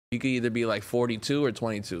You could either be like 42 or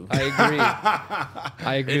 22. I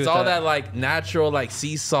agree. It's all that like natural like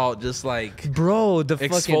sea salt, just like bro. The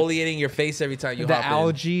exfoliating your face every time you the hop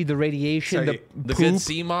algae, the radiation, So the poop. good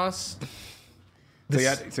sea moss.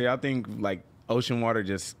 So y'all think like ocean water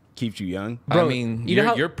just keeps you young? Bro, I mean, you know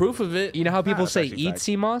how- you're proof of it. You know how people that's say actually eat facts.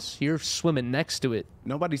 sea moss? You're swimming next to it.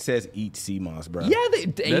 Nobody says eat sea moss, bro. Yeah,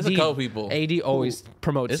 There's a couple people. AD always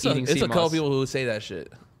promotes It's a eating sea couple moss. people who say that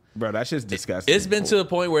shit. Bro, that's just disgusting. It's been to a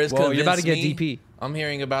point where it's Whoa, convinced you're about to get me. DP. I'm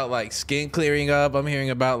hearing about like skin clearing up. I'm hearing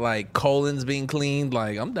about like colons being cleaned.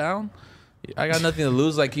 Like I'm down. I got nothing to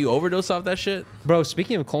lose. Like you overdose off that shit? Bro,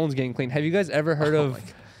 speaking of colons getting clean, have you guys ever heard Oh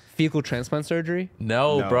of fecal transplant surgery?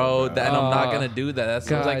 No, No, bro. bro. And I'm not gonna do that.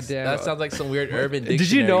 Goddamn. That sounds like some weird urban dictionary.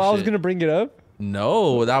 Did you know I was shit. gonna bring it up?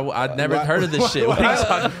 No, I'd never Why- heard of this shit. What are you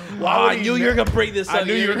talking? Why Oh, would I he knew you were gonna bring this up. I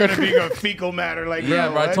knew you were gonna be a fecal matter. Like, Yeah,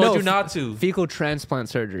 bro. I what? told No, you not to. Fecal transplant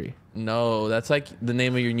surgery. No, that's like the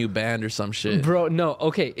name of your new band or some shit. Bro, no,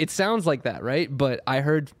 okay, it sounds like that, right? But I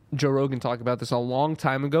heard Joe Rogan talk about this a long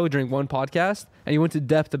time ago during one podcast, and he went to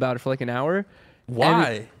depth about it for like an hour.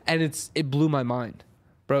 Why? And it blew my mind.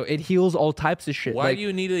 Bro, it heals all types of shit. Why like, do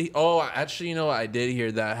you need to? Oh, actually, you know what? I did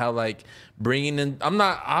hear that. How like bringing in?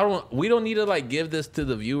 We don't need to like give this to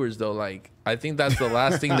the viewers though. Like I think that's the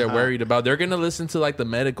last thing they're worried about. They're gonna listen to like the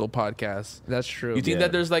medical podcast. That's true. You think Yeah.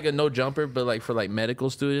 that there's like a no jumper, but like for like medical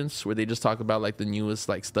students where they just talk about like the newest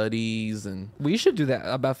like studies, and We should do that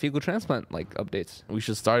about fecal transplant like updates. we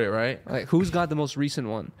should start it, right? Like who's got the most recent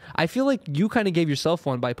one? I feel like you kind of gave yourself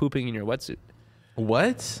one by pooping in your wetsuit.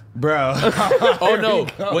 What? Bro. Oh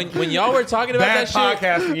no! When y'all were talking about Bad that shit,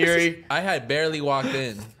 podcasting, Yuri. I had barely walked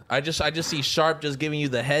in. I just see Sharp just giving you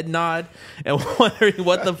the head nod and wondering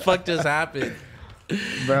what the fuck just happened.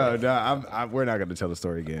 Bro, no, we're not gonna tell the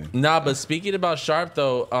story again. Nah, but speaking about Sharp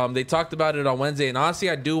though, they talked about it on Wednesday, and honestly,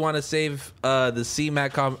 I do want to save the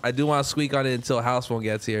CMAC. I do want to squeak on it until House Phone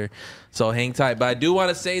gets here, so hang tight. But I do want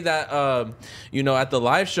to say that you know, at the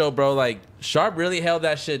live show, bro, like Sharp really held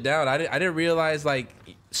that shit down. I didn't realize like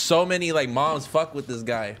so many like moms fuck with this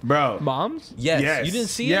guy. Bro. Moms? Yes, you didn't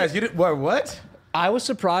see Yes, it. you did. What? I was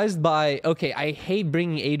surprised by, okay, I hate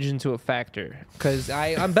bringing age into a factor because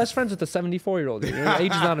I'm best friends with a 74-year-old. Age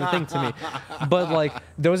is not a thing to me. But like,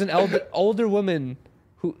 there was an older woman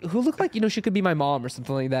who looked like, you know, she could be my mom or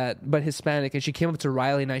something like that, but Hispanic. And she came up to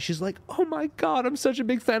Riley and I, she's like, oh my God, I'm such a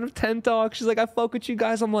big fan of Ten Talk. She's like, I fuck with you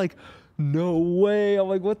guys. I'm like, no way. I'm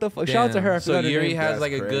like, what the fuck? Shout out to her. I So forgot her Yuri name. has That's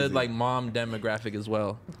like a good crazy. like mom demographic as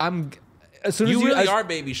well. As soon as You really as- are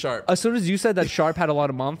Baby Sharp. As soon as you said that Sharp had a lot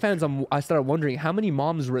of mom fans, I started wondering how many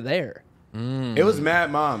moms were there. It was Mad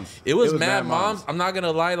Moms. It was Mad Moms. I'm not gonna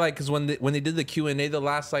lie, like, because when they did the Q&A the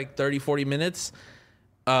last like 30-40 minutes,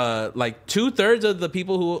 like 2/3 of the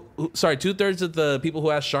people two-thirds of the people who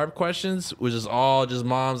asked Sharp questions was just all just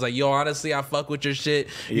moms. Like, yo, honestly, I fuck with your shit.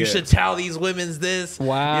 You Yeah. should tell these women's this.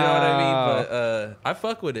 Wow. You know what I mean? But I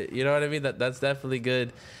fuck with it. You know what I mean? That's definitely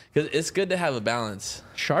good because it's good to have a balance.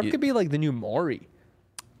 Sharp could be like the new Maury.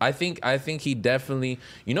 I think he definitely.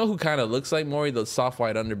 You know who kind of looks like Maury? The soft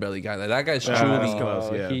white underbelly guy. Like, that guy's truly. that's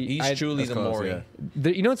close, yeah. He's truly the close, Maury. yeah.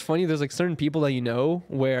 You know what's funny? There's like certain people that you know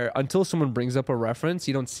where until someone brings up a reference,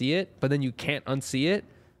 you don't see it, but then you can't unsee it.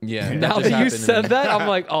 Yeah. Now just that you happened to said me. that, I'm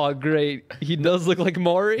like, oh great, he does look like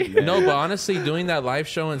Maury. No, but honestly, doing that live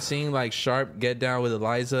show and seeing like Sharp get down with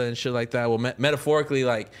Eliza and shit like that, well, metaphorically,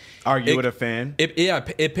 like Argue it- with a fan.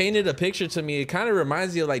 it painted a picture to me. It kind of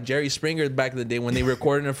reminds you of like Jerry Springer back in the day when they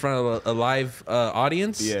recorded in front of a live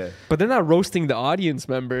audience. Yeah. But they're not roasting the audience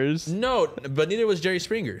members. No, but neither was Jerry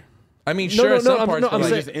Springer. I mean, sure, some parts. but, I'm like,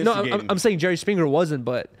 just saying, no, instigating. I'm saying Jerry Springer wasn't,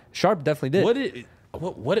 but Sharp definitely did. what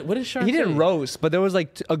did Sharp He didn't say? roast, but there was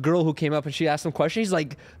like a girl who came up and she asked him a question. He's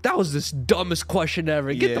like, "That was this dumbest question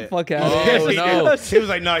ever. Get the Yeah. fuck out Oh, of here." no. He was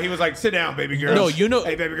like, no. He was like, sit down, baby girl. No, you know-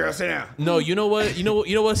 Hey, baby girl, sit down. No, you know what? You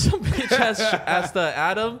know what? Some bitch asked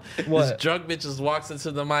Adam. What? This drunk bitch just walks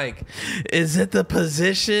into the mic. Is it the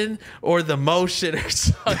position or the motion or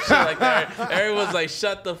something like that? Everyone's like,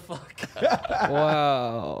 shut the fuck up.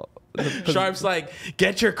 Wow, Sharp's like,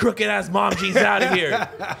 get your crooked ass mom jeans out of here.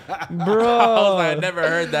 bro. I was like, I never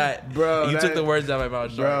heard that. Bro, You that- took the words out of my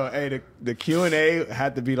mouth, Sharp. Bro, hey, the Q&A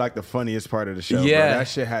had to be like the funniest part of the show. Yeah. Bro. That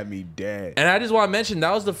shit had me dead. And I just want to mention,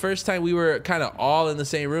 that was the first time we were kind of all in the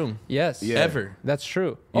same room. Yes, Yeah. Ever. that's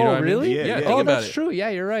true. You know Oh, what I mean? really? Yeah, think Oh, about that's it. true. Yeah,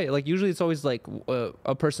 you're right. Like usually it's always like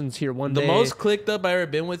a person's here one The day. most clicked up I ever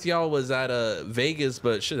been with y'all was at Vegas,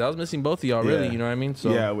 but shit, I was missing both of y'all, really. Yeah. You know what I mean? So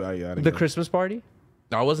Yeah, I didn't the get it. Christmas party.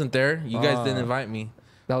 I wasn't there. You guys didn't invite me.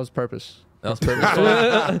 That was purpose. That was purposeful.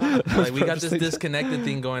 Like, we got this disconnected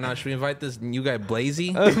thing going on. Should we invite this new guy,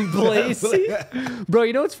 Blazy? Blazy? Bro,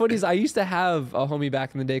 you know what's funny is I used to have a homie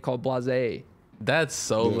back in the day called Blase. That's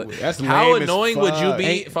so. That's how lame as annoying would you fuck.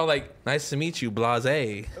 be if I'm like, nice to meet you,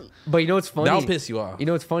 Blase? But you know what's funny? That'll piss you off. You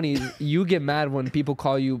know what's funny? You get mad when people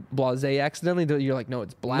call you Blase accidentally. You're like, no,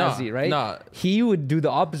 it's Blasey, right? nah. He would do the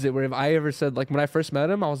opposite. Where if I ever said, like, when I first met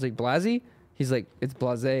him, I was like, Blasey? He's like, it's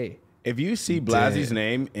Blase. If you see Blasy's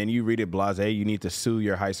name and you read it Blase, you need to sue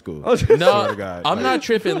your high school. Oh, Swear No, to God. I'm not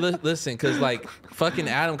tripping. Listen, because like fucking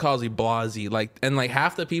Adam calls me Blasey, like, and like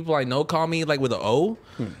half the people I know call me like with an O,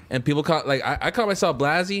 and people call like I call myself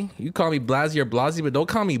Blasey. You call me Blasey or Blasey, but don't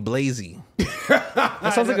call me Blazy.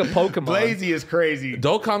 That sounds like a Pokemon. Blazy is crazy.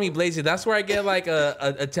 Don't call me Blazy. That's where I get like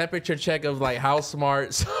a temperature check of like how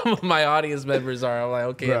smart some of my audience members are. I'm like,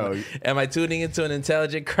 okay, Bro. am I tuning into an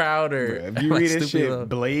intelligent crowd or If you am I read this stupid shit, little-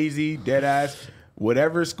 Blazy, dead ass,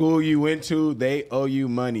 whatever school you went to, they owe you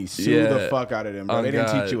money. Sue Yeah. the fuck out of them, bro. Oh, They didn't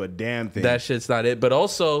God. teach you a damn thing. That shit's not it. But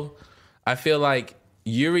also, I feel like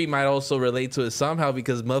Yuri might also relate to it somehow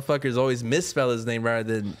because motherfuckers always misspell his name rather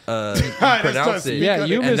than pronounce it. Yeah,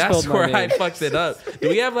 you and that's misspelled my where I name. fucked it up. Do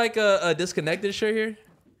we have like a disconnected shirt here?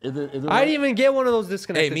 Is it I didn't even get one of those Hey,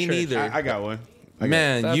 disconnected me shirts. neither. I got one.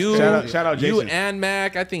 Man, That's you Shout out you Jason. and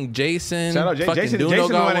Mac. I think Jason. Shout out fucking Jason. Duno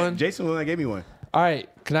Jason, got the one. Jason was the one that gave me one. All right.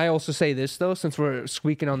 Can I also say this though, since we're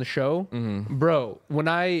squeaking on the show, Mm-hmm. bro? When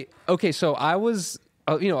so I was,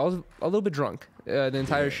 I was a little bit drunk the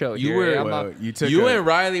entire show. You here. were- I'm Well, not- you took You a, and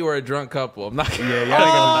Riley were a drunk couple. I'm not. yeah, y'all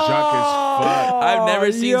niggas was drunk as fuck. I've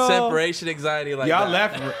never seen yo. separation anxiety like Y'all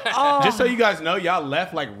that. left, just so you guys know, y'all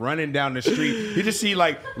left like running down the street. You just see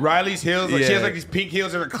like Riley's heels, like she Yeah. has like these pink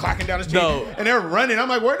heels and they're clacking down the street, No. and they're running. I'm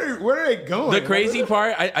like, where are they going? The crazy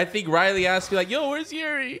part, I think Riley asked me like, "Yo, where's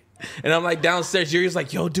Yuri?" And I'm like downstairs. Yuri's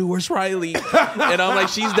like, "Yo, dude, where's Riley?" And I'm like,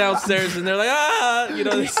 "She's downstairs," and they're like, "Ah,"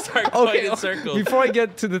 they start going in circles. Before I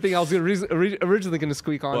get to the thing, I was originally going to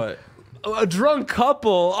squeak on. What? A drunk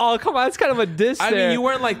couple. Oh, come on. That's kind of a diss I there. mean, you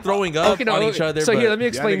weren't like throwing up on each other. So but here, let me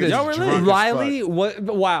explain niggas this. Y'all were drunk as Riley,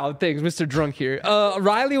 wow, thanks, Mr. Drunk here.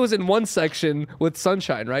 Riley was in one section with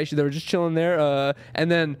Sunshine, right? They were just chilling there,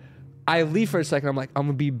 and then I leave for a second. I'm like, I'm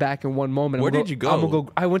gonna be back in one moment. Where I'm gonna did you I'm go? gonna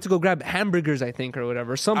go. I went to go grab hamburgers, I think, or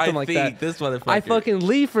whatever, something I like think that. this motherfucker. I fucking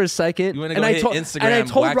leave for a second, You wanna and go I hit told Instagram and I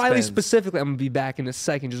told wax Riley pens. specifically, I'm gonna be back in a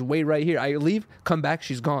second. Just wait right here. I leave, come back,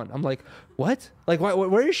 she's gone. I'm like, what? Like,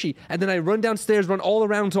 where is she? And then I run downstairs, run all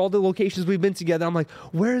around to all the locations we've been together. I'm like,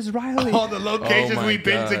 where's Riley? all the locations Oh my we've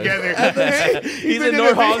been God. together. He's been in the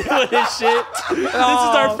North video. Hollywood and shit. This is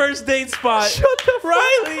our first date spot. Shut the fuck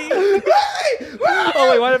Riley. Oh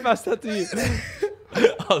wait, why did I pass that to you?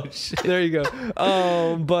 Oh shit. There you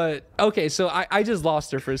go. But okay, so I just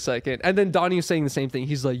lost her for a second, and then Donnie was saying the same thing.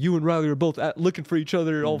 He's like, "You and Riley are both looking for each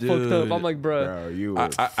other, all fucked up." Dude. I'm like, "Bruh." Bro, you were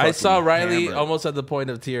I fucking saw Riley hammered. almost at the point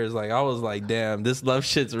of tears. Like I was like, "Damn, this love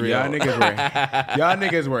shit's real." Y'all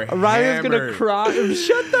niggas were Riley's gonna hammered. cry.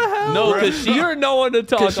 Shut the hell. No, up. 'cause she- you're no one to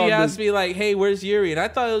talk. Because she on asked this. me like, "Hey, where's Yuri?" And I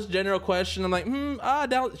thought it was a general question. I'm like,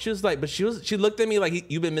 down. She was like, but she looked at me like,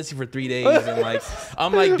 "You've been missing for 3 days." And like,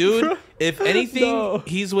 I'm like, dude, if anything, No.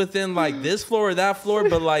 he's within like this floor or that floor,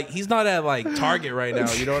 but like he's not at like Target right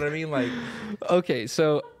now. You know what I mean? Like, Okay,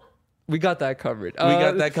 so we got that covered. we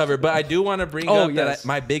got that covered. But I do want to bring Oh, up that yes.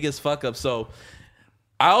 my biggest fuck up. So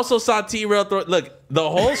I also saw T-Rail throw. Look, the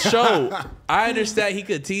whole show. I understand he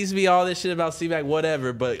could tease me all this shit about C-Mac,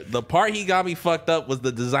 whatever. But the part he got me fucked up was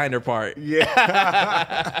the designer part.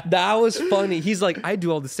 That was funny. He's like, I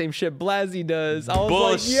do all the same shit Blasey does. I was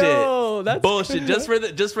Bullshit. like, yo, that's bullshit.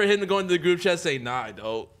 Just for him to go into the group chat and say, "Nah, I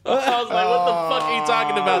don't." I was like, "What the fuck are you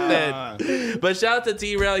talking about then?" But shout out to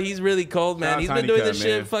T-Rail. He's really cold, man. Shout out He's Tiny been doing Cut, this man.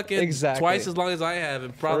 shit fucking Exactly. twice as long as I have,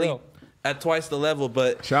 and probably real. at twice the level.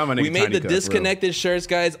 But Shout out my nigga we made Tiny the Cut, for real. disconnected shirts,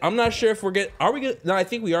 guys. I'm not sure if we're gonna. Are we gonna? No, I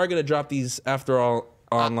think we are gonna drop these after all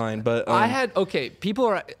online. But I've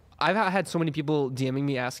had so many people DMing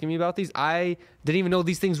me asking me about these. I didn't even know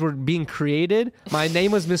these things were being created. My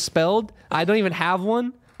name was misspelled. I don't even have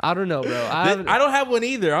one. I don't know, bro. I don't have one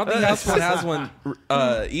either. I don't think House One has one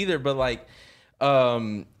either. But like,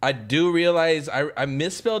 I do realize I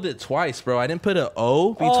misspelled it twice, bro. I didn't put an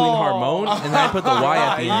O between Harmon, and then I put the Y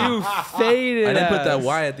at the end. You faded. I didn't put that ass.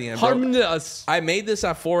 Y at the end, bro. Harmonious. I made this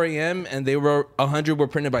at 4 a.m. and they were 100 were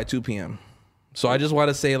printed by 2 p.m. So I just want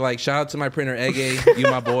to say, like, shout out to my printer, Ege. You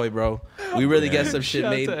my boy, bro. We really get some shit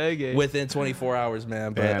Shout out made to Ege. within 24 hours,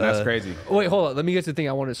 man. But, Man, that's crazy. Wait, hold on. Let me get to the thing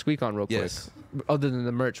I wanted to squeak on real quick. Yes. Other than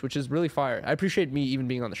the merch, which is really fire. I appreciate me even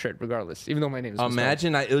being on the shirt, regardless. Even though my name is misspelled.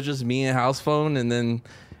 Imagine it was just me and House Phone, and then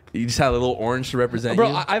you just had a little orange to represent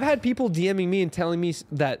Bro, you. I've had people DMing me and telling me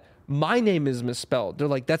that my name is misspelled. They're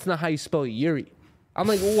like, that's not how you spell Yuri. I'm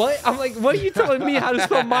like, what? I'm like, what are you telling me how to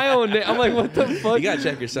spell my own name? I'm like, what the fuck? You gotta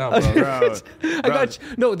check yourself, bro. Bro, I got you.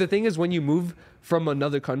 No, the thing is, when you move from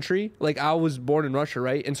another country, like I was born in Russia,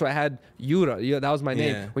 right? And so I had Yura. Yeah, that was my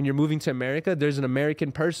name. Yeah. When you're moving to America, there's an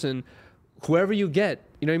American person, whoever you get,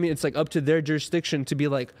 you know what I mean? It's like up to their jurisdiction to be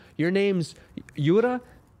like, your name's Yura.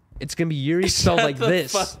 It's gonna be Yuri spelled Shut like the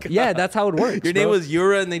this. fuck up. Yeah, that's how it works. Your name bro. was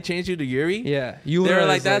Yura and they changed you to Yuri? Yeah, Yura. They were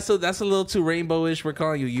like, is that's a little too rainbowish. We're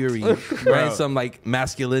calling you Yuri. Right? Some like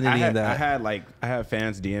masculinity in that. I had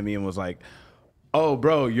fans DM me and was like, "Oh,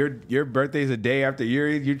 bro, your birthday's a day after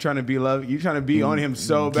Yuri. You're trying to be loved. You're trying to be on him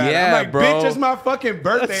so bad." Yeah, I'm like, bro. bitch, it's my fucking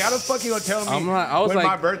birthday. How the fuck you gonna tell me I was when like,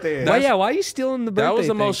 my birthday is? Why? Yeah, why are you stealing the birthday? That was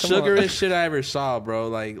the thing? most Come on. sugarish shit I ever saw, bro.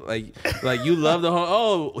 Like you love the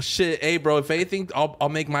whole. Oh shit, hey, bro. If anything, I'll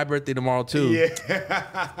make my birthday tomorrow too.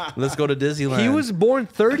 Yeah. Let's go to Disneyland. He was born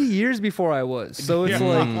 30 years before I was, so it's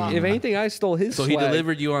like, if anything, I stole his. so he swag.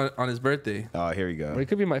 delivered you on his birthday. Oh, here we go. Or it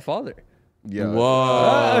could be my father. Yo.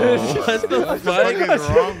 Whoa, what the What the fuck is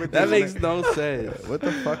fuck? wrong with That this makes nigga? no sense. What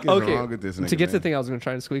the fuck is Okay, wrong with this nigga? to get to the man? thing I was going to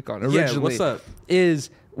try and squeak on Yeah, originally. what's up? Is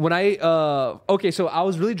when I okay, so I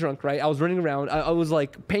was really drunk, right? I was running around. I was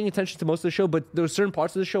like paying attention to most of the show, but there were certain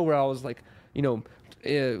parts of the show where I was like, you know,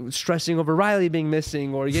 stressing over Riley being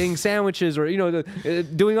missing or getting sandwiches or, you know,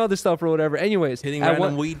 doing other stuff or whatever. Anyways, Hitting at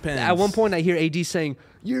random weed pens. At one point, I hear AD saying,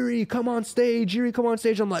 Yuri, come on stage. Yuri, come on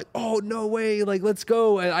stage. I'm like, oh, no way. Like, let's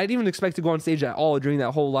go. And I didn't even expect to go on stage at all during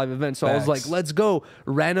that whole live event. So I was Facts. like, let's go.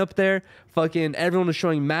 Ran up there. Fucking everyone was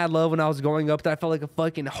showing mad love when I was going up there. I felt like a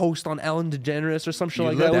fucking host on Ellen DeGeneres or some shit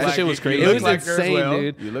like that. That shit was crazy. It You was look like her as insane, well.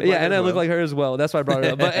 dude. You look Yeah, like her and I as look well. like her as well. That's why I brought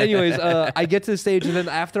it up. But anyways, I get to the stage, and then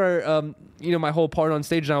after you know, my whole part on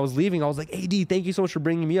stage and I was leaving, I was like, AD, thank you so much for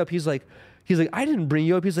bringing me up. He's like, I didn't bring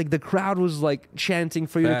you up. He's like, the crowd was like chanting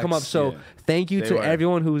for you to come up. Facts, So yeah. thank you They to were.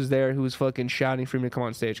 everyone who was there, who was fucking shouting for me to come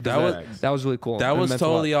on stage. 'Cause That that was really cool. That It was meant a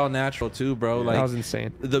lot. totally all natural too, bro. Like That was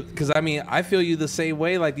insane. Because I mean, I feel you the same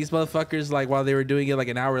way. Like these motherfuckers, like while they were doing it, like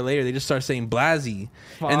an hour later, they just start saying Blasey,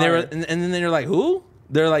 and they were, Fire. and then they're like, who?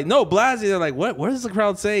 They're like, no, Blasey. They're like, what? What is the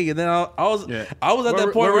crowd saying? And then I was Yeah. at that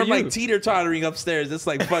Where point were where I'm you? like teeter-tottering upstairs. It's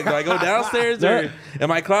like, fuck, do I go downstairs or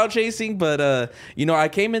am I cloud chasing? But you know, I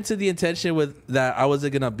came into the intention with that I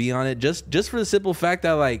wasn't gonna be on it, just for the simple fact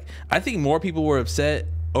that like I think more people were upset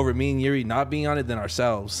over me and Yuri not being on it than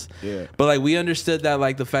ourselves. Yeah. But like we understood that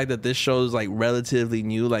like the fact that this show is like relatively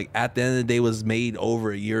new, like at the end of the day was made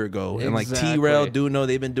over a year ago. And like Exactly. T-Rail, Duno,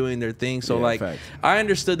 they've been doing their thing. So Yeah, like facts. I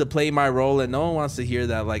understood to play my role, and no one wants to hear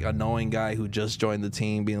that like annoying guy who just joined the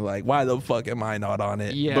team being like, why the fuck am I not on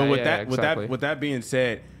it? Yeah, But with yeah, that, exactly. with that being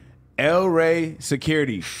said, El Rey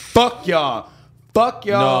Security, fuck y'all, fuck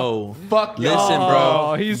y'all, No. fuck y'all. Listen,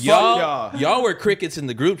 bro. Oh, he's- y'all, Fuck y'all were crickets in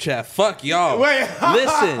the group chat. Fuck y'all. Wait.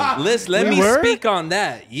 listen. Let We me were? speak on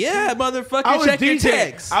that. Yeah, motherfucker. I was Check your DJing.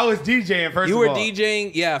 text. I was DJing first. You of were all.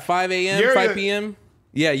 DJing, yeah, 5 a.m., You're 5 the- p.m.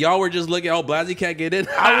 Yeah, y'all were just looking. Oh, Blasey can't get in.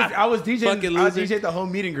 I was DJing. Fucking I was loser. DJing the whole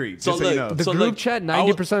meet and greet. So Just so you look, know. The So, group look, chat, I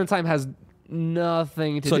was- 90% of the time has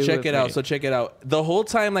nothing to So do check with it me. out. So check it out. The whole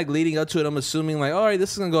time, like leading up to it, I'm assuming like, all right,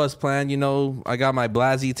 this is gonna go as planned. You know, I got my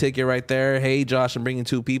Blasey ticket right there. Hey, Josh, I'm bringing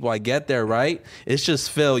 2 people. I get there, right? It's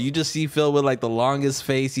just Phil. You just see Phil with like the longest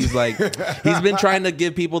face. He's like, he's been trying to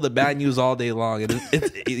give people the bad news all day long, and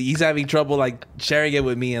he's having trouble like sharing it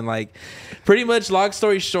with me. And like, pretty much, long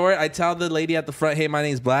story short, I tell the lady at the front, hey, my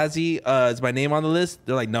name's Blasey. Is my name on the list?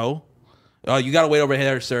 They're like, no. Oh, you gotta wait over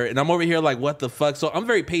here, sir. And I'm over here like, what the fuck? So I'm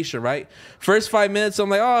very patient, right? First 5 minutes, I'm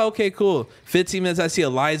like, oh, okay, cool. 15 minutes, I see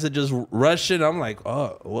Eliza just rushing. I'm like,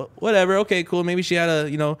 oh, whatever. Okay, cool. Maybe she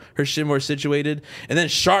had her shit more situated. And then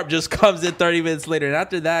Sharp just comes in 30 minutes later. And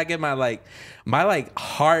after that, I get my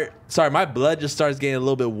blood just starts getting a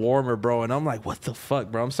little bit warmer, bro. And I'm like, what the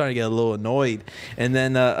fuck, bro? I'm starting to get a little annoyed. And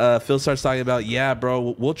then Phil starts talking about, yeah,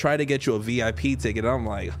 bro, we'll try to get you a VIP ticket. And I'm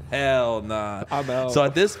like, hell nah. I'm out. So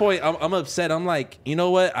at this point, I'm upset. I'm like, you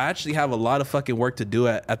know what? I actually have a lot of fucking work to do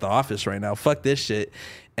at the office right now. Fuck this shit.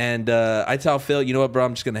 And I tell Phil, you know what, bro?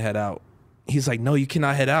 I'm just going to head out. He's like, no, you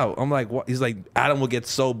cannot head out. I'm like, what? He's like, Adam will get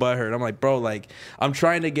so butthurt. I'm like, bro, like, I'm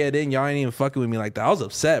trying to get in. Y'all ain't even fucking with me like that. I was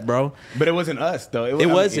upset, bro. But it wasn't us though. It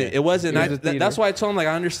wasn't. It wasn't. It was a theater. That's why I told him, like,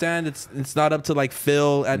 I understand it's not up to like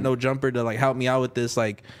Phil at No Jumper to like help me out with this.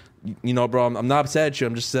 Like, you know, bro, I'm not upset at you.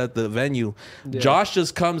 I'm just at the venue. Josh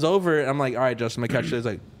just comes over. And I'm like, all right, Josh, I'm gonna catch you. He's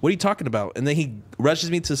like, what are you talking about? And then he rushes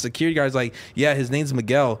me to security guards. Like, yeah, his name's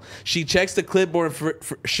Miguel. She checks the clipboard. For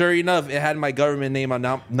sure enough, it had my government name on,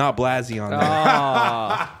 not Blasey on there.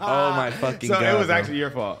 Oh my fucking So god! it was bro. actually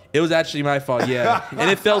your fault. It was actually my fault, yeah. And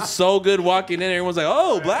it felt so good walking in. Everyone's like,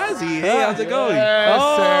 "Oh, Blasey, hey, how's it going?"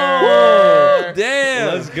 Oh,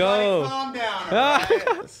 damn! Let's go. Calm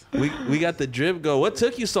down. We got the drip go. What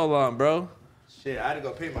took you so long, bro? Shit, I had to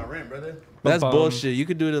go pay my rent, brother. That's Bum. bullshit. You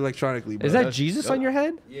could do it electronically, bro. Is that Jesus on your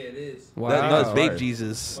head? Yeah, it is. Wow. No, it's Babe Right.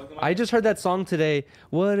 Jesus. I just heard that song today.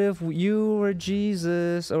 What if you were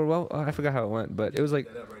Jesus? Or well, I forgot how it went, but it was like,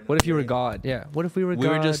 what if you were God? Yeah. What if we were God? We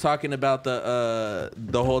were just talking about the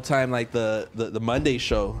whole time, like the Monday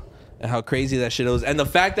show. And how crazy that shit was, and the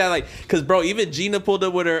fact that like, cause bro, even Gina pulled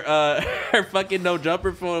up with her her fucking no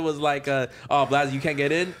jumper phone and was like, "Oh, Blasey, you can't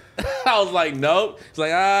get in." I was like, "Nope." It's like,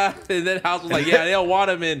 and then House was like, "Yeah, they don't want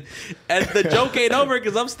him in," and the joke ain't over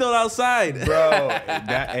because I'm still outside. Bro,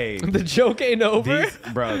 that hey, The joke ain't over.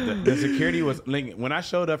 the security was like, when I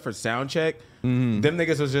showed up for sound check, them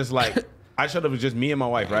niggas was just like, I showed up with just me and my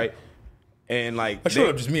wife, right? And like, I showed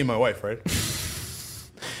up just me and my wife, right?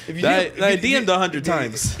 If you I DM'd 100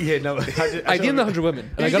 times. yeah, no, I showed DM'd up- 100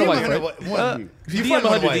 women. And I If got a you wife, DM right? 100, if you DM find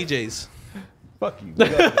 100 100 DJs. Fuck you.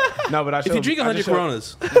 No, but I If showed you drink I 100 just showed-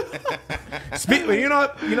 Coronas, You know,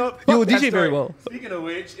 You fuck will that DJ very story. well. Speaking of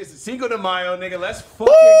which, it's Cinco de Mayo, nigga. Let's fucking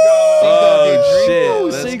go. oh shit,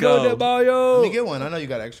 let's Cinco de go. Mayo. Let me get one. I know you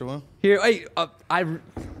got an extra one. Here, hey,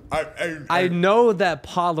 I know that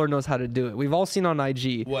Podler knows how to do it. We've all seen on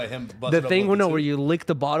IG. What, him The busting up thing with where, the where two? you lick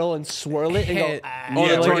the bottle and swirl it and go, Oh, the Yeah,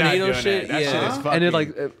 we're not tornado doing shit? That Yeah. shit is fucking, And it,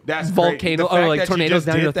 like, that's volcano- crazy. The or, like, fact that you tornadoes just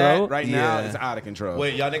down your did that throat? right now Yeah. is out of control.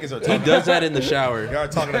 Wait, y'all niggas are He talking. does that in the shower. Y'all are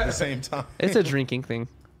talking at the same time. it's a drinking thing.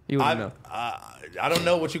 You wouldn't know. I don't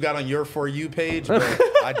know what you got on your For You page, but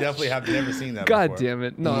I definitely have never seen that God before. damn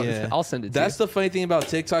it. No, Yeah. I'll send it to That's you. the funny thing about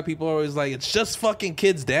TikTok. People are always like, it's just fucking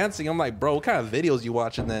kids dancing. I'm like, bro, what kind of videos you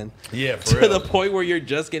watching then? Yeah, for To real. the point where you're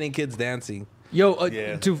just getting kids dancing. Yo,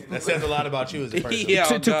 Yeah, to that says a lot about you as a person. Yeah.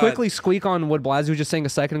 Oh, to God. quickly squeak on what Blasey was just saying a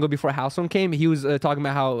second ago before House One came, he was talking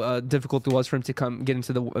about how difficult it was for him to come get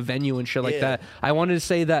into the venue and shit like Yeah. that. I wanted to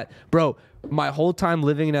say that, bro, my whole time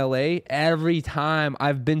living in LA, every time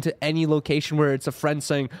I've been to any location where it's a friend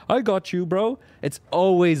saying, "I got you, bro," it's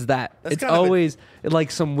always that. That's It's kind of a- always like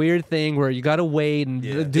some weird thing where you gotta wait and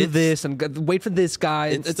Yeah. do It's- this and wait for this guy.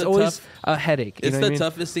 it's It's the always tough- a headache. You It's know the what I mean?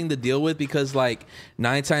 toughest thing to deal with because, like,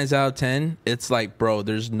 9 times out of 10, it's like, bro,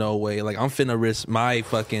 there's no way. Like, I'm finna risk my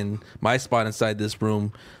spot inside this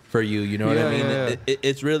room for you. You know what I Yeah, mean? yeah, yeah.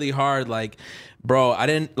 It's really hard. Like, bro, I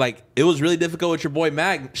didn't like. It was really difficult with your boy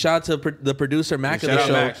Mac. Shout out to the producer Mac of Shout the out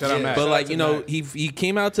show. Mac, shout out Mac. But Shout like, out you to know, Mac. he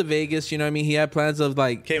came out to Vegas. You know what I mean? He had plans of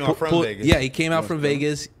like Came out from Vegas. Yeah, he came out from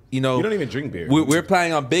Vegas. You know, You don't even drink beer. We're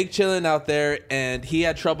planning on big chilling out there, and he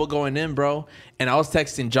had trouble going in, bro. And I was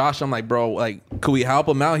texting Josh. I'm like, bro, like, could we help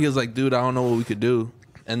him out? He was like, dude, I don't know what we could do.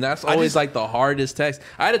 And that's always just- like the hardest text.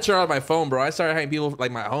 I had to turn on my phone, bro. I started having people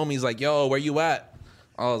like my homies like, yo, where you at?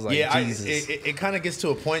 I was like, Yeah, Jesus. it kind of gets to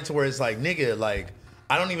a point to where it's like, nigga, like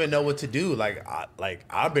I don't even know what to do. Like,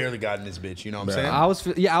 I barely got in this bitch. You know what I'm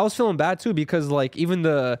saying? I was feeling bad too because like even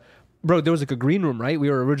there was like a green room, right? We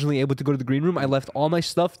were originally able to go to the green room. I left all my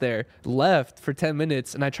stuff there, left for 10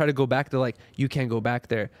 minutes, and I tried to go back. They're like, you can't go back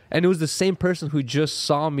there. And it was the same person who just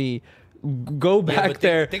saw me go Yeah, back but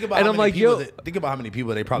there. Think about and how I'm many like, people yo, think about how many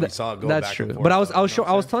people they probably saw go that's back true. and forth. But I was though, you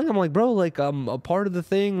know what I'm telling him, I'm like, bro, like I'm a part of the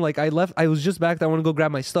thing. Like I was just back there. I want to go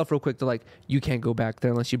grab my stuff real quick. They're like, you can't go back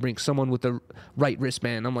there unless you bring someone with the right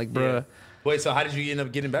wristband. I'm like, saying? bruh. Yeah. Wait, so how did you end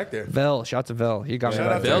up getting back there? Vel, shout out to Vel. He got me Shout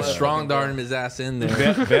back out to there. Bell strong armed his ass in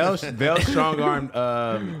there. Bell strong armed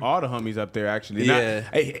all the homies up there actually. Yeah.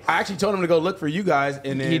 I actually told him to go look for you guys,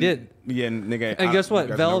 and then He did. Yeah, nigga. And guess what? you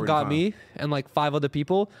guys know Vel where to got find me him. and like 5 other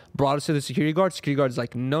people, brought us to the security guard. Security guard's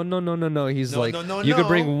like, no. He's No, like, no, you could no.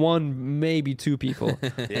 bring 1, maybe 2 people.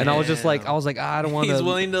 And I was just like, I don't want to. He's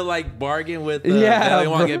willing to like bargain with. Yeah, Bell. He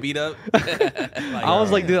want bro. to get beat up. I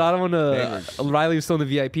was like, dude, I don't want to. Riley was still in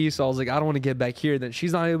the VIP, so I was like, I don't want to get back here. Then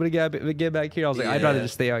she's not able to get back here. I was like, I'd rather Yeah.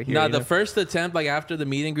 just stay out here. Nah, you the know? first attempt, like after the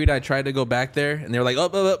meet and greet, I tried to go back there, and they were like,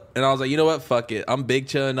 up, and I was like, you know what, fuck it, I'm big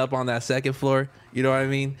chilling up on that second floor. You know what I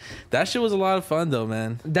mean? That shit was a lot of fun though,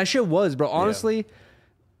 man. That shit was, bro. Honestly,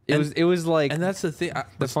 it was like And that's the thing.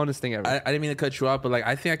 the funnest thing ever. I didn't mean to cut you off, but like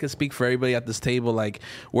I think I could speak for everybody at this table. Like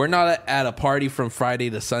we're not at a party from Friday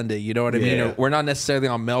to Sunday. You know what I mean? Yeah. Or we're not necessarily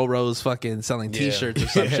on Melrose fucking selling T-shirts or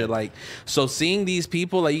some shit. Like so, seeing these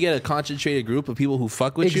people, like you get a concentrated group of people who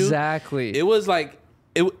fuck with you. Exactly. It was like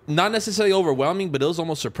it not necessarily overwhelming, but it was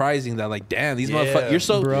almost surprising that like, damn, these Yeah, motherfuckers, you're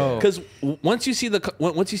so bro. because once you see the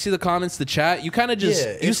comments, the chat, you kind of just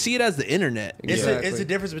Yeah, you see it as the internet. It's Exactly. it's a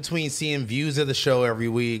difference between seeing views of the show every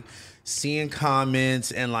week, seeing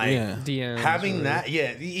comments, and like Yeah. DMs having or- that.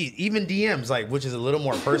 Yeah, even DMs, like, which is a little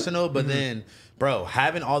more personal. But then, bro,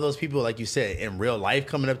 having all those people, like you said, in real life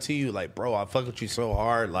coming up to you, like, bro, I fuck with you so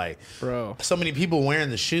hard, like, Bro. so many people wearing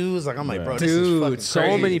the shoes, like, I'm like, bro, this is Dude, fucking so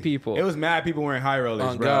crazy. many people. It was mad people wearing high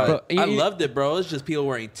rollers, Oh bro. God, Bro, I you- loved it, bro. It's just people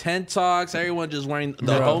wearing tent talks, everyone just wearing the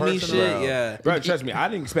Bro, homie personal, shit. bro. Yeah, Bro, trust me, I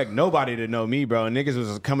didn't expect nobody to know me, bro. And niggas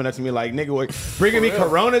was coming up to me like, nigga, what, bringing me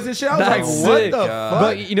Coronas and shit. I was That's like, what sick. the God. fuck?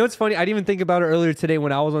 But you know what's funny? I didn't even think about it earlier today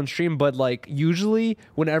when I was on stream. But like usually,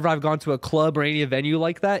 whenever I've gone to a club or any venue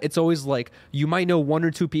like that, it's always like you might know one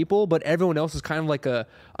or two people, but everyone else is kind of like a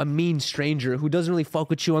mean stranger who doesn't really fuck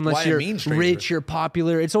with you unless Why a you're mean stranger? rich, you're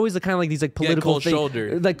popular. It's always the kind of like these like political cold thing-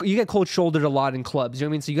 shoulder. Like you get cold shouldered a lot in clubs. You know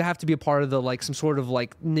what I mean? So you have to be a part of the like some sort of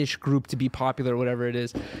like niche group to be popular or whatever it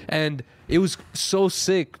is. And it was so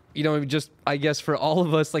sick. You know, just I guess for all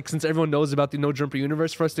of us, like since everyone knows about the No Jumper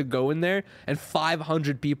universe, for us to go in there and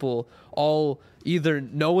 500 people all either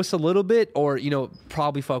know us a little bit or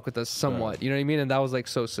probably fuck with us somewhat. You know what I mean? And that was like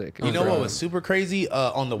so sick. It You know rad. what was super crazy?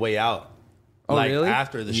 On the way out. Oh, like really?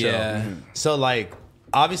 after the show. Yeah. So like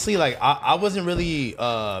obviously like I wasn't really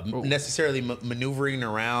necessarily maneuvering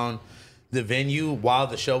around the venue while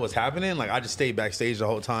the show was happening. Like I just stayed backstage the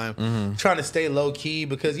whole time, trying to stay low key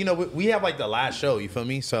because we have like the last show. You feel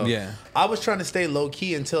me? So Yeah. I was trying to stay low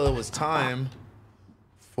key until it was time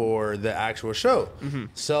for the actual show.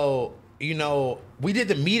 So we did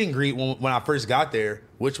the meet and greet when I first got there,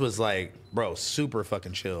 which was like, bro, super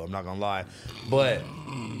fucking chill. I'm not gonna lie, but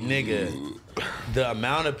nigga, the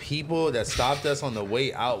amount of people that stopped us on the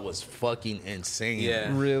way out was fucking insane.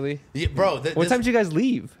 Yeah. Really? Yeah, bro. What time did you guys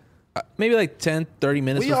leave? maybe like 10, 30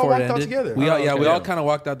 minutes We all before it walked out ended. together. We all, Oh, yeah, okay. we all kind of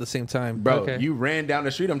walked out at the same time. Bro, Okay. you ran down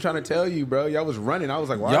the street. I'm trying to tell you, bro. Y'all was running. I was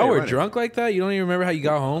like, why Y'all are they were running? drunk like that? You don't even remember how you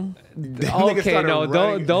got home? Niggas Okay, started no,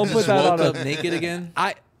 running. don't put Just that woke on up a. naked again?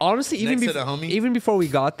 I honestly Next to the homie? even before we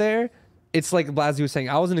got there, it's like Blasey was saying.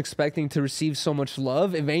 I wasn't expecting to receive so much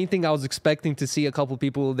love. If anything, I was expecting to see a couple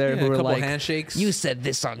people there Yeah, who a were couple like, handshakes. "You said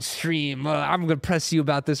this on stream. I'm gonna press you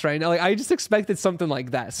about this right now." Like I just expected something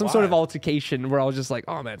like that, some sort of Why? altercation where I was just like,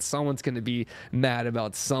 "Oh man, someone's gonna be mad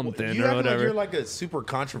about something You or act like whatever." you're like a super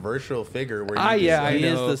controversial figure. Where you Ah, just, yeah, like, I He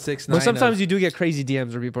is know. the 6'9" But sometimes of- you do get crazy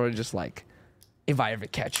DMs where people are just like, "If I ever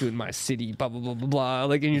catch you in my city, blah blah blah blah blah,"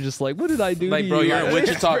 like, and you're just like, "What did I do?" Like, to bro, you? you're in Like,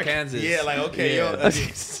 Wichita, Kansas. Yeah, like okay, Yeah.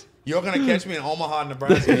 you're gonna catch me in Omaha,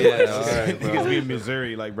 Nebraska. Yeah, Like, all right, bro. Niggas be in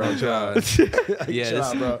Missouri, like, bro, chill out. Yeah, Chill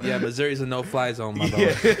out, bro. yeah, Missouri's a no-fly zone, my Yeah,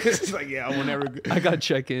 dog. it's like, yeah, I will never. I got to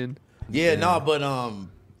check in. Yeah, no, but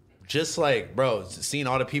just like, bro, seeing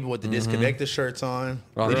all the people with the disconnected shirts on.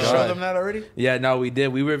 Oh, Did you God. show them that already? Yeah, no, we did.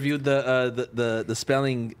 We reviewed the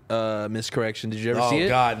spelling miscorrection. Did you ever see Oh it?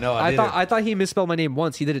 God, no, I, I thought he misspelled my name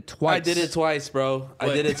once. He did it twice. I did it twice, bro. I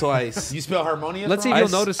What? did it twice. You spell harmonious. Let's see wrong? if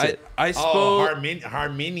you'll notice it. I Oh, spoke.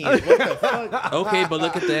 harmonious. What the fuck? Okay, but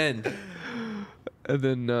look at the end. And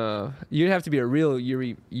then you'd have to be a real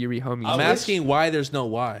Yuri homie. I'm wish- asking why there's no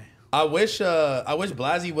Y. I wish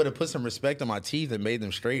Blasey would have put some respect on my teeth and made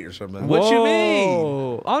them straight or something. What you mean?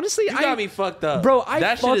 Whoa. Honestly, You got me fucked up, bro. I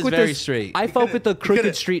that fuck shit is with very this, straight. I fuck with the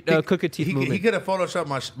crooked He crooked teeth He movement. could have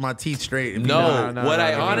photoshopped my teeth straight. if he No, wanted. no, what no,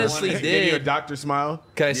 I no, no. honestly Give you a did. doctor smile.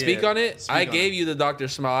 Can I speak Yeah, on it? speak I on gave it. you the Dr.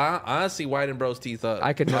 Smile. I honestly whitened bro's teeth up.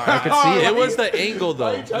 I could see It it. was the angle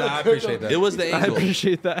though. Nah, I appreciate that. It was the I angle.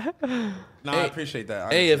 appreciate that. No, I appreciate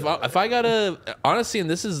that. Hey, if I gotta honestly, and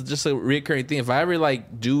this is just a recurring thing, if I ever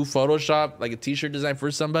like do Photoshop like a T-shirt design for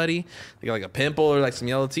somebody, like a pimple or like some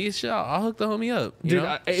yellow teeth, shit, I'll hook the homie up. You Dude,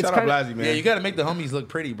 know? it's Shout out kind of. Blasey, man. yeah, you got to make the homies look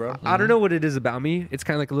pretty, bro. I don't know what it is about me. It's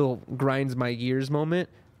kind of like a little grinds my gears moment.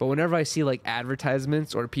 But whenever I see like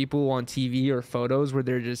advertisements or people on TV or photos where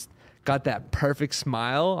they're just got that perfect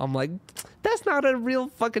smile, I'm like, that's not a real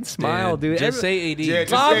fucking smile, dude. Just say AD. Yeah,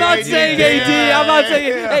 just I'm say not AD. saying Yeah, AD. I'm not yeah, saying.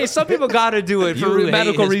 yeah. Hey, some people gotta do it for You hate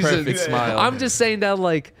medical his reasons. perfect smile. I'm just saying that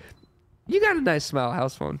like, you got a nice smile,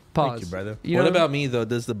 house phone. Pause, you, brother. You What know? about me though?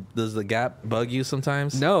 Does the gap bug you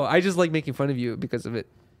sometimes? No, I just like making fun of you because of it.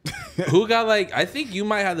 Who got like? I think you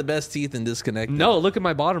might have the best teeth in disconnected. No, look at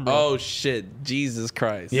my bottom, bro. Oh shit! Jesus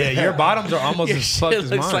Christ. Yeah, your bottoms are almost Your as fucked shit as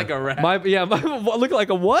looks mine. like a rat. My look like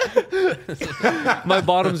a what? My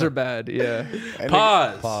bottoms are bad. Yeah.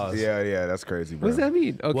 Pause. Yeah, that's crazy, bro. What does that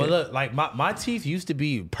mean? Okay. Well, look, like my teeth used to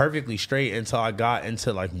be perfectly straight until I got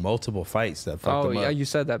into like multiple fights that fucked oh them yeah, up. you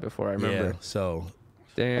said that before. I remember. Yeah, so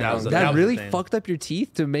Damn. That That, was the really thing. fucked up your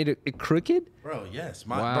teeth to made it crooked. Bro, yes.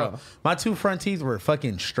 Wow. My two front teeth were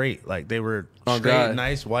fucking straight. Like they were Oh, straight, God.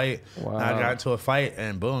 nice, white. Wow. I got into a fight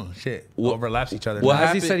and boom, shit. Overlaps each other. what As he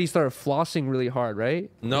happened- said, he started flossing really hard,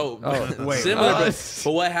 right? No, wait. similar. Oh.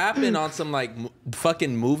 But what happened on some like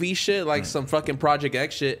fucking movie shit, like some fucking Project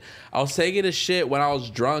X shit? I was taking a shit when I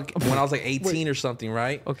was drunk, when I was like 18 or something,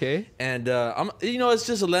 right? Okay. And I'm, it's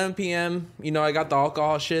just 11 p.m. I got the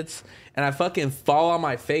alcohol shits, and I fucking fall on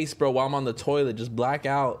my face, bro, while I'm on the toilet, just black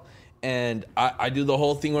out. And I do the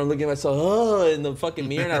whole thing where I'm looking at myself in the fucking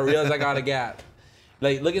mirror, and I realize I got a gap.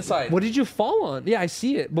 Like, look inside. What did you fall on? Yeah, I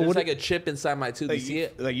see it. But There's what? like a chip inside my tooth. You see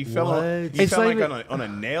it? Like you fell What? on, you It's fell not like even- on a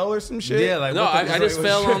nail or some shit. Yeah, like No, what the I fuck just was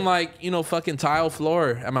fell shit? on like fucking tile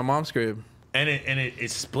floor at my mom's crib. and it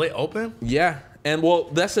split open. Yeah. And well,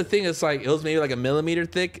 that's the thing. It's like it was maybe like a millimeter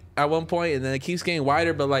thick at one point, and then it keeps getting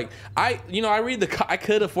wider. But like I read I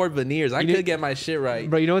could afford veneers. I could get my shit right.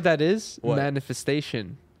 Bro, you know what that is? What?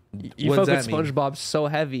 Manifestation. You What fuck does with that mean? SpongeBob so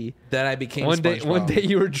heavy. That I became One SpongeBob. day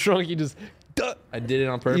you were drunk. You just. Duh, I did it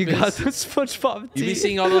on purpose. you got the SpongeBob You be teeth.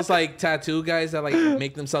 seeing all those like tattoo guys that like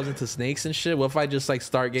make themselves into snakes and shit. What if I just like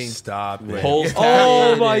start getting Stop it. holes? Oh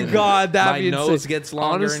tatted my and god, that my nose gets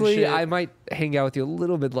longer. Honestly, and shit? I might hang out with you a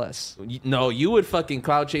little bit less. No, you would fucking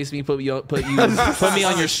cloud chase me, put me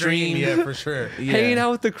on your stream. Yeah, for sure. Yeah. Hanging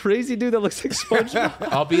out with the crazy dude that looks like SpongeBob.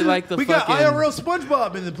 I'll be like the We got fucking IRL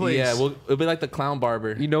SpongeBob in the place. Yeah, it'll be like the clown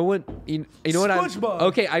barber. You know what? You know what? SpongeBob.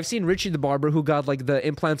 Okay, I've seen Richie the barber who got like the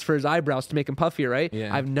implants for his eyebrows to make him puffier, right?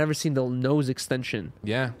 Yeah. I've never seen the nose extension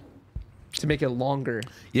Yeah. to make it longer.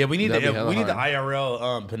 Yeah, we need That'd be hella the hard.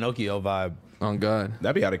 IRL Pinocchio vibe. Oh God.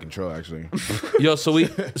 That'd be out of control, actually. Yo,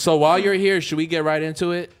 so while you're here, should we get right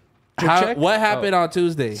into it? check? What happened on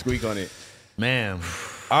Tuesday? Squeak on it. Man.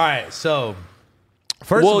 All right, so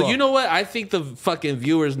first Well, of all, you know what? I think the fucking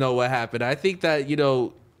viewers know what happened. I think that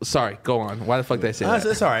Sorry, go on. Why the fuck did I say that?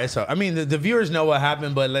 It's all right. It's all right. I mean, the viewers know what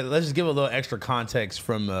happened, but let's just give a little extra context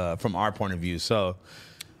from our point of view. So,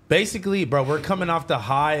 basically, bro, we're coming off the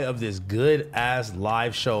high of this good ass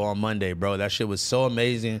live show on Monday, bro. That shit was so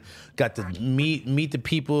amazing. Got to meet the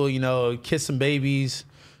people, kiss some babies,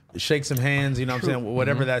 shake some hands. You know what I'm saying?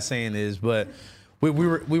 Whatever that saying is, but we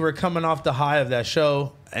were coming off the high of that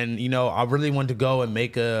show, and I really wanted to go and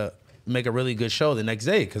make a really good show the next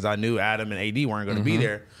day because I knew Adam and AD weren't going to be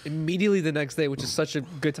there. Immediately the next day, which is such a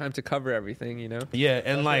good time to cover everything, Yeah,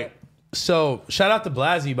 and so shout out to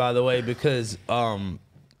Blasey, by the way, because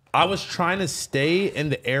I was trying to stay in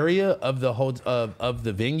the area of the of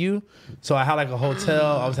the venue. So I had like a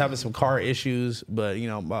hotel. I was having some car issues, but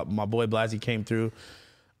my boy Blasey came through.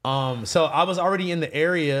 So I was already in the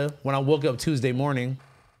area when I woke up Tuesday morning,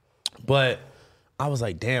 but I was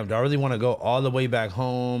like, damn, do I really want to go all the way back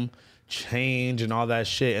home, change and all that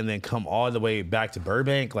shit, and then come all the way back to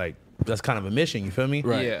Burbank? Like, that's kind of a mission, you feel me?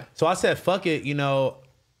 Right. Yeah. So I said, fuck it,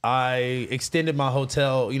 I extended my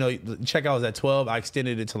hotel, the checkout was at 12. I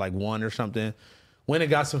extended it to like 1 or something. Went and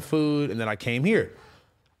got some food, and then I came here.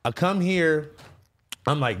 I come here,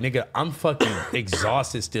 I'm like, nigga, I'm fucking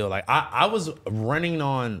exhausted still. Like, I was running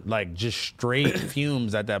on like just straight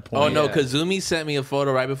fumes at that point. Oh no, Kazumi sent me a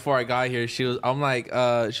photo right before I got here. She was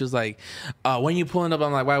like, when you pulling up?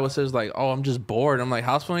 I'm like, why? What's this? Like, oh, I'm just bored. I'm like,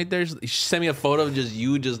 house phone right there. She sent me a photo of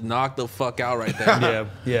just knocked the fuck out right there.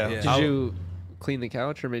 Yeah. Yeah. Did you clean the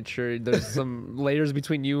couch or made sure there's some layers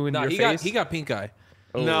between you and No, your he face? got pink eye.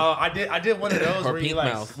 No, I did one of those Or where you pink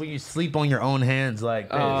like mouth. when you sleep on your own hands like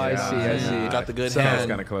this. Oh, I see. Got the good So- That's hand.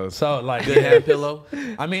 kind of close. So like Good hand pillow.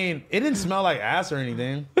 I mean, it didn't smell like ass or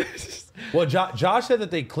anything. Well, Josh said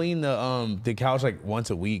that they clean the couch like once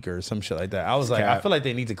a week or some shit like that. I was like, I cap. feel like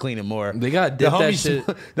they need to clean it more. They gotta the dip that homie, shit.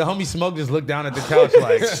 the homie Smoke just looked down at the couch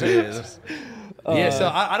like shit. Yeah, so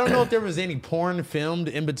I don't know if there was any porn filmed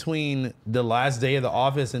in between the last day of the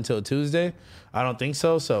office until Tuesday. I don't think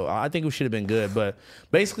so. So I think we should have been good. But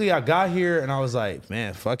basically, I got here and I was like,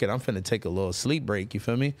 man, fuck it. I'm finna take a little sleep break. You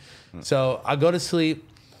feel me? So I go to sleep.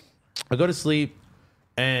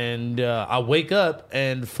 And I wake up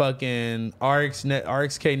and fucking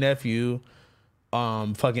RXK nephew,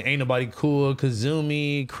 fucking Ain't Nobody Cool,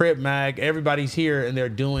 Kazumi, Crip Mac, everybody's here and they're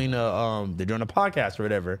doing a podcast or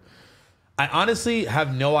whatever. I honestly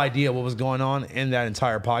have no idea what was going on in that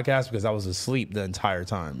entire podcast because I was asleep the entire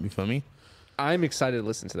time. You feel me? I'm excited to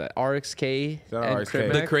listen to that. RXK that and RXK?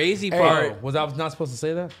 Crip The Mac. crazy part. Oh, was I not supposed to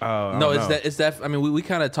say that? Oh, No, it's that. I mean, we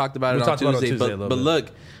kind of talked about We it on talked about it on Tuesday, Tuesday a but little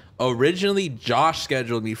look, originally Josh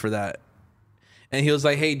scheduled me for that, and he was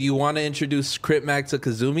like, "Hey, do you want to introduce Crip Mac to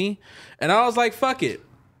Kazumi?" And I was like, "Fuck it,"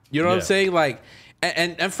 you know what I'm Yeah. saying? Like,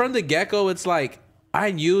 and from the get go, it's like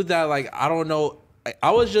I knew that like I don't know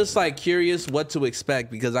I was just like curious what to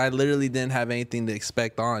expect because I literally didn't have anything to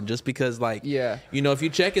expect on just because like Yeah. you know, if you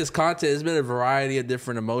check his content, it's been a variety of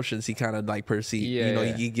different emotions he kind of like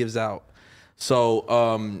he gives out. So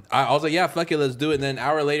I was like, yeah, fuck it, let's do it. And then an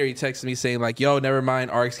hour later he texted me saying like, yo, never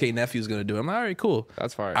mind, RXK Nephew's gonna do it. I'm like, all right, cool.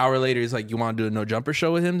 That's fire. Hour later he's like, you want to do a no jumper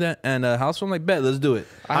show with him and House? I'm like, bet, let's do it.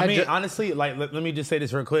 I mean, honestly, like, let me just say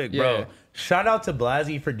this real quick, Yeah. bro. Shout out to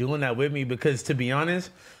Blasey for doing that with me because, to be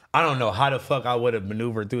honest, I don't know how the fuck I would have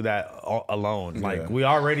maneuvered through that alone. Like, we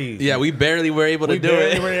already... Yeah, we barely were able to do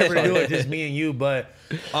it. We were able to do it, just me and you. But,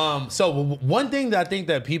 so one thing that I think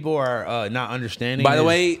that people are not understanding By the is-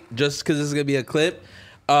 way, just because this is going to be a clip,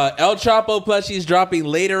 El Chapo plushie is dropping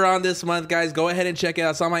later on this month, guys. Go ahead and check it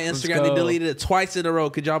out. It's on my Instagram. They go. deleted it twice in a row.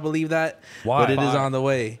 Could y'all believe that? Why? But it is Why? on the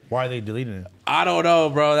way. Why are they deleting it? I don't know,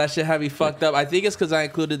 bro. That shit had me fucked up. I think it's because I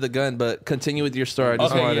included the gun, but continue with your story. I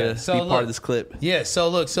just Okay, wanted yeah. to So be part look. of this clip. Yeah, so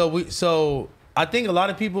look, so I think a lot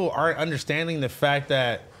of people aren't understanding the fact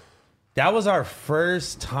that was our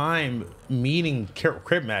first time meeting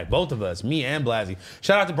Crip Mac, both of us, me and Blasey.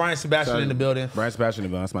 Shout out to Brian Sebastian in the building. Brian Sebastian,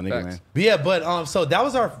 that's my nigga, Facts. man. But yeah, but so that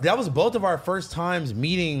was both of our first times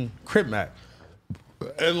meeting Crip Mac.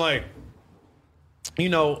 And like, you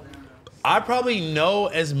know, I probably know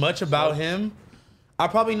as much about him. I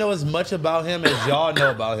probably know as much about him as y'all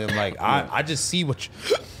know about him. Like I just see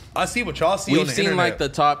I see what y'all see on We've the seen internet. like the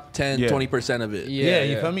top 10, Yeah. 20% of it. Yeah,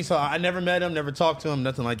 you feel me? So I never met him, never talked to him,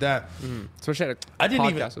 nothing like that. Especially at a I didn't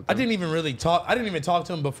podcast with I them. didn't even really talk. I didn't even talk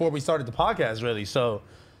to him before we started the podcast, really. So,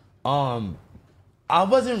 I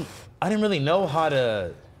didn't really know how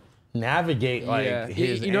to navigate like Yeah.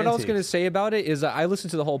 his. You know what I was antics. gonna say about it is I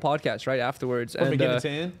listened to the whole podcast right afterwards. From and beginning to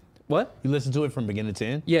end. what? You listened to it from beginning to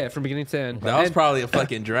end. Yeah, from beginning to end. That was And- probably a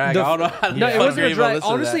fucking drag. The- I don't know how to No, it fuck wasn't were a able to drag. listen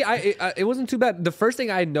to Honestly, that. it wasn't too bad. The first thing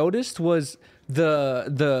I noticed was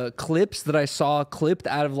the clips that I saw clipped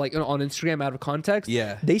out of like on Instagram out of context.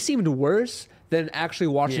 Yeah. They seemed worse than actually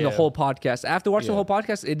watching the Yeah. whole podcast. After watching the Yeah. whole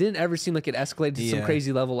podcast, it didn't ever seem like it escalated to some Yeah.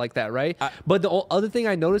 crazy level like that, right? But the other thing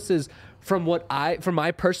I noticed is from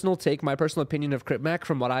my personal take, my personal opinion of Crip Mac,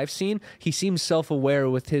 from what I've seen, he seems self-aware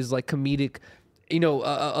with his like comedic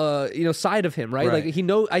side of him, right? Right.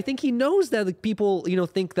 Like I think he knows that like people,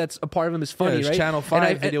 think that's a part of him is funny, his right? Channel And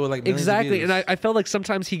 5 video with, like, millions of exactly, views. and I felt like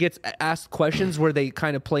sometimes he gets asked questions where they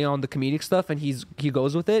kind of play on the comedic stuff, and he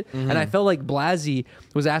goes with it. And I felt like Blasey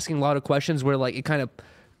was asking a lot of questions where like it kind of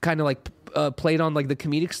like played on like the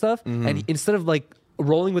comedic stuff, and instead of like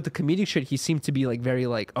rolling with the comedic shit, he seemed to be like very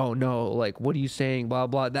like, oh no, like what are you saying, blah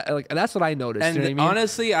blah. That's what I noticed. And you know what I mean?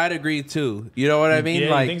 honestly, I'd agree too. You know what I mean? Yeah,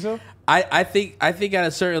 you like, think so? I think at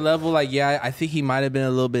a certain level, like, yeah, I think he might have been a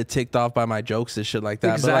little bit ticked off by my jokes and shit like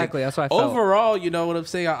that. Exactly, But, like, that's what I felt. overall, you know what I'm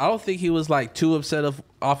saying? I don't think he was like too upset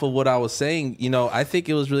off of what I was saying. You know, I think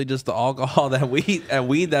it was really just the alcohol that weed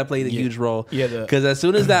that played a huge role. Yeah, because as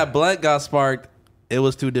soon as that blunt got sparked, it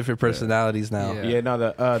was two different personalities now. Yeah. Yeah, no,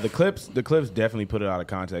 the clips definitely put it out of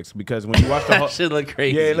context because when you watch the whole, That shit looked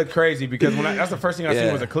crazy. yeah, it looked crazy because that's the first thing I seen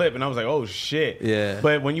Yeah. was a clip and I was like, oh shit. Yeah.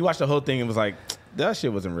 But when you watch the whole thing, it was like that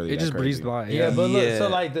shit wasn't really. It that just crazy. breezed by. Yeah, but look, Yeah. so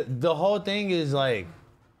like the whole thing is like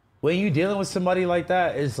when you dealing with somebody like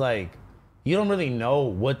that, it's like you don't really know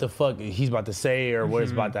what the fuck he's about to say or what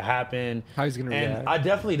is about to happen. How he's gonna and react. I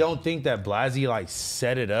definitely don't think that Blasey like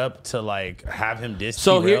set it up to like have him diss.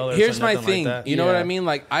 So T-Rail or here's my nothing thing. Like that. You know what Yeah. I mean?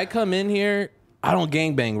 Like, I come in here, I don't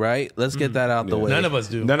gangbang, right? Let's get that out the way. None of us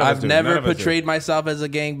do. None of us I've do. None never of us do. portrayed myself as a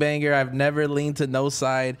gangbanger. I've never leaned to no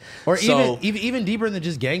side. Or So- even deeper than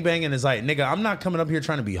just gangbanging is like, nigga, I'm not coming up here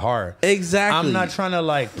trying to be hard. Exactly. I'm not trying to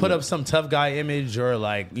like put up some tough guy image or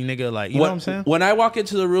like you nigga like you know what I'm saying? When I walk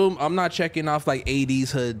into the room, I'm not checking off like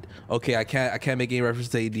AD's hood. Okay, I can't make any reference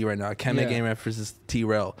to AD right now. I can't make Yeah. any references to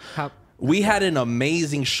T-Rail. How- We had an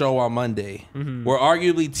amazing show on Monday where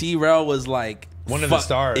arguably T-Rail was like One of the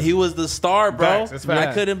stars. He was the star, bro. Facts, it's facts.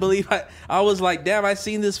 I couldn't believe I was like, damn, I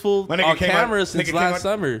seen this fool My nigga on came camera out- since nigga came last out-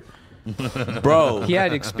 summer. Bro, He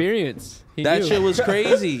had experience. He that knew. shit was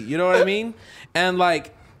crazy. You know what I mean? And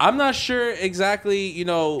like, I'm not sure exactly,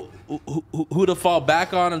 who to fall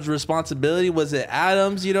back on as responsibility. Was it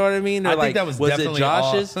Adams? You know what I mean? Or I like, think that was it definitely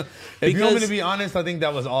Josh's? all, if you want me Because- to be honest, I think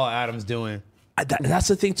that was all Adam's doing. That's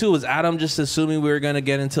the thing too. Was Adam just assuming we were gonna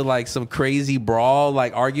get into like some crazy brawl,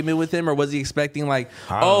 like argument with him, or was he expecting like,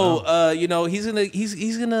 he's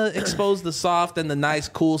gonna expose the soft and the nice,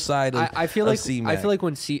 cool side of I feel of like C-Mac. I feel like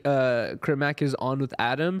when Crip Mac is on with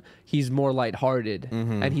Adam, he's more lighthearted,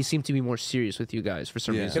 and he seemed to be more serious with you guys for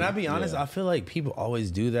some Yeah. reason. Can I be honest? I feel like people always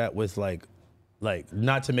do that with like like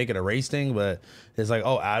not to make it a race thing, but it's like,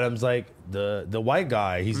 oh, Adam's like the white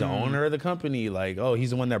guy. He's the owner of the company. Like, oh, he's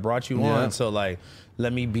the one that brought you on. So like,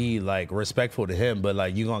 let me be like respectful to him. But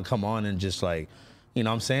like, you gonna come on and just like, you know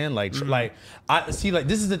what I'm saying? Like, like I see. Like,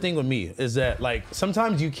 this is the thing with me is that like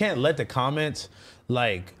sometimes you can't let the comments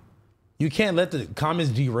like. You can't let the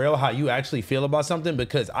comments derail how you actually feel about something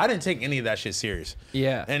because I didn't take any of that shit serious.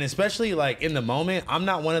 Yeah. And especially like in the moment, I'm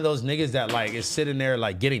not one of those niggas that like is sitting there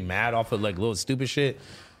like getting mad off of like little stupid shit.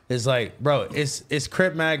 It's like, bro, it's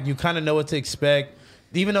Crip Mac. You kind of know what to expect.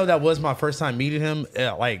 Even though that was my first time meeting him,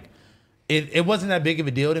 like it wasn't that big of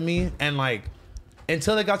a deal to me. And like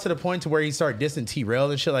until it got to the point to where he started dissing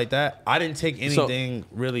T-Rail and shit like that, I didn't take anything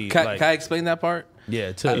really. Can like, I explain that part? Yeah,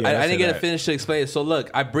 I to didn't get to finish to explain it. So look,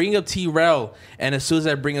 I bring up T-Rail, and as soon as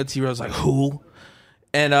I bring up T-Rail, it's like, who?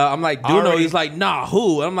 And I'm like, dude, no. He's like, nah,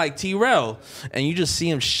 who? And I'm like, T-Rail. And you just see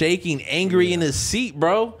him shaking, angry in his seat,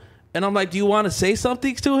 bro. And I'm like, do you want to say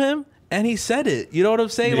something to him? And he said it. You know what I'm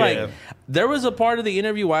saying? Yeah. Like, there was a part of the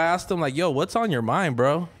interview where I asked him, like, yo, what's on your mind,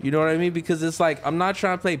 bro? You know what I mean? Because it's like, I'm not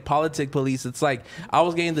trying to play politic police. It's like, I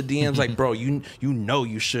was getting the DMs like, bro, you know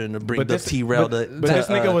you shouldn't have bring up T-Rail to... But this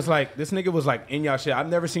nigga was like in y'all shit. I've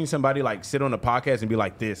never seen somebody like sit on a podcast and be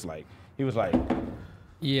like this. Like, he was like...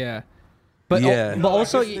 Yeah. But Yeah. but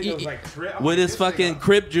also with his fucking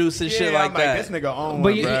Crip juice and shit like that. This nigga on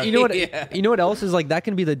But one, bruh. you know what? Yeah. You know what else is like that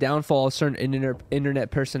can be the downfall of certain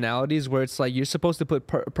internet personalities, where it's like you're supposed to put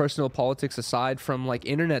personal politics aside from like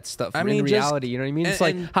internet stuff. I mean, in just- reality, you know what I mean? It's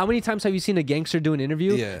like and- how many times have you seen a gangster do an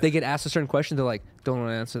interview? Yeah. They get asked a certain question, they're like, don't want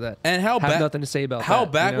to answer that, And how have nothing to say about how that. you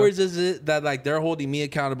know? backwards is it that like they're holding me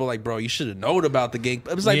accountable? Like, bro, you should have known about the gang.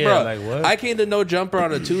 It was like, Yeah, bro, like, what? I came to No Jumper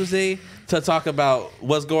on a Tuesday to talk about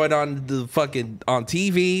what's going on on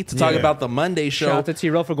TV, to talk Yeah. about the Monday show. Shout out to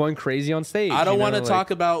T-Rail for going crazy on stage. I don't want want to talk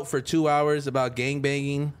about for 2 hours about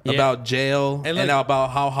gangbanging, Yeah. about jail, And and look-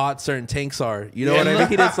 about how hot certain tanks are. You know Yeah, what I look-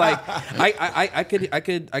 mean? It's like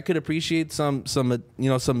I could appreciate some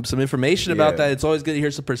information about Yeah. that. It's always good to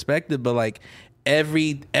hear some perspective, but like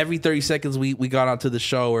every 30 seconds we got onto the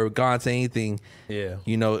show or got onto anything, Yeah.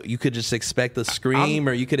 you know, you could just expect a scream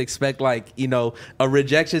or you could expect like, you know, a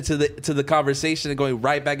rejection to the conversation and going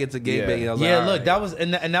right back into gangbanging. I was Yeah, like, look, all that was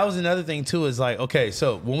and that was another thing too. Is like, okay,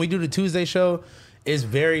 so when we do the Tuesday show, it's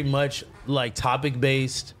very much like topic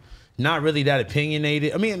based, not really that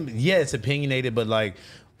opinionated. I mean, yeah, it's opinionated, but like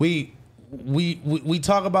we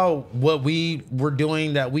talk about what we were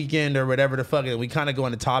doing that weekend or whatever the fuck, and we kind of go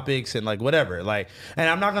into topics and like whatever. Like, and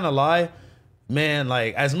I'm not gonna lie, man,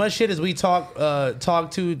 like as much shit as we talk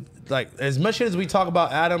to. Like as much shit as we talk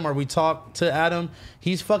about Adam or we talk to Adam,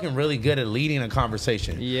 he's fucking really good at leading a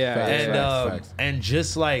conversation. Yeah. and Facts. and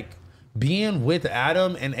just like being with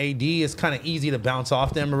Adam and AD is kind of easy to bounce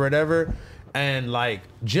off them or whatever, and like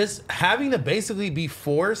just having to basically be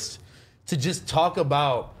forced to just talk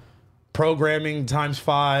about programming times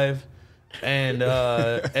 5 and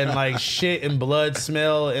like shit and blood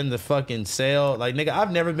smell in the fucking cell. Like, nigga, I've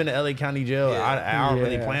never been to LA County Jail. I don't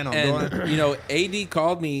really plan on going. And you know, AD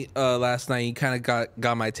called me last night. He kind of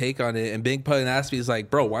got my take on it. And Big Pun asked me, he's like,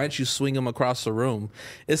 "Bro, why don't you swing him across the room?"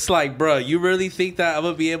 It's like, bro, you really think that I'm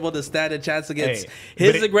gonna be able to stand a chance against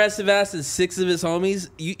his aggressive ass and 6 of his homies?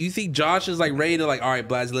 You think Josh is like ready to like, all right,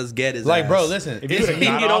 Blaz, let's get his Like, ass. bro, listen, If you would've You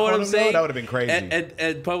got know off what on I'm him, though, saying? that would've been crazy.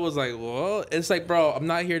 And Pun was like, well, it's like, bro, I'm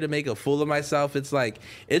not here to make a fool of myself. It's like,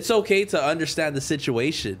 it's okay to understand the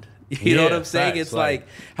situation. You know what Yeah, I'm saying? facts, It's like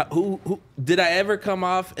who did I ever come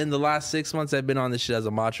off in the last 6 months I've been on this shit as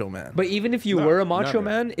a macho man? But even if you No, were a macho never.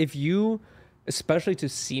 man, if you, especially to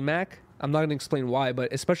C-Mac, I'm not going to explain why,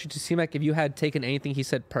 but especially to C-Mac, if you had taken anything he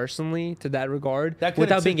said personally to that regard, That could've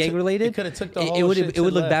without being took- gang related, it could've took the it whole would shit it would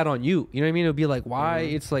to look left. bad on you. You know what I mean? It would be like, why?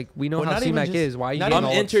 It's like, we know Well, how not even C-Mac just- is. Why are you not getting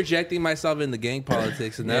I'm all interjecting myself in the gang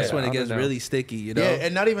politics, and that's Yeah, when I it don't gets know. really sticky, you know? Yeah,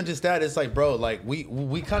 and not even just that. It's like, bro, like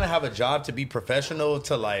we kind of have a job to be professional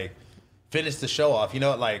to like finish the show off. You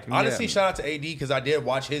know, like honestly, shout out to AD because I did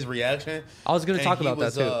watch his reaction. I was gonna and talk he about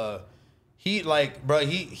that, too. He like, bro,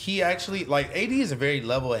 he actually like AD is a very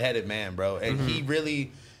level-headed man, bro, and Mm-hmm.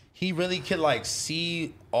 he really could like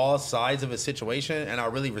see all sides of a situation, and I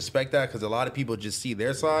really respect that because a lot of people just see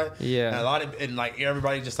their side. Yeah. And like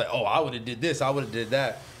everybody just like, oh, I would have did this, I would have did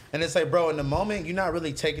that, and it's like, bro, in the moment you're not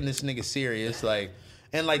really taking this nigga serious, like.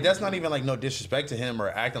 And like that's not even like no disrespect to him or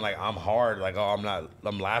acting like I'm hard, like oh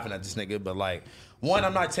I'm laughing at this nigga, but like one,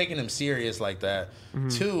 I'm not taking him serious like that. Mm-hmm.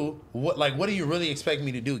 2, what do you really expect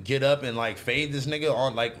me to do? Get up and like fade this nigga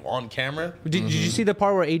on camera? Did you see the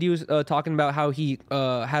part where AD was talking about how he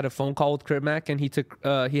had a phone call with Crip Mac and he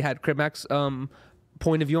had Crip Mac's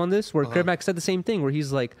point of view on this, where Crip Mac said the same thing, where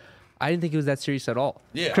he's like, I didn't think it was that serious at all.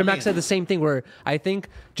 Yeah, Crip I Mac mean- said the same thing. Where I think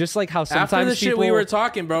just like how sometimes After the shit people, we were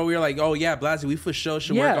talking, bro, we were like, oh yeah, Blasey, we for sure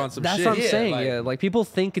should work on some that's shit. what I'm Yeah, saying. like- yeah, like people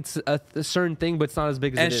think it's a certain thing, but it's not as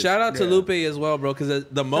big as And it is. shout out to Yeah. Lupe as well, bro, because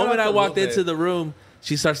the moment out I to walked Lupe. into the room,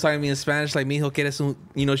 she starts talking to me in Spanish, like, mijo, ¿quieres un?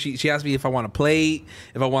 You know, she asked me if I want a plate,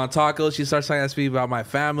 if I want tacos. She starts talking to me about my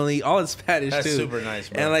family, all in Spanish, That's too. super nice,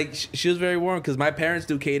 bro. And, like, she was very warm because my parents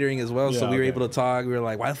do catering as well, so Yeah, we were okay. able to talk. We were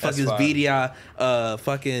like, why the fuck That's is fine. Vidia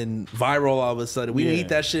fucking viral all of a sudden? We didn't Yeah. eat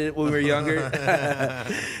that shit when we were younger.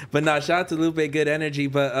 But nah, shout out to Lupe, good energy.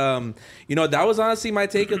 But, you know, that was honestly my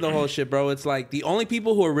take of the whole shit, bro. It's like the only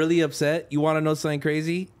people who are really upset, you want to know something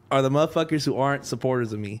crazy? Are the motherfuckers who aren't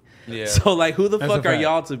supporters of me. Yeah. So like, who the That's fuck a are fact.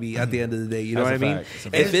 y'all to be at the end of the day? You know That's what I a mean? fact.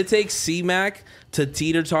 That's a If it takes C-Mac to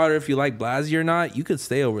teeter totter if you like Blasey or not, you could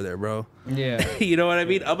stay over there, bro. yeah, You know what I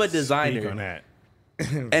mean? I'm a Speak on designer, that.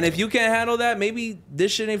 and if you can't handle that, maybe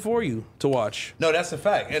this shit ain't for you to watch. No, that's a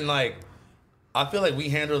fact. And like, I feel like we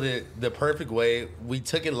handled it the perfect way. We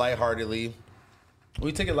took it lightheartedly.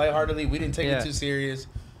 We didn't take Yeah. it too serious,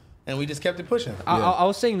 and we just kept it pushing. I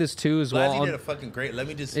was saying this too as well. Blasey on- did a fucking great. Let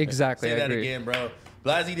me just Exactly, say I that agree. again, bro.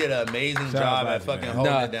 Blasey did an amazing out job at Blasey, fucking man.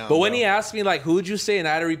 holding Nah, it down. but when bro. he asked me like, who'd you say, and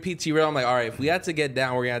I had to repeat T-Rail, I'm like, all right, if we had to get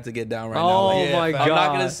down, we're gonna have to get down right now. Oh Like, Yeah, my fact. I'm god!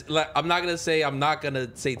 not gonna I'm not gonna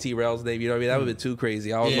say T-Rail's name. You know what I mean? That would be too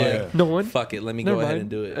crazy. I was Yeah. like, No one? fuck it, let me Never go ahead mind. and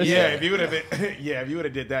do it. Yeah, if you would have been, if you would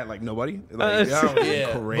have did that, like nobody, like, that was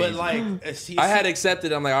yeah, crazy. but like, see, I had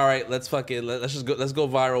accepted. I'm like, all right, let's fuck it. Let's just go. Let's go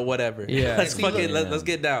viral. Whatever. Yeah. let's See, fuck look, it. Let's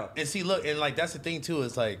get down. And see, look, and like that's the thing too.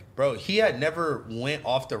 Is like, bro, he had never went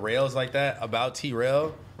off the rails like that about T-Rail.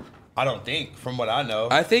 I don't think, from what I know.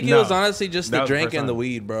 I think it No. was honestly just That the was the drink first and the time.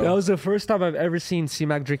 weed, bro. That was the first time I've ever seen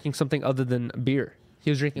C-Mac drinking something other than beer. He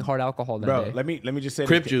was drinking hard alcohol that Bro, day. let me just say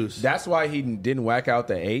Crip this. juice. That's why he didn't whack out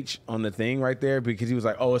the H on the thing right there, because he was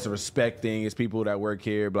like, "Oh, it's a respect thing. It's people that work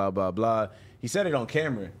here, blah blah blah." He said it on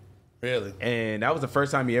camera, really. and that was the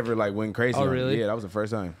first time he ever like went crazy. Oh, on it. really? Yeah, that was the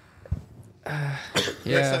first time.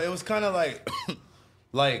 Yeah. So it was kind of like,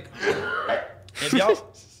 like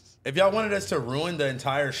if y'all wanted us to ruin the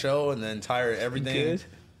entire show and the entire everything, Good.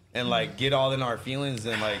 and like get all in our feelings,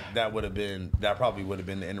 then like that probably would have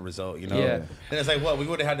been the end result, you know? Yeah. And it's like, what, we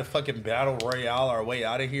would have had to fucking battle royale our way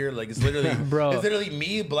out of here. Like it's literally, Bro. it's literally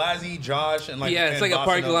me, Blasey, Josh, and like yeah, it's and like a Bossa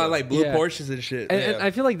parking lot, Nova. like blue Yeah. Porsches and shit. And Yeah.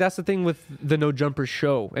 I feel like that's the thing with the No Jumper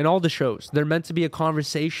show and all the shows. They're meant to be a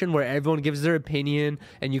conversation where everyone gives their opinion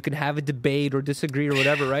and you can have a debate or disagree or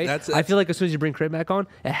whatever, right? I feel like as soon as you bring Crip Mac on,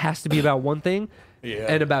 it has to be about one thing Yeah.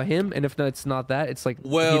 and about him. And if it's not that, it's like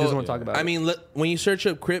Well, he doesn't want to talk about it. I mean, look, when you search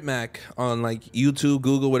up Crip Mac on like YouTube,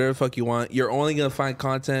 Google, whatever the fuck you want, you're only gonna find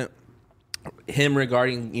content him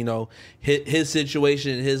regarding, you know, his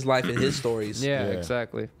situation, his life, and his stories. yeah, Yeah.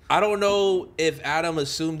 exactly. I don't know if Adam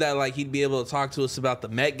assumed that like he'd be able to talk to us about the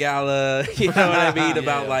Met Gala, you know what I mean,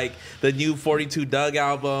 about Yeah. like the new 42 Doug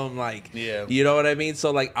album, like, Yeah. you know what I mean. So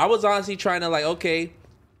like, I was honestly trying to like, okay,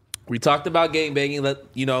 we talked about gangbanging. Let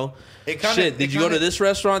you know, It kinda- shit. it Did you go to kinda- this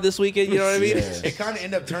restaurant this weekend? You know what I mean? Yeah. It kind of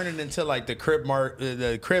ended up turning into like the Crip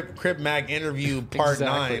Mac interview part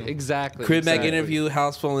exactly. 9. Exactly. Crib Mac exactly. interview,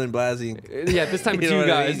 house phone, and Blasey. Yeah, this time it's You know you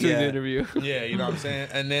what I guys mean? doing Yeah. the interview. Yeah, you know what I'm saying?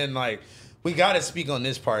 And then like we got to speak on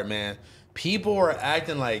this part, man. People were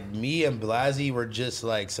acting like me and Blasey were just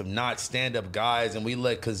like some not stand-up guys, and we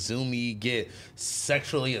let Kazumi get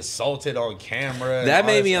sexually assaulted on camera. and That all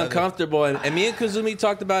made this me other- uncomfortable, and me and Kazumi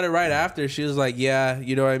talked about it right after. She was like, "Yeah,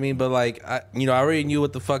 you know what I mean," but like, I already knew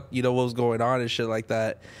what the fuck, what was going on and shit like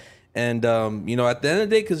that. And at the end of the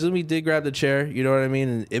day, Kazumi did grab the chair. You know what I mean?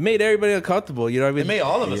 And it made everybody uncomfortable. You know what I mean? It made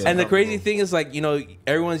all of us. And the crazy uncomfortable. thing is, like,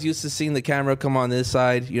 everyone's used to seeing the camera come on this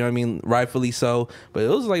side. You know what I mean? Rightfully so. But it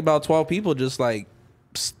was like about 12 people just like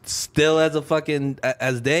still as a fucking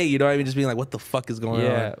as day. You know what I mean? Just being like, what the fuck is going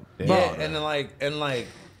Yeah. on? Yeah, and then like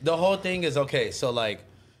the whole thing is okay. So like,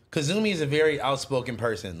 Kazumi is a very outspoken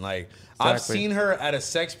person. Like I've Exactly. seen her at a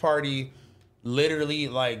sex party, literally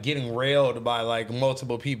like getting railed by like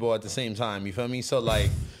multiple people at the same time. You feel me? So like,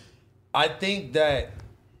 I think that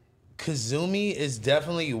Kazumi is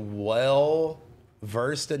definitely well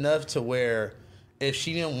versed enough to where if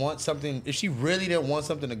she really didn't want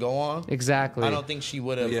something to go on, Exactly. I don't think she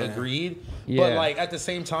would have Yeah. agreed. But Yeah. like at the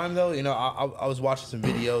same time though, I was watching some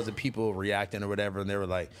videos of people reacting or whatever, and they were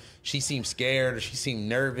like, she seemed scared or she seemed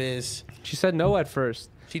nervous. She said no at first.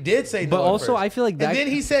 She did say no. But at also, first. I feel like that- And then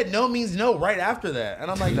he said no means no right after that,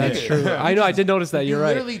 and I'm like, That's nigga, true. I know. I did notice that. you You're right.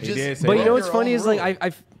 literally just did say But that. you know what's broke your funny own is like rule.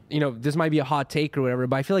 I this might be a hot take or whatever,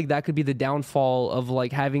 but I feel like that could be the downfall of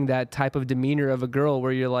like having that type of demeanor of a girl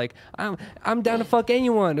where you're like, I'm down to fuck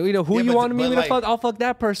anyone. Who Yeah, you but- wanted me but to like- fuck? I'll fuck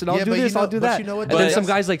that person. I'll Yeah, do but this. I'll do but that. you know what? And then But some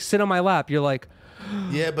that's- guys like sit on my lap. You're like,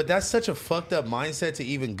 Yeah, but that's such a fucked up mindset to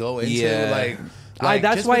even go into. Yeah.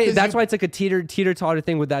 that's just why because you- it's like a teeter totter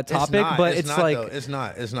thing with that It's topic. not, but it's not, like though.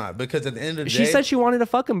 It's not because at the end of the she day, said she wanted to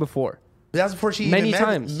fuck him before. that's before she many even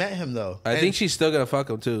times. met him though. I think she's still gonna fuck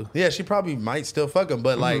him too. Yeah, she probably might still fuck him,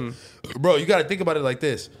 but like, bro, you got to think about it like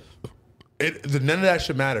this. None of that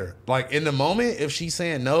should matter. Like in the moment, if she's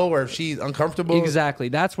saying no or if she's uncomfortable, Exactly.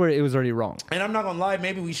 That's where it was already wrong. And I'm not gonna lie,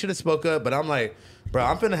 maybe we should have spoke up, but I'm like, bro,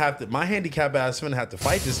 I'm finna have to. My handicap ass finna have to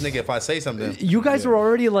fight this nigga if I say something. You guys were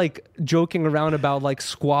already like joking around about like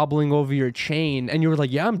squabbling over your chain, and you were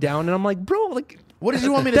like, "Yeah, I'm down." And I'm like, "Bro, like, What did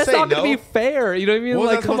you want me to that's say? not gonna No? be fair." You know what I mean? What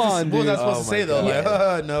was Like, I come supposed on, to, what was I dude. supposed to say though?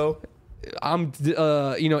 Like, no. I'm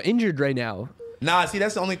injured right now. Nah, see,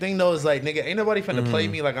 that's the only thing though. Is like, nigga, ain't nobody finna play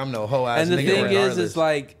me like I'm no hoe ass. And the nigga thing regardless. is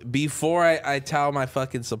like before I tell my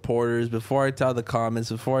fucking supporters, before I tell the comments,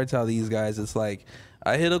 before I tell these guys, it's like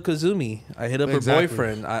I hit up Kazumi, I hit up Exactly. her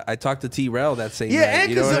boyfriend, I talked to T-Rel that same yeah, night. and,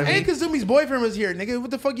 You know what I mean? and Kazumi's boyfriend was here, nigga. What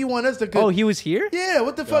the fuck you want us to? Oh, he was here. yeah,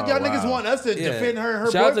 what the fuck y'all niggas want us to Yeah. defend her?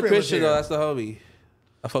 Her Shout out to boyfriend was Christian here. though, that's the homie.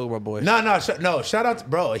 I fuck with my boy. No, shout out to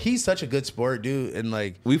bro. He's such a good sport, dude. And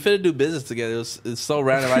like, We finna do business together. It's so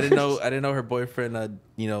random. I didn't know her boyfriend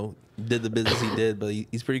did the business he did, but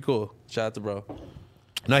he's pretty cool. Shout out to bro.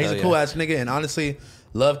 no, he's Hell a cool yeah. ass nigga. And honestly,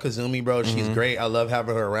 love Kazumi, bro. She's great. I love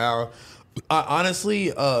having her around. I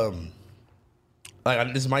honestly,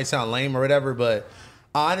 like this might sound lame or whatever, but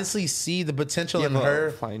I honestly see the potential in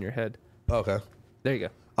her. fly in your head. Okay. There you go.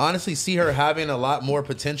 Honestly see her having a lot more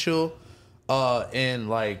potential in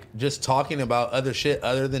like just talking about other shit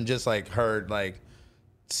other than just like her like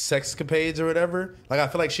sexcapades or whatever. Like I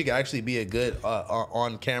feel like she could actually be a good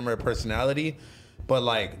on camera personality, but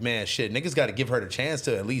like man, shit, niggas got to give her the chance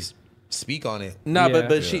to at least speak on it. No, Yeah.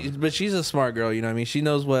 but she's a smart girl, you know what I mean? She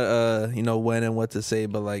knows what when and what to say,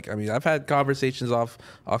 but like I mean, I've had conversations off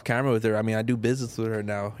camera with her. I mean, I do business with her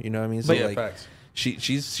now, you know what I mean? So Yeah, like facts.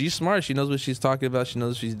 she's smart. She knows what she's talking about. She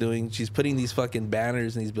knows what she's doing. She's putting these fucking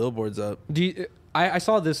banners and these billboards up. Do you, I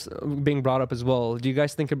saw this being brought up as well. Do you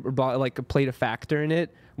guys think it played a factor in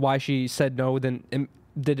it? Why she said no, then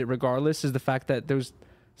did it regardless? Is the fact that there's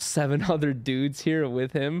 7 other dudes here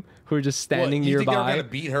with him who are just standing What, you think they were nearby. gonna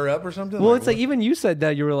beat her up or something? Well, it's like what? even you said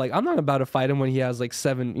that you were like, I'm not about to fight him when he has like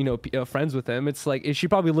 7, friends with him. It's like she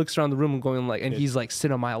probably looks around the room and going like, and he's like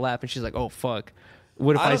sitting on my lap, and she's like, oh fuck,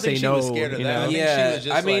 what if I I, don't say think she no? was scared of you that. know? I think she Yeah, was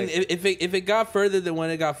just I mean, like- if it got further than when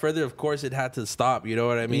it got further, of course it had to stop. You know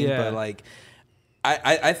what I mean? Yeah. But like,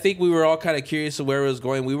 I think we were all kind of curious of where it was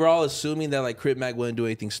going. We were all assuming that like Crip Mac wouldn't do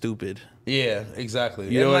anything stupid. Yeah, exactly.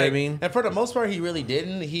 You know what I like, mean? And for the most part, he really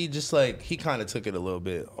didn't. He just like he kind of took it a little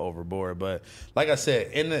bit overboard. But like I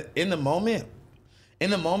said, in the moment,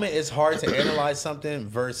 it's hard to analyze something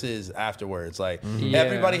versus afterwards. Like Yeah.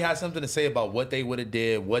 everybody has something to say about what they would have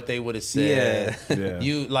did, what they would have said. Yeah. Yeah.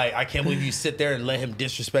 You like, I can't believe you sit there and let him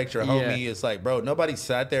disrespect your homie. It's like, bro, nobody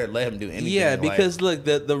sat there and let him do anything. Yeah, Like, because look,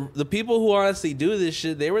 the people who honestly do this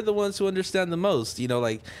shit, they were the ones who understand the most. You know,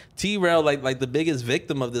 like T-Rail, like the biggest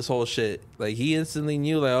victim of this whole shit. Like he instantly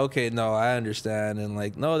knew, like, okay, no, I understand, and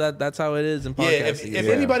like, no, that's how it is in yeah, podcasting. if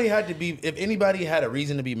anybody had to be, if anybody had a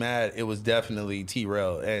reason to be mad, it was definitely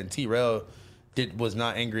T-Rail, and T-Rail was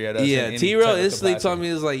not angry at us. in Yeah, any T-Rail type of instantly capacity. told me,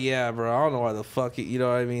 it's like, yeah, bro, I don't know why the fuck, you know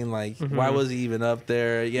what I mean? Like, why was he even up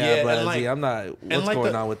there? Yeah, Yeah, but and like- I'm not, what's like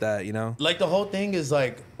going the- on with that, you know? Like the whole thing is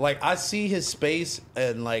like I see his space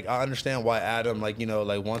and like I understand why Adam like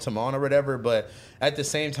wants him on or whatever, but at the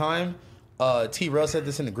same time, T-Rail said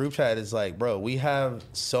this in the group chat, is like, bro, we have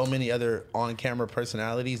so many other on-camera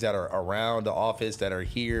personalities that are around the office that are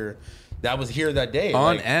here, that was here that day.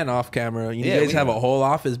 On like, and off camera. You Yeah, guys we- have a whole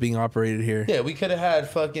office being operated here. yeah, we could have had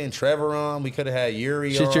fucking Trevor on, we could have had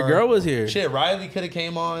Yuri Shit, on. your girl was here. Shit, Riley could have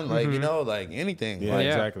came on, like, like anything. Yeah, Like,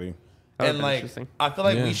 Yeah. exactly. That and would've been like interesting. I feel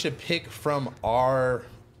like Yeah. we should pick from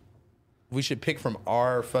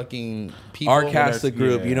our fucking people. Our cast of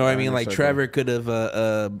group, yeah, you know what I our mean? Like circle. Trevor could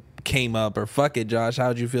have came up, or fuck it, Josh.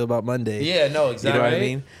 How'd you feel about Monday? Yeah, no, exactly. You know what I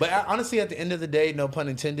mean? But honestly, at the end of the day, no pun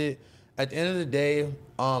intended. At the end of the day,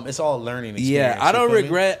 it's all learning experience. Yeah, I you don't feel me?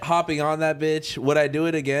 regret hopping on that bitch. Would I do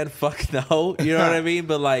it again? Fuck no. You know what I mean?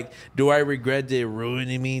 But like, do I regret it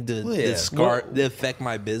ruining me to Well, yeah. to affect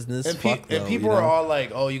my business? And, Fuck no, people you know? are all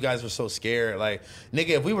like, "Oh, you guys were so scared." Like, nigga,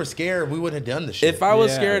 if we were scared, we wouldn't have done the shit. If I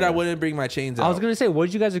was Yeah. scared, I wouldn't bring my chains out. I was gonna say, what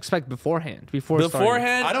did you guys expect beforehand?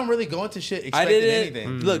 beforehand. I don't really go into shit I expecting didn't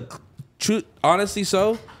anything. look. Truth, honestly,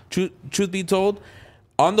 truth be told,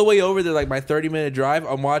 on the way over there, like my 30-minute drive,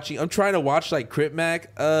 I'm trying to watch like Crip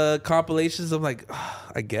Mac compilations. I'm like,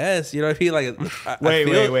 I guess, you know what I mean? Like,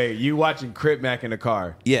 Wait. You watching Crip Mac in the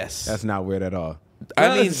car? Yes. That's not weird at all.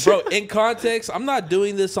 I mean, bro, in context, I'm not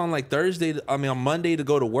doing this on like Thursday. On Monday to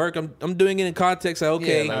go to work. I'm doing it in context. Like,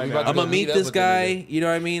 okay, Yeah, like, we I'm about to gonna go meet meet up this with the guy. nigga. You know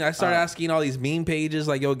what I mean? I started asking all these meme pages,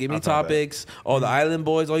 like, yo, give me I thought that. topics. Oh, the Island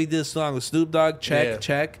Boys. Oh, he did a song with Snoop Dogg.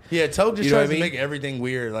 Check. Yeah, Toad just You know tries what I to mean? make everything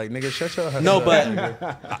weird. Like, nigga, shut your ass No, up, but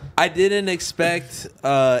nigga. I didn't expect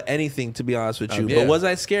anything, to be honest with you. Yeah. But was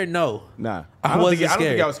I scared? No. Nah, I don't wasn't think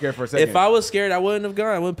scared. I was scared for a second. If I was scared, I wouldn't have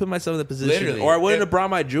gone. I wouldn't put myself in the position, Literally. or I wouldn't If- have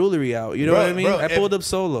brought my jewelry out. You know Bro, what I mean? bro, I pulled up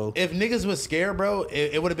solo. If niggas was scared, bro,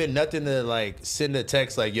 it would have been nothing to like send a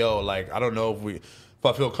text like, yo, like I don't know if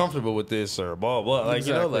I feel comfortable with this or blah blah. Like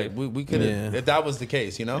you know, like we could have Yeah. if that was the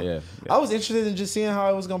case, you know. Yeah. I was interested in just seeing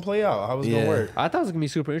how it was gonna play out, how it was Yeah. gonna work. I thought it was gonna be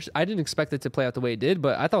super interesting. I didn't expect it to play out the way it did,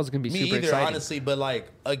 but I thought it was gonna be Me super either, exciting. honestly. But like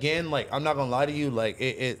again, like I'm not gonna lie to you, like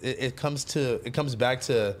it comes back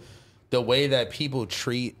to the way that people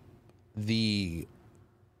treat the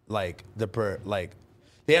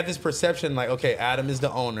they have this perception like, okay, Adam is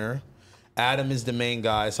the owner. Adam is the main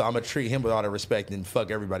guy, so I'm gonna treat him with all the respect and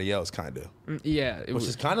fuck everybody else, kind of. Yeah, it Which was.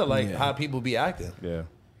 is kind of like how people be acting. yeah.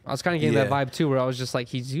 I was kind of getting that Yeah. vibe too, where I was just like,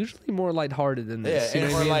 he's usually more lighthearted than Yeah, this. You know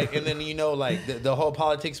and, what I or mean? like, and then you know, like the whole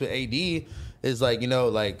politics with AD is like, you know,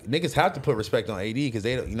 like niggas have to put respect on AD because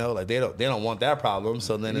they don't, you know, like they don't want that problem.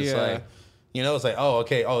 So then it's Yeah. like, you know, it's like, oh,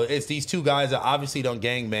 okay, oh, it's these two guys that obviously don't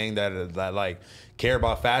gangbang that like care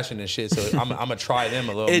about fashion and shit. So I'm gonna try them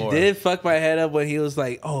a little It more. did fuck my head up when he was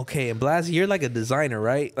like, oh, okay, and Blasey, you're like a designer,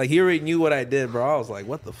 right? Like, he already knew what I did, bro. I was like,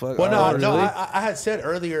 what the fuck? Well, no, Oh, no, really? I had said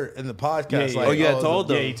earlier in the podcast, Yeah, like, Oh, you had told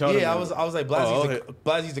them? Yeah, he told him. I was like, Oh,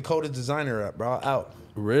 Blasey's the coldest designer, bro. Out.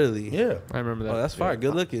 Really? Yeah. I remember that. Oh, that's fire.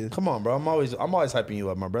 Good looking. Come on, bro. I'm always hyping you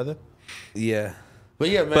up, my brother. Yeah. But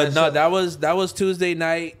yeah, man. But no, so- that was Tuesday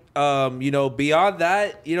night. You know, beyond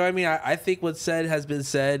that, you know what I mean? I think what's said has been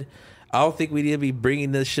said. I don't think we need to be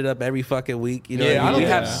bringing this shit up every fucking week. You know Yeah, what I I mean? don't We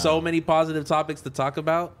have think- so many positive topics to talk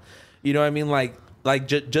about. You know what I mean? Like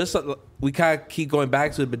just we kind of keep going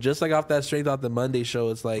back to it, but just like off that Strength Off the Monday show,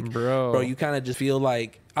 it's like, Bro. you kind of just feel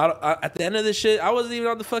like at the end of this shit, I wasn't even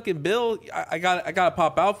on the fucking bill. I got to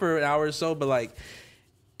pop out for an hour or so, but like,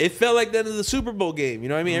 it felt like the end of the Super Bowl game. You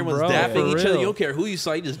know what I mean? Everyone's Bro, dapping for each other. real. You don't care who you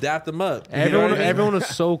saw, you just dapped them up. You know what I mean? Everyone was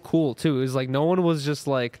so cool too. It was like no one was just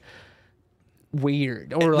like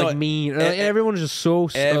weird or like mean. Like, everyone was just so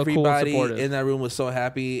cool and Everybody supportive. in that room was so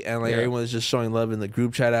happy, and like Yeah. everyone was just showing love in the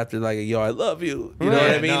group chat after, like, yo, I love you. You know Yeah,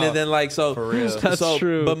 what I mean? no, And then like, so for real. That's so,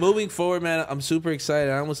 true. But moving forward, man, I'm super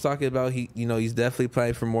excited. I was talking about he's definitely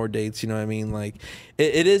planning for more dates. You know what I mean? Like,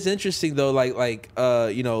 it is interesting though.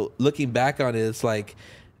 You know, looking back on it, it's like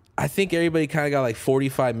I think everybody kind of got like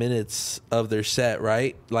 45 minutes of their set,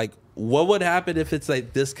 right? Like, what would happen if it's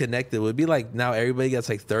like disconnected? Would it be like now everybody gets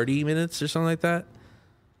like 30 minutes or something like that?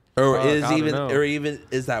 Or Fuck, I don't know.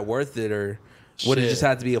 is that worth it, or would it Shit. just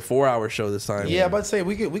have to be a 4-hour show this time? Yeah, but say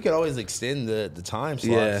we could always extend the time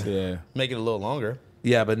slots. Yeah. Yeah. Make it a little longer.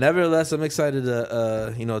 Yeah, but nevertheless, I'm excited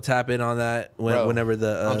to tap in on that Bro, whenever I'm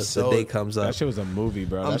the so- date comes up. That shit was a movie,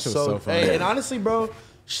 bro. I'm That shit was so fun. Hey, and honestly, bro,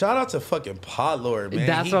 shout out to fucking Podlord, man.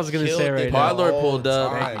 That's He what I was gonna killed say it right the now. Podlord whole pulled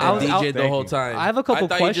up time, and I was- bro. DJ'd the thank whole you. time. I have a couple I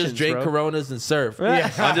thought questions, you just drank bro. Coronas and surf. Yeah.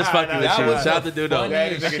 I'm just fucking with That you. was Shout out to the Duno.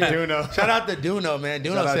 funniest That nigga shit. Duno. Shout out to Duno, man.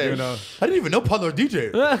 Duno Shout out said, Duno. I didn't even know Podlord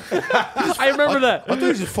DJ. I remember that. I thought he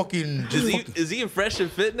was just fucking. Is he in Fresh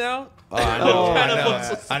and Fit now? I know, Oh, I I know.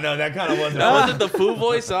 know. I know that kind of wasn't. That wasn't the food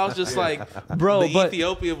voice. So I was just like, Bro, the but-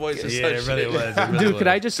 Ethiopian voice or Yeah, some it really shit. was. It really Dude, was. could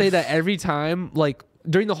I just say that every time, like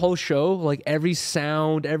during the whole show, like every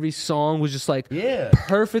sound, every song was just like Yeah.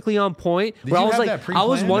 perfectly on point. Did where I you was have like, that I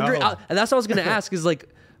was pre-planned? wondering, No. and that's what I was gonna ask is like,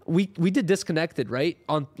 we did Disconnected right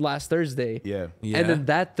on last Thursday. Yeah. Yeah. And then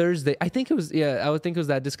that Thursday, I think it was I would think it was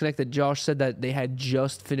that Disconnected. Josh said that they had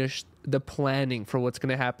just finished the planning for what's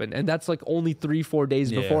gonna happen, and that's like only 3-4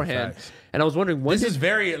 days Yeah, beforehand. facts. And I was wondering when This did is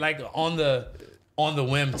very like on the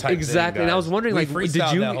whim type. exactly, thing, and I guys. was wondering, We like,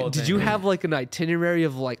 freestyled that whole did thing. you have like an itinerary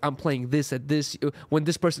of like I'm playing this at this when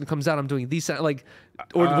this person comes out, I'm doing these like,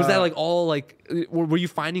 or was that like all like were you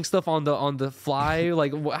finding stuff on the fly?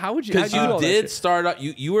 Like, how would you? Because how'd do you all that did shit? start up,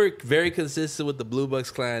 you were very consistent with the Blue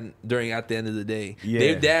Bucks clan at the end of the day. Yeah.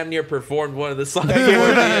 They damn near performed one of the songs.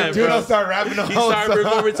 Dude, don't start rapping the He whole started song.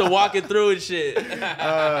 remembering to walk it through and shit. Walking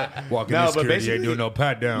No, in but security, basically, ain't doing no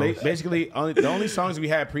pat down. Basically, the only songs we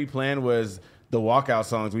had pre-planned was the walkout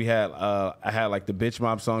songs. We had, I had like the Bitch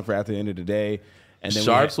Mob song for After the End of the Day, and then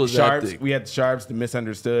Sharps we was had Sharps. epic. We had Sharps, the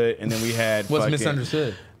Misunderstood, and then we had What's fucking-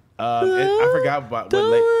 misunderstood? I forgot what.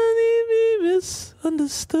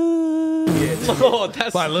 misunderstood. Oh,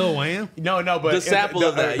 that's By Lil Wayne. No, but The sample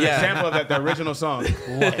of that, yeah. the sample of that, the original song.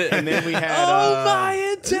 And then we had. All my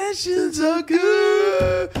intentions are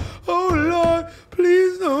good. Oh Lord,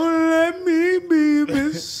 please don't let me be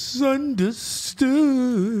misunderstood.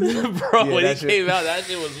 Bro, Yeah, when that he shit- came out, that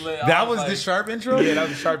shit was lit. That was the sharp intro. Yeah, that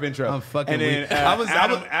was a sharp intro. I'm fucking And then weak. I was-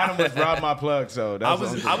 Adam was robbed my plug, so that I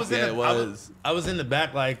was, was, the I only was, thing. in Yeah, the, it I was. was, I was in the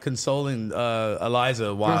back like consoling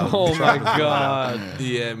Eliza while. Oh my god.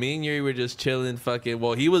 Yeah, me and Yuri were just chilling, fucking.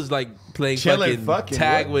 Well, he was like playing Chilling, fucking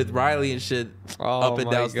tag with Riley and shit Oh up and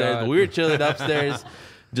my downstairs. God. But we were chilling upstairs,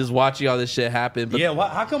 just watching all this shit happen. But Yeah,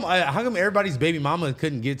 how come everybody's baby mama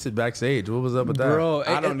couldn't get to backstage? What was up with that? Bro,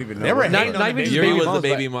 I don't even know. They were what- hating not on even the just baby Yuri baby was the mamas,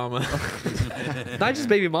 baby mama. not just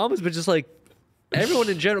baby mamas, but just like everyone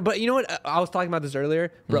in general. But you know what? I was talking about this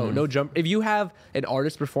earlier, bro. No jump. If you have an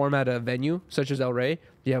artist perform at a venue such as El Rey,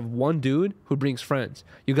 you have one dude who brings friends.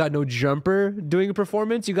 You got no jumper doing a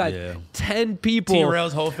performance. You got Yeah. 10 people.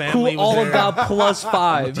 T-Rail's whole family who was all there. got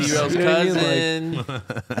 +5. T-Rail's You know what I mean? cousin.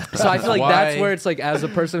 So I feel like that's Why? where it's like, as a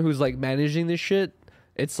person who's like managing this shit,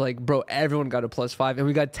 it's like, bro, everyone got a +5, and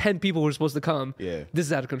we got 10 people who are supposed to come. Yeah. This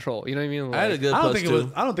is out of control. You know what I mean? I had a Like, good I don't plus think two. it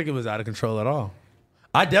was. I don't think it was out of control at all.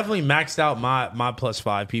 I definitely maxed out my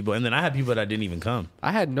 +5 people, and then I had people that didn't even come.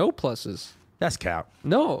 I had no pluses. That's cap.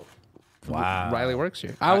 No. Wow. Riley works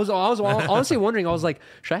here. I was honestly wondering. I was like,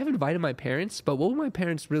 should I have invited my parents? But what would my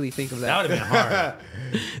parents really think of That that? would have been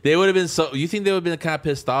hard. They would have been so. You think they would have been kind of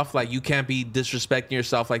pissed off? Like, you can't be disrespecting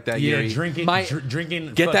yourself like that, Yeah, Yuri. drinking, My-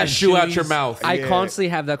 drinking. Get that fucking shoe out your Chewies. mouth. I Yeah. constantly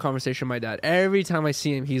have that conversation with my dad. Every time I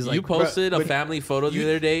see him, he's like, You posted a but- family photo the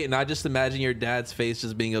other day, and I just imagine your dad's face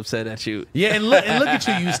just being upset at you. Yeah, and look at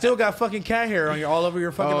you. You still got fucking cat hair on all over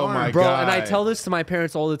your fucking Oh arm. my bro. God. And I tell this to my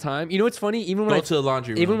parents all the time. You know what's funny? Even when Go to the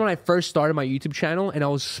laundry room. even when I first started my YouTube channel and I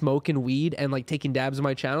was smoking weed and like taking dabs on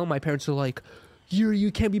my channel, my parents were like,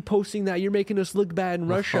 you can't be posting that. You're making us look bad in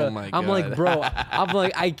Russia. Oh my I'm like, God. bro, I'm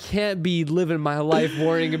like, I can't be living my life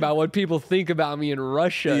worrying about what people think about me in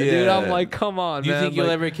Russia, dude. Yeah. I'm like, come on, Do you man. think you'll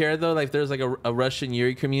Like, ever care though? Like, there's like a Russian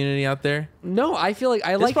Yuri community out there. No, I feel like I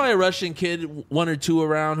There's like probably a Russian kid, one or two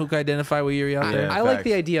around, who can identify with Yuri out there. Yeah. I like facts.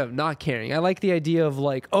 the idea of not caring. I like the idea of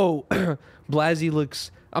like, oh, Blasey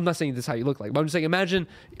looks. I'm not saying this is how you look like, but I'm just saying, imagine,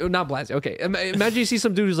 not Blasey. Okay, imagine you see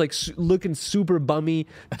some dude who's like looking super bummy,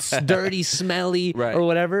 dirty, smelly, Right. or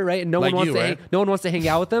whatever, right? And no Like one wants you, to, right? no one wants to hang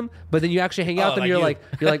out with them. But then you actually hang out with them. like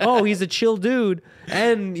You're you. like, oh, he's a chill dude,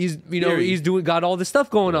 and he's, Yuri. he's got all this stuff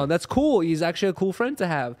going on. That's cool. He's actually a cool friend to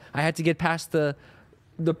have. I had to get past the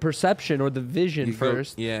perception or the vision You go-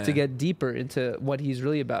 first yeah. to get deeper into what he's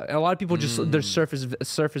really about. And a lot of people just they're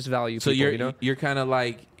surface value. So people, you're kind of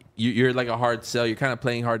like you're like a hard sell. You're kind of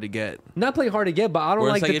playing hard to get. not playing hard to get, but I don't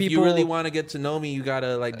Where like it's like the if people. you really want to get to know me, you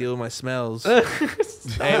gotta like deal with my smells. I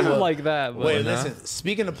Hey, don't look, like that. But Wait, nah. listen.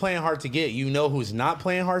 Speaking of playing hard to get, you know who's not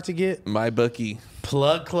playing hard to get? My bookie.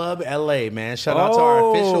 Plug Club LA, man. Shout out to our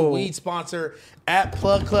Oh. official weed sponsor at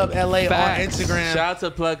Plug Club LA Facts. on Instagram. Shout out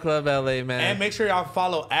to Plug Club LA, man. And make sure y'all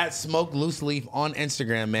follow at Smoke Loose Leaf on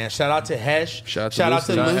Instagram, man. Shout out to Hesh. Shout out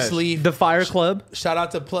to Loose Hesh. Leaf. the Fire Club. Shout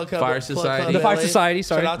out to Plug Club. Fire Plug Society. Club The Fire LA. Society,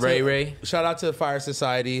 sorry. Shout out to, Ray. Shout out to Fire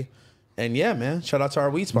Society. And yeah, man. Shout out to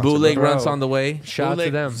our weed sponsor. Bootleg bro. runs on the way. Shout out to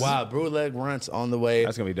Bootleg- them. Wow, Bootleg Runts on the way.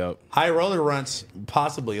 That's gonna be dope. High Roller Runts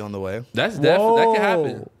possibly on the way. That's definitely that could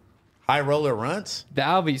happen. Whoa. High Roller Runts?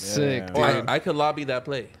 That'll be sick, dude. I could lobby that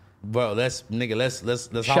play. Bro, let's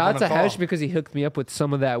hop Shout on out a to call. Hesh because he hooked me up with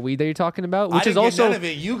some of that weed that you're talking about, which I is didn't get also none of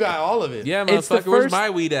it. You got all of it. Yeah, It's the motherfucker. Where's first- my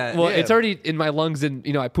weed at? well, Yeah. it's already in my lungs and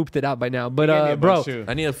I pooped it out by now. But Gave me a bro, bunch, too.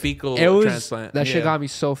 I need a fecal it was transplant. that shit Yeah. got me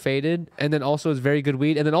so faded, and then also it's very good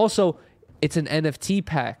weed, and then also it's an NFT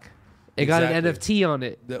pack. It got an Exactly. NFT on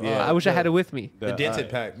it. Yeah. I wish I had it with me. The dented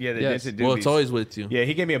pack. Yeah, the Yes. dented Well, doobies. it's always with you. Yeah,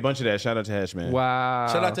 he gave me a bunch of that. Shout out to Hesh, man. Wow.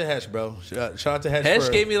 Shout out to Hesh, bro. Shout out to Hesh. Hesh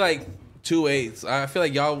for- gave me like 2 8s. I feel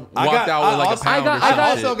like y'all walked I got- out I with like also- a pound I or some got- I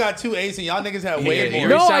also shit. got 2 8s and y'all niggas had Yeah, way you're more.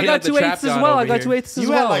 No, excited I like got the 2 trap 8s as god well. over I got here. 2 8s as You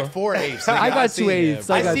well. had like 4 8s. I got seen 2 it. 8s.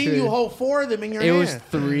 I I got seen 2 you 8s. hold 4 of them in your It hand. was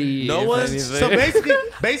 3. No if one- anything. So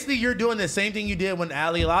basically, you're doing the same thing you did when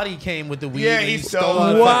Ali Lottie came with the weed. Yeah, and he you stole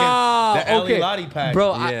the it. Wow, fucking, the Ali okay. Lottie pack.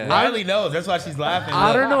 Bro, Yeah. Riley knows. That's why she's laughing. I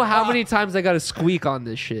Look. don't know how many times I got to squeak on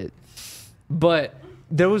this shit, but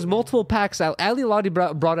there was multiple packs out. Ali Lottie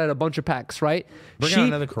brought out a bunch of packs, right? Bring out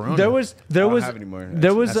another Corona. There was don't have any more.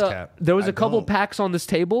 there was That's a cap. there was I a couple don't. packs on this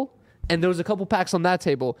table, and there was a couple packs on that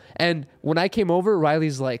table. And when I came over,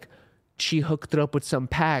 Riley's like, she hooked it up with some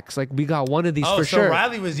packs. Like we got one of these Oh, for so sure.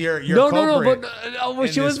 Riley was your no, culprit but in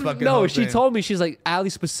she this was fucking no. whole She thing. told me she's like Ali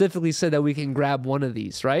specifically said that we can grab one of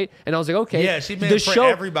these, right? And I was like, okay. Yeah, she meant for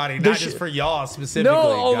everybody, not just for y'all specifically. No,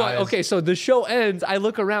 oh my, guys. okay. So the show ends. I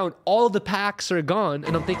look around. All the packs are gone,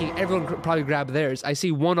 and I'm thinking everyone could probably grabbed theirs. I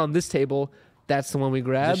see one on this table. That's the one we This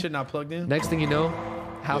grabbed. shit not plugged in. Next thing you know,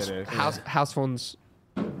 it is. house phone's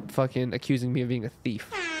fucking accusing me of being a thief.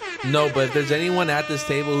 No, but if there's anyone at this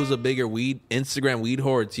table who's a bigger Instagram weed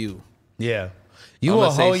whore, it's you. Yeah, you I'm will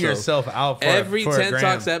gonna say hold so. yourself out for Every for a 10 gram.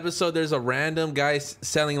 Talks episode, there's a random guy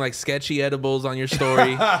selling like sketchy edibles on your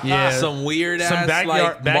story. Yeah. Some weird Some ass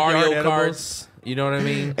backyard like Mario edibles. Karts. You know what I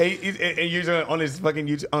mean? And usually on his fucking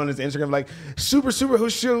YouTube, on his Instagram, like super who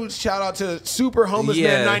shoots. Shout out to super homeless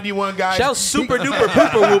man 91 guys. Shout super duper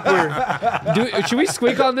pooper whooper. Dude, should we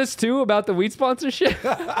squeak on this too about the weed sponsorship?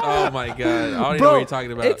 Oh my god, I don't even know Bro, what you're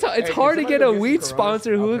talking about. it's Hey, hard to can get somebody a go get weed some Coronas?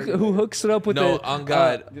 sponsor who hooks it up with No, the on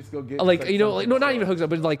God. Just go get like you know like no not even hooks up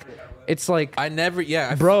but like it's like I never,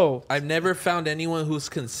 Bro. I've never found anyone who's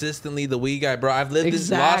consistently the weed guy, bro. I've lived in Los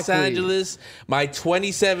Exactly. Angeles my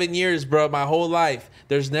 27 years, bro, my whole life.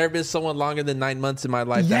 There's never been someone longer than 9 months in my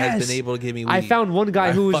life that has Yes. been able to give me weed. I found one guy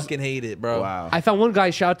I who was fucking hate it, bro. Wow. I found one guy,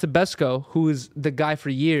 shout out to Besco, who is the guy for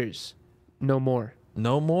years. No more.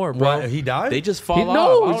 No more, bro. What, he died? They just fall He- off.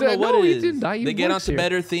 no, I don't know what no, it he is. didn't die. He They get works onto here.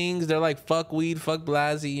 better things. They're like, fuck weed, fuck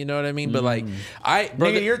Blasey. You know what I mean? But like, bro,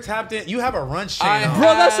 Nigga, you're tapped in. You have a runch chain. I on. Bro,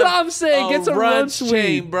 that's what have I'm saying. Get some runch runch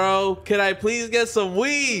chain, weed. bro. Can I please get some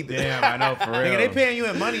weed? Damn, I know for real. Nigga, they paying you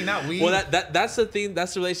in money, not weed. Well, that's the thing.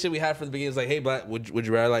 That's the relationship we had from the beginning. It's like, hey, Black, would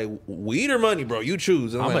you rather like weed or money, bro? You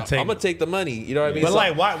choose. And I'm I'ma take- gonna take the money. You know what I mean? but So-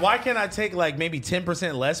 like, why can't I take like maybe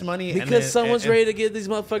 10% less money? because someone's ready to give these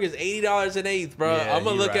motherfuckers $80 an eighth, bro. Yeah, I'm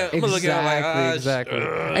gonna you're look right. at. I'm gonna look at it like, ah, Exactly.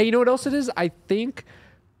 And you know what else it is? I think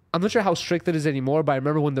I'm not sure how strict it is anymore, but I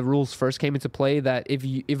remember when the rules first came into play that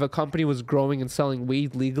if a company was growing and selling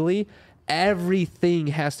weed legally, everything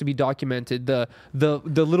has to be documented. The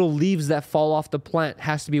little leaves that fall off the plant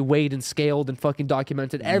has to be weighed and scaled and fucking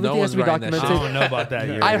documented. Everything has one's to be writing that documented. shit. I don't know about that.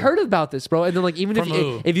 Yuri. I heard about this, bro. And then like even From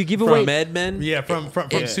who? if you give From away MedMen. Yeah, from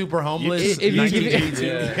super homeless. If you give- 1982.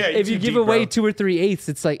 Yeah, if you too give deep, away bro. 2 or 3 eighths,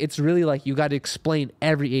 it's like it's really like you got to explain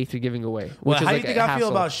every eighth you're giving away. Which Well, is how like do you think a I feel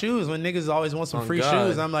hassle. about shoes when niggas always want some Oh, free God.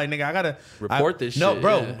 shoes? I'm like, nigga, I gotta Report this No, shit,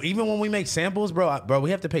 bro. yeah. Even when we make samples, bro,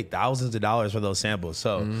 we have to pay thousands of dollars for those samples.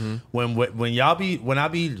 So Mm-hmm. when I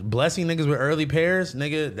be blessing niggas with early pairs,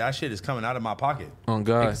 nigga, that shit is coming out of my pocket. Oh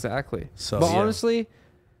God. Exactly. So, but yeah. honestly,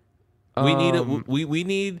 We need a, we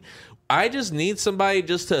need. I just need somebody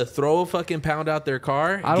just to throw a fucking pound out their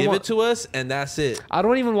car, I don't give want- it to us, and that's it. I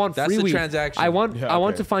don't even want That's free the weed. transaction. I want Yeah, I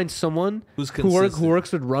want okay. to find someone Who's who consistent.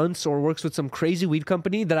 works with Runts or works with some crazy weed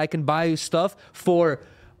company that I can buy stuff for,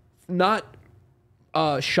 not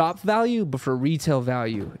shop value, but for retail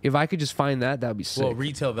value. If I could just find that, that'd be sick. Well,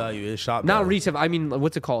 retail value is shop. Not value. retail. I mean,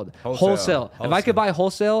 what's it called? Wholesale. If I could buy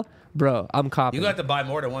wholesale, bro, I'm copying. You got to buy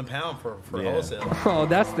more than 1 pound for Yeah. wholesale. Oh,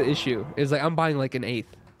 that's the issue. Is like I'm buying like an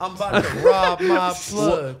eighth. I'm about to rob my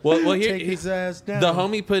plug. Well, here Take his ass down. the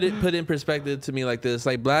homie put in perspective to me like this: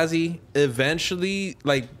 like Blasey, eventually,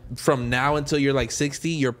 like from now until you're like 60,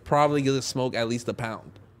 you're probably gonna smoke at least a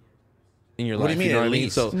pound in your What do life. you mean, know at what I mean?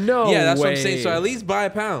 least? So No yeah, that's what I'm saying. way. So at least buy a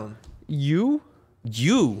pound. You?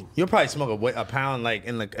 You You'll probably smoke a pound like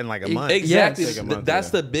in like a month. exactly. Yes. Take a month, That's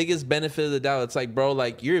yeah. the biggest benefit of the doubt. It's like, bro,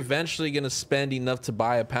 like you're eventually gonna spend enough to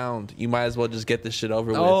buy a pound. You might as well just get this shit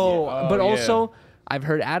over with. Oh, but yeah. also I've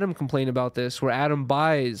heard Adam complain about this, where Adam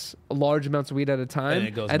buys large amounts of weed at a time, And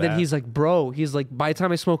it goes then bad. he's like, "Bro, he's like, by the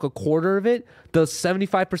time I smoke a quarter of it, the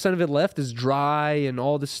 75% of it left is dry and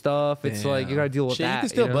all this stuff. It's like you gotta deal with Shit, that. you can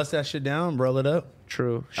still know? bust that shit down, roll it up.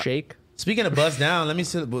 True. Shake. Speaking of bust down, let me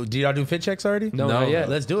see. Do y'all do fit checks already? No, No. not yet.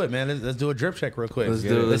 Let's do it, man. Let's do a drip check real quick. Let's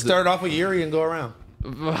do it. Let's start off with Yuri and go around.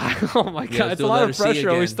 Oh my god, let's it's do a lot letter of C pressure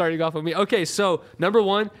always again. starting off with me. Okay, so number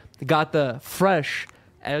 1, got the fresh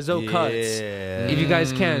Ezo cuts. Yeah. If you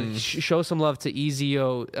guys can show some love to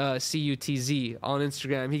Ezio CUTZ on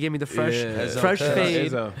Instagram. He gave me the fresh Yeah. Ezo fresh cuts.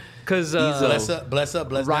 fade Ezo. because Bless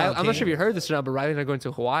up. Riley, down. I'm not sure if King. you heard this or not, but Riley and I are going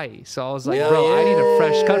to Hawaii. So I was like, Yeah. bro, I need a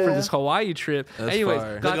fresh cut for this Hawaii trip. That's Anyways,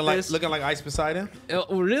 fire. got this. Looking like Ice Poseidon.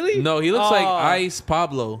 Oh, really? No, he looks like Oh, Ice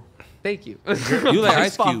Pablo. Thank you. You like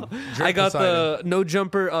Ice Pop. Cube. I got the Poseidon. no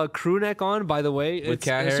jumper crew neck on, by the way. It's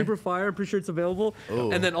cat hair? super fire. I'm pretty sure it's available.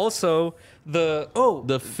 Ooh. And then also the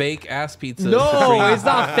The fake ass pizza. no, Supreme. it's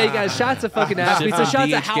not fake ass. Shots of fucking ass Shit pizza. from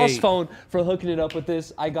Shots of DH house Gate. phone for hooking it up with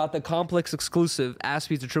this. I got the complex exclusive ass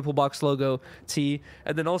pizza triple box logo tee,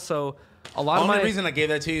 and then also a lot of Only my reason I gave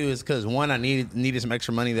that to you is because 1, I needed some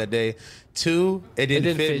extra money that day. 2, it didn't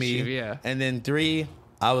didn't fit fit me. you, yeah. And then 3,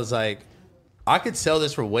 I was like, I could sell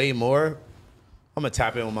this for way more. I'm gonna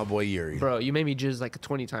tap in with my boy Yuri. Bro, you made me jizz like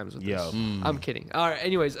 20 times with Yo. this. I'm kidding. All right.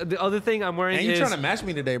 Anyways, the other thing I'm wearing And you is trying to match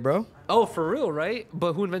me today, bro? oh, for real, right?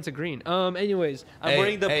 But who invented green? Anyways, I'm Hey,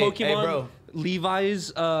 wearing the hey, Pokemon bro.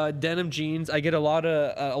 Levi's denim jeans. I get a lot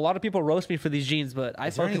of people roast me for these jeans, but I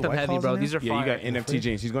there fuck any with them white heavy, claws bro. in These are Yeah, you fire. got NFT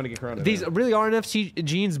jeans. He's going to get corona. These really are NFT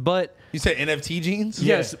jeans, but You said NFT jeans?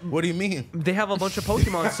 Yes. What do you mean? they have a bunch of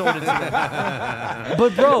Pokemon sold into them.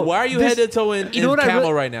 But bro, Why are you this- head to toe in, you know what I camel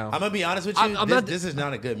really- right now? I'm gonna be honest with you. I'm this, not- this is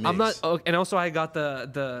not a good mix. I'm not. Oh, and also, I got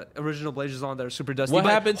the original Blazers on that are super dusty. What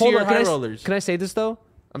But happened to hold your on, can high I s- rollers? Can I say this though?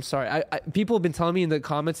 I'm sorry. People have been telling me in the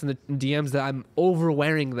comments and the DMs that I'm over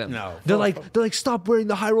wearing them. No. they're like stop wearing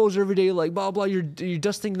the high rollers every day. Like blah blah. You're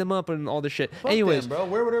dusting them up and all this shit. Fuck Anyways, them, bro,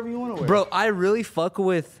 wear whatever you want to wear. bro, I really fuck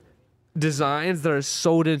with designs that are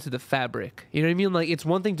sewed into the fabric. You know what I mean? Like it's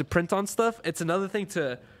one thing to print on stuff. It's another thing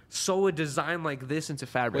to sew a design like this into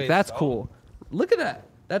fabric. Wait, That's sew? cool. Look at that.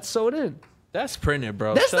 That's sewed in. That's printed,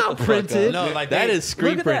 bro. That's Shut not the fuck printed. up. No, like that they- is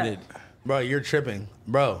screen look at that. printed. Bro, you're tripping,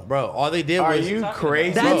 bro. All they did Are was you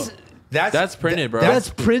crazy? That's- That's printed, bro. That's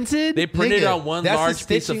printed. They printed nigga, on one that's the large piece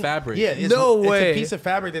of stitching- fabric. Yeah, it's, No it's way. a piece of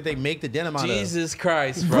fabric that they make the denim out of. Jesus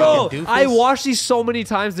Christ, Bro, Fucking doofus. I watched these so many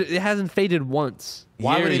times that it hasn't faded once.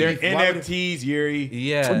 Why would Yuri. it They're be? Why would it- NFTs, Yuri.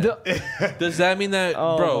 Yeah. Does that mean that,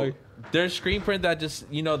 Oh, bro? my- There's screen print that just,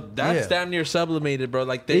 that's Yeah. damn near sublimated, bro.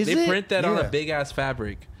 Like they Is it? print that on a Yeah. big ass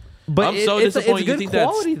fabric. But I'm so it's disappointed. good you think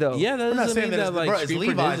quality that's, though. Yeah, that We're not doesn't saying mean that that it's, like bro, it's screen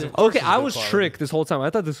print Levi's. isn't. Of course Okay, it's I good was quality. tricked this whole time. I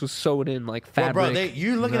thought this was sewed in like Well, fabric. bro,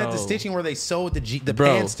 you're looking at the No. stitching where they sewed the Bro,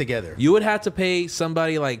 pants together. You would have to pay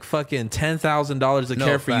somebody like fucking $10,000 to No,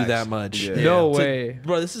 care for you facts. that much. Yeah. No To- way.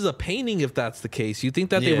 bro. This is a painting. If that's the case, you think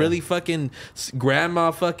that they Yeah. really fucking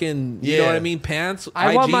grandma fucking you know Yeah. what I mean? Pants.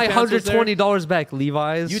 I want IG my pants was there? $120 back,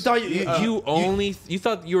 Levi's. You thought You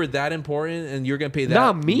thought you were that important and you're gonna pay that?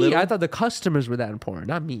 not me. little? I thought the customers were that important,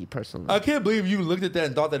 not me personally. I can't believe you looked at that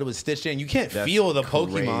and thought that it was stitched in. You can't That's feel the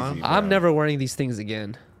crazy, Pokemon. bro. I'm never wearing these things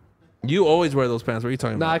again. You always wear those pants. What are you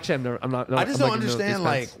talking No, about? actually, I'm not. I just I'm don't not gonna do understand these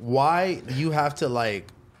like pants. why you have to like.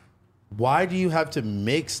 Why do you have to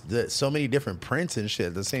mix so many different prints and shit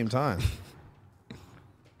at the same time?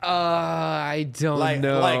 I don't Like-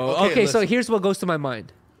 know. like, okay, so listen. here's what goes to my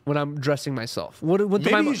mind when I'm dressing myself. What went to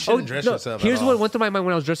Maybe my you shouldn't dress yourself at Here's all. what went to my mind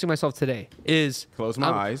when I was dressing myself today. Is Close my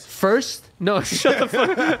eyes. First, no, shut the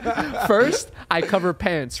fuck. First, I cover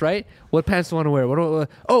pants. Right? What pants do I want to wear?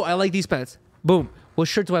 Oh, I like these pants. Boom. What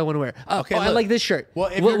shirt do I want to wear? Okay, I look. like this shirt. Well,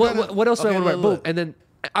 if what, you're what, gonna- what else do I okay, want to wear? look, Boom. look. And then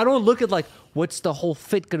I don't look at like what's the whole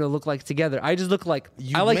fit gonna look like together. I just look like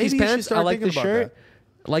I like these maybe you should pants. I start like this thinking about shirt.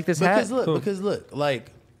 I like this hat. Because Boom. look,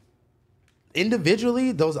 like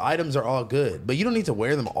individually, those items are all good, but you don't need to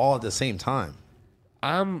wear them all at the same time.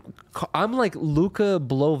 I'm like Lucas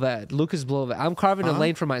Blovad. I'm carving a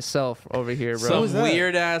lane for myself over here, bro. Some Who's that?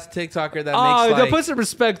 weird ass TikToker that Oh, makes like. put some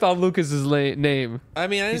respect on Lucas's name. I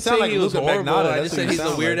mean, I didn't sound say like he was Luca horrible. Magnotta, I that's just what said you he's a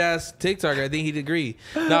sound weird like. ass TikToker. I think he'd agree.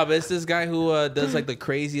 No, but it's this guy who does like the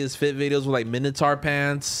craziest fit videos with like Minotaur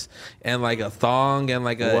pants and like a thong and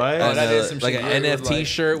like a, What? and Oh, that a- is some like shit an Yuri would NFT like.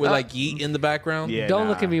 shirt with like Yeet in the background. Yeah, Don't nah.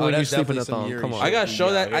 look at me Oh, when you that's sleep in a definitely some thong. Yuri Come on. shit. I gotta show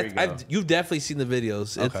Yeah, that. there you go. You've definitely seen the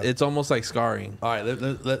videos. Okay. It's almost like scarring. All right,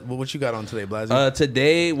 what you got on today, Blasey?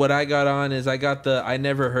 Today, what I got on is I got the I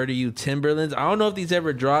Never Heard of You Timberlands. I don't know if these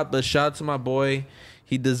ever dropped, but shout out to my boy.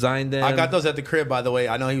 He designed them. I got those at the crib, by the way.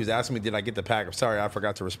 I know he was asking me, did I get the pack? I'm sorry, I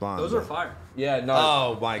forgot to respond. fire. Yeah, no.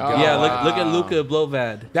 Oh my god. yeah, look at Luca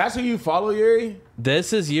Blovad. That's who you follow, Yuri?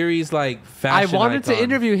 This is Yuri's like I fashion wanted to icon.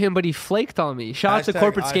 interview him, but he flaked on me. Shout out to Hashtag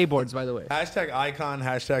corporate I- skateboards, by the way. Hashtag icon,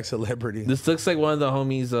 hashtag celebrity. This looks like one of the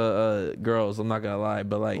homies' girls. I'm not gonna lie,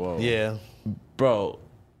 but like, Yeah. bro,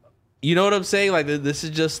 you know what I'm saying? Like, this is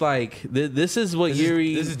just like this is what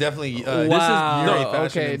Yuri. This is definitely Wow. this is Yuri No,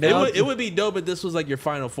 fashion. okay, it now- would be dope, but this was like your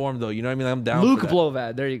final form, though. You know what I mean? I'm down. Luke for that.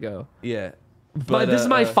 Blovad. There you go. Yeah, But this is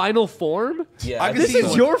my final form. Yeah, I can This see is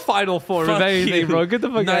one. your final form, if Fuck anything, you. bro. Get the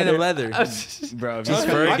fuck Night out of of here. leather. Bro, if Just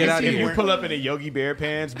you, for- I get can out see of if here. you pull up in a Yogi Bear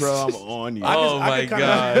pants, bro, I'm on you. Oh my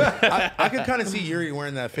God. I could kind of see Yuri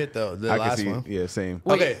wearing that fit though. The I last can see. one. Yeah, same.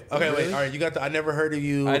 Okay, wait. All right, you got the I Never Heard of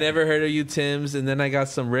You. I Never Heard of You Tim's, and then I got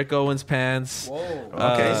some Rick Owens pants.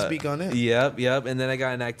 Okay, speak on it. Yep. And then I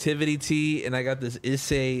got an activity tee, and I got this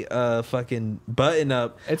Issei fucking button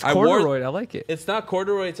up. It's I wore- corduroy. I like it. It's not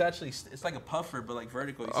corduroy. It's actually it's like a puffer, but like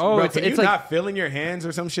vertical. You see? Oh, Bro, it's- can you it's like- not feeling your hands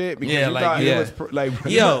or some shit? Because Yeah, you like- thought yeah. it was like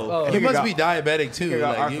Yo. You nigga must got- be diabetic too. you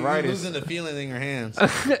got Like you're arthritis. losing the feeling in your hands.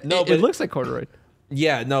 No, it but looks like corduroy.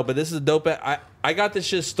 yeah, no, but this is dope. I got this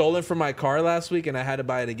shit stolen from my car last week, and I had to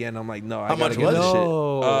buy it again. I'm like, no, I How gotta much get was this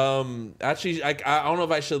it? shit. Actually, I don't know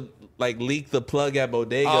if I should like leak the plug at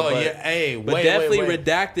Bodega. Oh, but, yeah. Hey, but wait, definitely wait.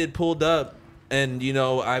 redacted pulled up. and you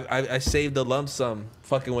know, I saved a lump sum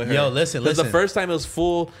fucking with her. Yo, listen, 'Cause the listen. first time it was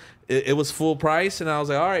full. It was full price, and I was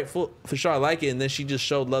like, all right, for sure, I like it. And then she just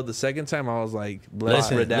showed love the second time. I was like,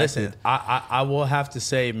 blessed, redacted. Listen. I will have to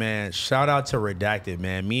say, man, shout out to Redacted,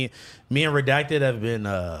 man. Me and Redacted have been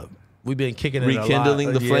we've been kicking it Rekindling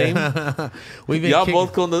a lot. the flame? We've been Y'all kicking,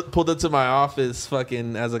 both pulled into my office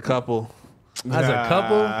fucking as a couple. as a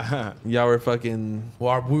couple. Y'all were fucking,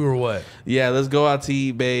 Well, we were what? yeah, let's go out to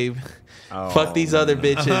eat, babe. Oh, Fuck these other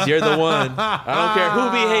bitches. You're the one. I don't care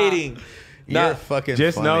who be hating. You're Not- fucking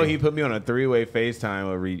Just funny. know he put me on a 3-way FaceTime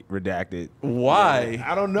with Redacted. Why?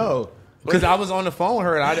 I don't know. Because I was on the phone with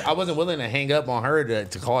her and I wasn't willing to hang up on her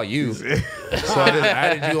to call you. So I just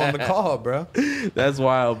added you on the call, bro. That's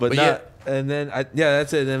wild. But But not, and then,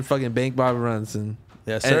 that's it. Then fucking Bank Bob runs. And,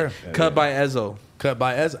 Yes, and sir. cut by Ezzo. Cut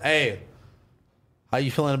by Ez. Hey, how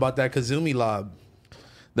you feeling about that Kazumi lob?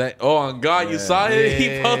 That on God, you saw it.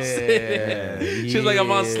 He posted Yeah. it. She's like, I'm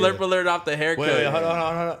on Yeah. Slurp alert off the haircut. Wait, hold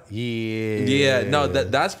on. Yeah. Yeah, no,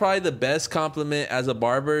 that's probably the best compliment as a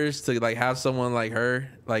barber is to like have someone like her,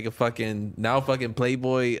 like a fucking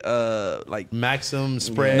Playboy, like Maxim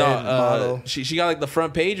spread no, model. she got like the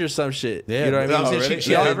front page or some shit. Yeah, you know what I mean? I'm saying really?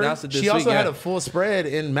 she Yeah, also, announced it this she also week, had yeah. a full spread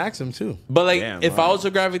in Maxim too. But like, Damn, if wow. I was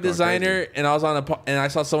a graphic Going designer crazy. and I was and I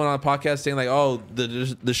saw someone on a podcast saying like, "Oh,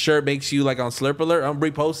 the shirt makes you like on Slurp alert," I'm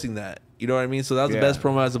reposting that. You know what I mean? So that was Yeah. the best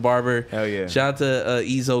promo as a barber. Hell yeah. Shout out to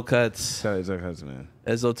Ezo Cuts, Tell his husband, man.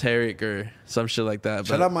 Esoteric or some shit like that.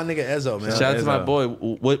 Shout But out my nigga Ezzo, man. shout out to my Ezzo. boy.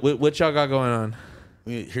 What y'all got going on?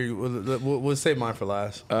 Here, we'll save mine for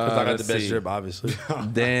last because I got the let's best see. drip, obviously.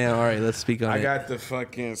 Damn. All right, let's speak on I it. got the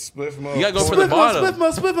fucking split mode. You gotta go for the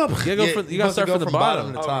bottom. Split mode. You gotta go you gotta start from the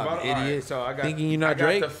bottom. to Oh, top, bottom? All right, idiot. so I got, Thinking you're not I got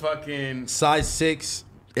Drake? the fucking. Size 6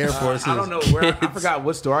 Air Forces. I don't know where. I forgot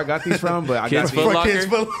what store I got these from, but I Kids got Foot these. Locker? Kids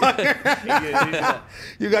Foot Locker. Yeah,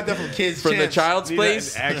 You got that from Kids From the Champs. Child's these-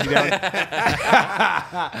 Place. Actually, that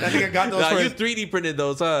That nigga got those Nah, for you his, 3D printed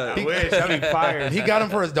those, huh? I wish that'd be fire. he got them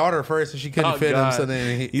for his daughter first, and she couldn't Oh, fit God. them. So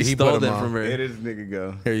then he He put stole them them on. from her. It is nigga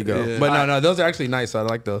go. Here you go. Yeah. But no, those are actually nice. I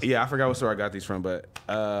like those. Yeah, I forgot what store I got these from, but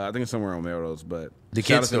I think it's somewhere on Melrose. But The shout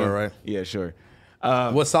kids out to store, them. right? Yeah, sure.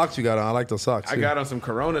 What socks you got on? I like those socks. I too. got on some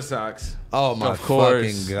Corona socks. Oh my Of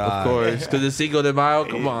course, fucking god! of course. Because the Cinco de Mayo,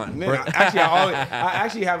 come on. Man, I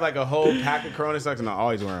actually have like a whole pack of Corona socks, and I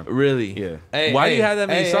always wear them. Really? Yeah. Hey, Why do hey, you have that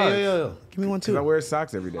many hey, socks? yo. Give me one Because I too. wear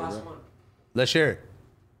socks every day, bro. Let's share it.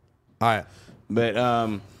 All right. But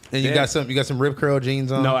And you then- got some rib curl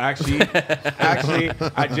jeans on. No, actually,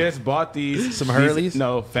 I just bought these. Some these- Hurleys?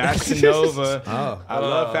 No, Fashion Nova. Oh. I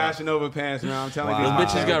love Fashion Nova pants, man. I'm telling Wow. you, Those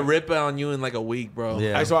it's my bitches got rip on you in like a week, bro.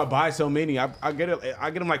 Yeah. So I buy so many. I get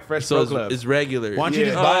them like Fresh So Pro it's, Club. it's regular. Why don't you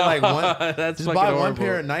Yeah. just buy like one? That's just fucking buy one horrible.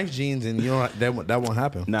 pair of nice jeans, and you don't. That won't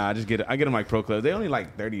happen. Nah, I get them like Pro Club. They only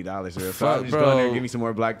like $30. So Fuck, I'll just go in there bro. and give me some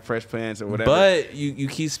more black fresh pants or whatever. But you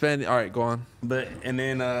keep spending. All right, go on. And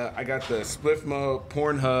then I got the Spliff Mode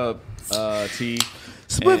Pornhub tee.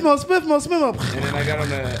 Spiff mode. And then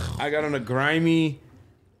I got on a grimy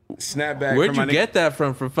snapback. Where'd from you my get that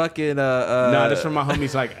from? From fucking Nah, this from my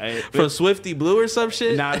homies. Like from Swifty Blue or some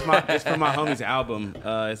shit. Nah, it's from my homie's album.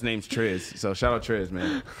 His name's Triz. So shout out Triz,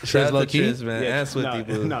 man. Shout out Low to Key? Triz, man, and Swifty no,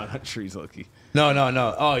 Blue. No, not Triz, Loki. No.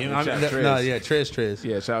 Oh, you know, Shout out no, Triz. yeah, Triz.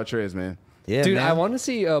 Yeah, shout out Triz, man. Yeah, Dude, man. I want to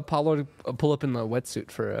see Paulo pull up in the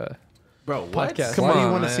wetsuit for Bro, what? Podcast. Why Come do you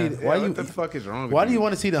on, want to see? man. Yeah, Why what you? the fuck is wrong with Why do you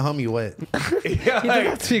want to see the homie wet? Yeah,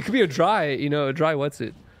 like, it could be a dry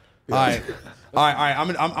wetsuit. All right.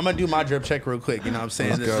 I'm gonna do my drip check real quick. You know what I'm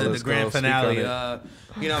saying? This is the grand Speak finale. on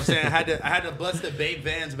You know what I'm saying? I had to bust the Bape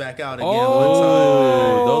Vans back out again.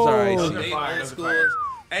 Oh, those are one icy. time. Those are Bape fire, old those are schools. fire.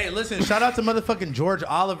 Hey, listen! Shout out to motherfucking George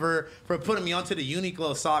Oliver for putting me onto the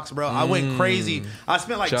Uniqlo socks, bro. I went crazy. I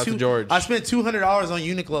spent like Shout out to George. I spent $200 on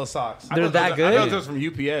Uniqlo socks. They're that I good? thought those from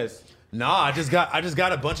UPS. Nah, I just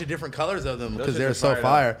got a bunch of different colors of them because shits they're are so fire,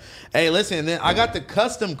 fire. Hey, listen, then I got the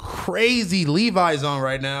custom crazy Levi's on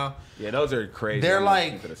right now. Yeah, those are crazy. They're I'm gonna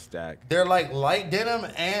like- keep it a stack. They're like light denim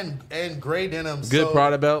and gray denim. Good so,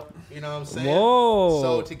 Prada belt. You know what I'm saying? Whoa.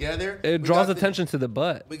 So together, we It draws got the- attention to the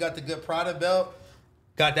butt. We got the good Prada belt.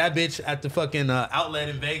 Got that bitch at the fucking outlet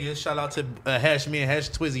in Vegas. Shout out to Hesh. Me and Hesh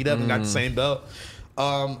twizzied up and got the same belt.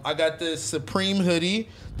 I got this Supreme hoodie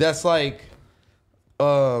that's like,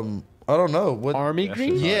 I don't know what. Army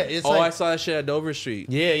green? Yeah, it's Oh, I like. saw that shit at Dover Street.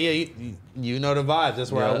 Yeah, you know the vibes.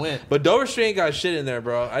 That's where I Yeah. went. But Dover Street ain't got shit in there,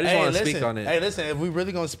 bro. I just want to listen, speak on it. Hey, listen, if we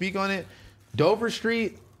really gonna speak on it, Dover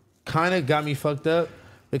Street kind of got me fucked up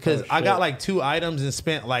because Oh, I got shit. like 2 items and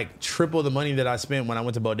spent like triple the money that I spent when I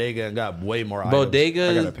went to Bodega and got way more items. I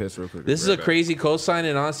Bodega. gotta piss real quick. This is a crazy cosign,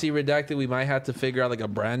 and honestly, Redacted, we might have to figure out like a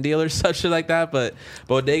brand deal or some shit like that. But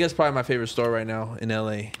Bodega's probably my favorite store right now in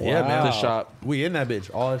LA. Yeah, man. The shop. We in that bitch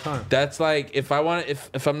all the time. That's like if I want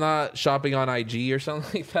if I'm not shopping on IG or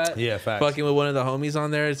something like that. Yeah, facts. Fucking with one of the homies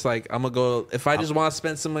on there, it's like I'm gonna go. If I just want to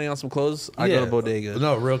spend some money on some clothes, I go to Bodega.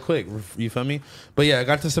 No, real quick. You feel me? But yeah, I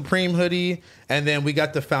got the Supreme hoodie, and then we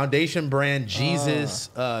got the Foundation brand Jesus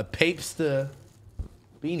Papesta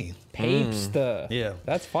beanie. Papesta. Yeah.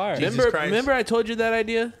 That's fire. Jesus Remember, Christ. remember I told you that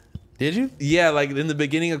idea? Did you? Yeah, like in the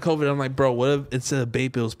beginning of COVID, I'm like, bro, what if instead of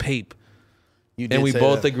Bape, it was Pape? You did And we say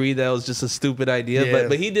both that. agreed that it was just a stupid idea. Yeah.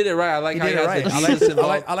 But he did it right. I like He how did he it has right. the I like, Jesus the,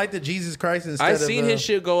 involved. I like the Jesus Christ instead I of seen his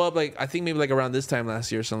shit go up like I think maybe like around this time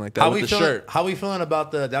last year or something like that How with we the feeling? shirt. How we feeling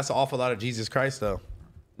about the? That's an awful lot of Jesus Christ though.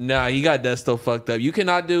 Nah, he got Desto fucked up. You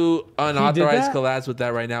cannot do unauthorized that? collabs with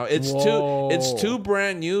that right now. Whoa. It's too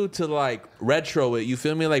brand new to like retro it. You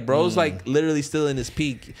feel me? Like bro's like literally still in his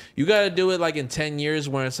peak. You gotta do it like in 10 years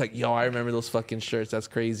where it's like, yo, I remember those fucking shirts. That's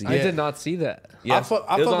crazy. I did not see that. Yeah, I fuck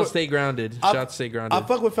it was on with- Stay Grounded. Shout out to Stay Grounded. I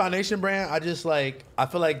fuck with Foundation brand. I just like I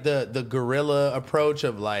feel like the guerrilla approach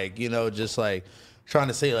of like just like trying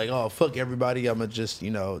to say like oh fuck everybody I'm gonna just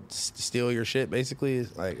steal your shit basically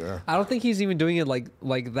is like I don't think he's even doing it like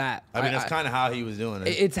that. I mean that's kind of how he was doing it.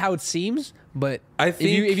 It's how it seems, but I if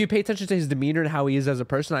think- you pay attention to his demeanor and how he is as a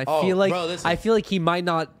person, I Oh, feel like bro, listen. he might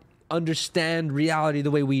not understand reality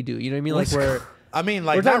the way we do. You know what I mean? Like we're I mean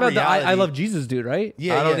like we're talking not about reality. the I love Jesus dude, right?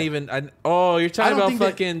 Yeah, I don't yeah. even. you're talking don't about think that-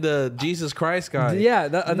 fucking the Jesus Christ guy. Yeah.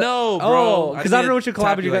 No, bro. Oh, because I don't know what your didn't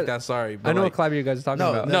tap collab you you like guys. that. Sorry, I but know like, what collab you guys are talking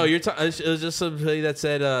No, about. No, it was just somebody that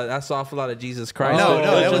said that's awful lot of Jesus Christ. Oh, But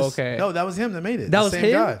no, it that was was just- okay. no, that was him that made it. That The was same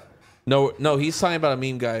him? guy. no. He's talking about a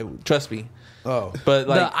meme guy. Trust me. Oh, But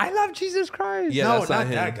like, The I love Jesus Christ. Yeah, no, that's not not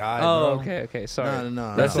him. that guy. Oh, bro. okay. Sorry. No.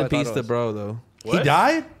 rest That's in what I thought peace it to was. bro though. He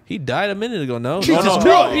died. He died a minute ago. No, Jesus no,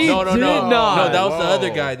 Christ, he no, did not. No, that was the Whoa. other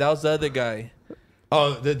guy. That was the other guy.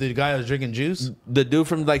 Oh, the guy that was drinking juice. The dude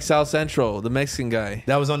from like South Central, the Mexican guy.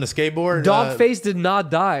 That was on the skateboard. Dogface did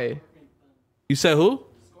not die. You said who?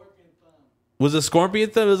 Was it Scorpion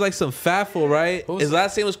Thumb? It was like some fat fool, right? Who's- His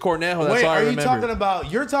last name was Cornejo. That's Wait, all I are you remember. talking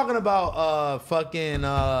about? You're talking about fucking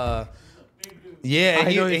yeah. I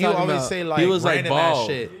And know what he you're always talking about. say like He was, like, random ass bald.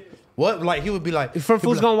 shit. What like he would be like From he'd be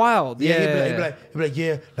Fools like- Gone Wild. Yeah, Yeah. he'd be like,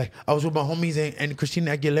 yeah, like I was with my homies and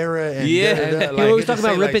Christina Aguilera and Yeah. da, da, da. He Like, always he'd talking just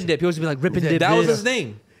about say, Rip like, and Dip. He always be like Rip and Dip. That was this. his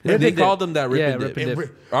name. Rip They and called Dip. him that. Rip Yeah, and Rip Dip. and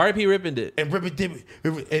Dip. R.I.P. Rip and Dip. And Rip and Dip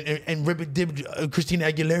and Rip and Dip, Christina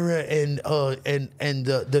Aguilera and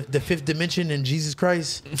the Fifth Dimension and Jesus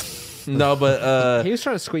Christ. No, but He was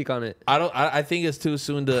trying to squeak on it. I think it's too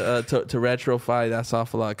soon to retrofy That's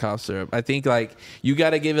Awful Lot cough syrup. I think like you got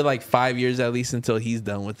to give it like 5 years at least until he's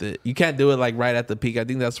done with it. You can't do it like right at the peak. I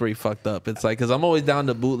think that's where he fucked up. It's like because I'm always down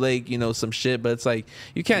to bootleg, some shit, but it's like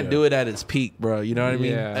you can't do it at its peak, bro. You know what I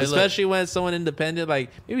mean? Yeah. Hey, look. Especially when it's someone independent, like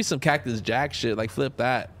maybe some Cactus Jack shit, like flip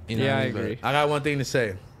that. You know Yeah, what I mean? But- agree. I got one thing to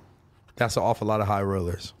say. That's an awful lot of high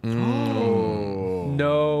rollers.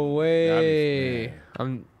 No way.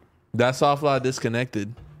 That's Awful Lot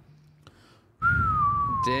disconnected.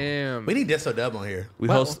 Damn. We need Deso Dub on here. We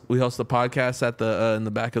host the podcast at the in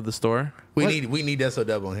the back of the store. We need Deso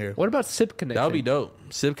Dub on here. What about Sip Connection? That would be dope.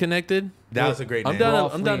 Sip Connected. That was a great I'm name. down. Raw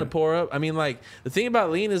I'm down to Lean. pour up. I mean, like the thing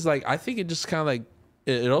about lean is like I think it just kind of like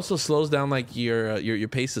it also slows down like your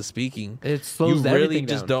pace of speaking. It slows You really everything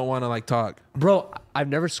just down. don't want to like talk. Bro, I've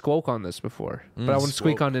never spoke on this before, but I want to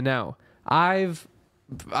squeak spoke. on it now.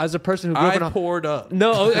 As a person who grew up I in a poured up.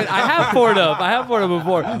 no, I have poured up. I have poured up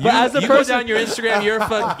before. But as a You go person, down your Instagram. You're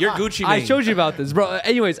Gucci. I Mane. showed you about this, bro.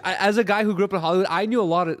 Anyways, as a guy who grew up in Hollywood, I knew a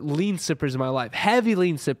lot of lean sippers in my life, heavy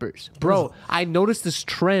lean sippers. Bro, I noticed this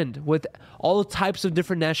trend with all types of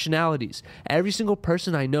different nationalities. Every single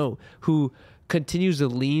person I know who continues the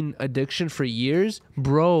lean addiction for years,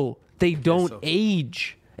 bro, they don't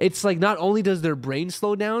age. It's like not only does their brain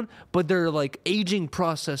slow down, but their like aging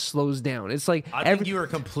process slows down. It's like I think you are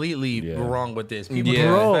completely wrong with this. People Yeah. get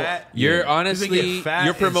Bro. fat. You're People honestly get fat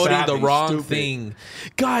you're and promoting the sappy, wrong stupid. thing,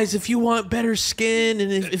 guys. If you want better skin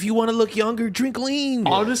and if you want to look younger, drink lean.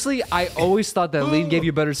 honestly, I always thought that lean gave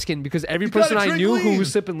you better skin because every gotta person I drink knew who lean.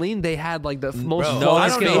 was sipping lean, they had like the most Bro, No, flawless their I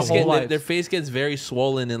don't skin know. of their whole life. their face gets very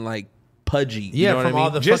swollen and like pudgy. You Yeah, know what from I mean? all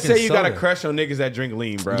the Just fucking say you got a soda. crush on niggas that drink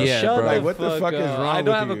lean, bro. Yeah, Shut bro. Like, what the fuck is up. wrong I don't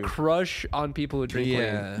with have you? a crush on people who drink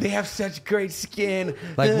Yeah. lean. They have such great skin.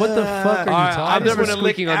 Like, what the fuck are you I talking just about? want to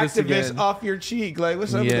lick Squeaking on this activists again. off your cheek. Like,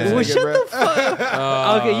 what's up Yeah. with Well, this nigga, shut bro? the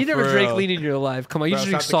fuck Okay, you never for drank real. lean in your life. Come on, you Bro, just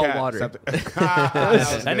drink stop the salt cap. water. Stop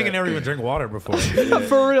the- That nigga never even drank water before.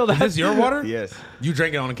 For real, Is this your water? Yes. You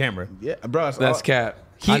drank it on the camera. Yeah, bro. It's That's all- cap.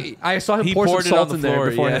 I saw him He pour some poured it on salt the in there floor.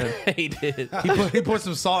 beforehand. Yeah, he did. He put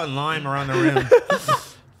some salt and lime around the rim.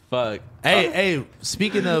 Fuck. Hey,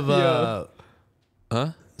 speaking of Huh?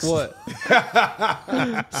 What?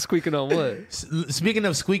 Squeaking on what? speaking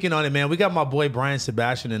of squeaking on it, man, we got my boy Brian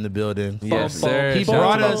Sebastian in the building. Yes, bum. sir. He Shout out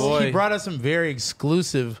brought to my us. boy. He brought us some very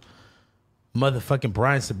exclusive, motherfucking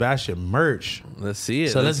Brian Sebastian merch. Let's see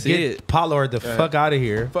it. So let's see get Pot Lord the fuck out of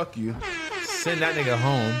here. Fuck you. Send that nigga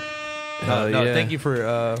home. Hell No, yeah. thank you for.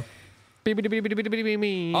 Oh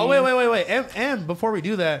Oh wait. And before we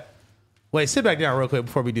do that, wait, sit back down real quick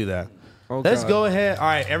before we do that. Oh, Let's God. go ahead. All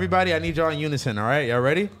right, everybody, I need y'all in unison. All right, y'all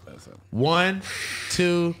ready? 1,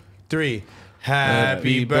 2, 3.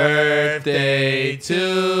 Happy birthday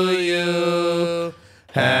to you.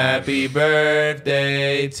 Happy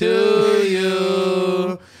birthday to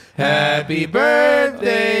you. Happy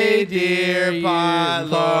birthday, dear Pot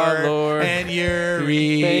Lord and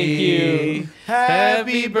Yuri. Thank you.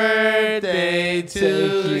 Happy birthday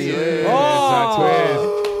to you.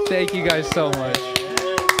 Oh, thank you guys so much.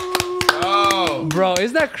 Oh. Bro,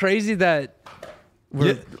 isn't that crazy that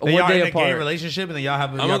we're Y'all one in day a gay apart? relationship and then y'all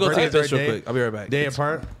have. I'm gonna go take this real quick. I'll be right back. Day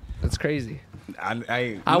apart. That's crazy.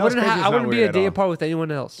 I I wouldn't. I wouldn't be a day apart. apart with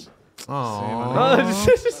anyone else.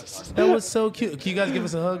 Aww. That was so cute. Can you guys give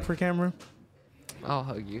us a hug for camera? I'll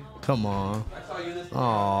hug you. Come on.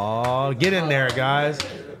 Aww. Get in there, guys.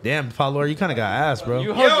 Damn, follower, you kind of got ass, bro.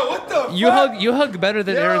 You hug. You hug better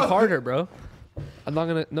than Yo. Aaron Carter, bro. I'm not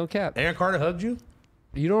gonna. No cap. Aaron Carter hugged you?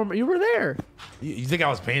 You don't. You were there. You think I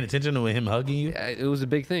was paying attention to him hugging you? It was a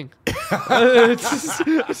big thing.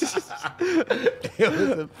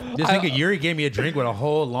 This nigga Yuri gave me a drink with a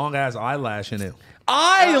whole long ass eyelash in it.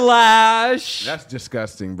 Eyelash. That's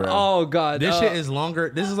disgusting, bro. Oh God. This shit is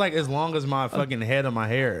longer. This is like as long as my fucking head on my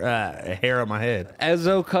hair on my head.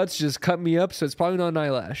 Ezo Cuts just cut me up, so it's probably not an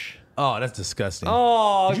eyelash. Oh, that's disgusting.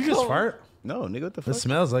 Oh, Did you just fart? No, nigga, what the It fuck?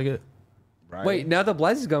 smells like it. Right. Wait, now that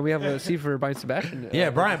Blaze is gone, we have a seat for Brian Sebastian. Yeah,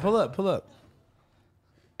 Brian, pull up.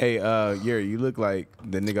 Hey, Yuri, you look like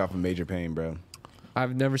the nigga off of Major Pain, bro.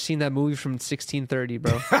 I've never seen that movie from 1630,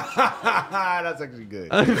 bro. That's actually good.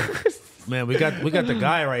 Man, we got the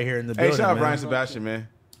guy right here in the Hey, building. shout out man. Brian Sebastian, man.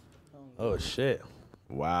 Oh shit.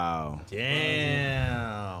 Wow.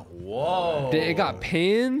 Damn. Whoa. It got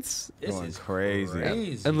pins This Going is crazy.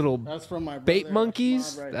 crazy. and little That's from my bait brother,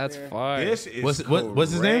 monkeys. Ahmad right That's there. fire. This is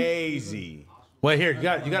What's his name? crazy. Wait, here, you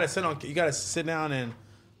gotta sit down and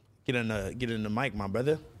get in the mic, my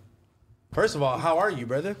brother. First of all, how are you,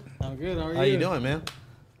 brother? I'm good. How are you? How you doing, man?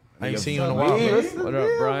 I ain't seen you in a What's while. up, bro. What up,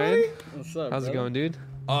 Brian? What's up? How's it brother? going, dude?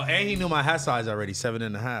 Oh, and he knew my hat size already,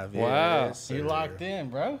 7.5. Wow. Yes, You sir. locked in,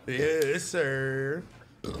 bro. Yes, sir.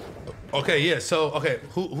 Okay, yeah. So,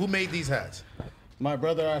 who made these hats? My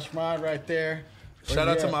brother Ashmad right there. Shout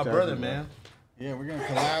out to my brother, man. Yeah, we're gonna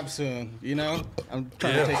collab soon. You know, I'm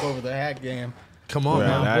trying Yeah. to take over the hat game. Come on, Bro,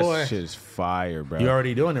 man. that boy. shit is fire, bro. You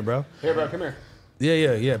already doing it, bro. Here, bro, come here.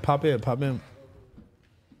 Yeah. Pop in.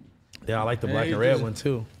 Yeah, I like the black Hey, and red just- one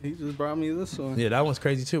too. He just brought me this one. Yeah, that one's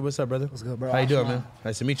crazy too. What's up, brother? What's good, bro? How you doing, Ashman. man?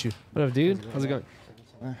 Nice to meet you. What up, dude? How's it going?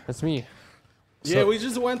 That's me. Yeah, we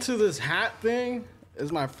just went to this hat thing.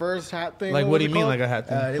 It's my first hat thing. Like, what do you mean, like a hat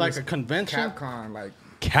thing? It's It like was a convention. Capcom, like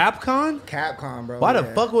Capcom? Capcom, bro. Why the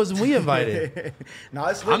yeah. fuck wasn't we invited? No,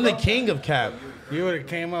 it's I'm the bro. king of Cap. You would have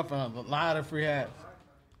came up on a lot of free hats.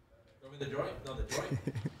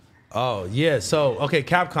 Oh yeah. So okay,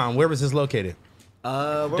 Capcom. Where was this located?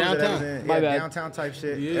 Where was it Downtown. at? My Yeah, bad. downtown type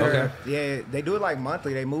shit. Yeah. Okay. Yeah, they do it like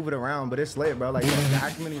monthly. They move it around, but it's lit, bro. Like the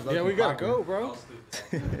Ackerman, Yeah, we gotta go, bro.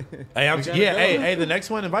 Hey, gotta go. hey. The next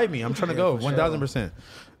one, invite me. I'm trying to go. 1,000%.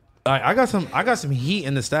 All right, I got some heat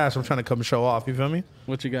in the stash. I'm trying to come show off. You feel me?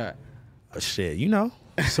 What you got? Oh, shit, you know,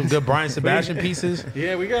 some good Brian Sebastian pieces.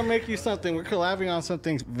 Yeah, we gotta make you something. We're collabing on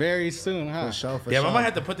something very soon, huh? For sure, for Yeah, sure. I might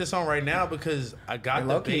have to put this on right now because I got Hey, the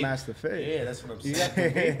low-key bait. match the fit. Yeah, that's what I'm saying. You got the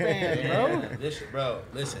big band, bro.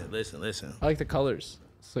 Listen. I like the colors.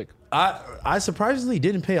 It's like I surprisingly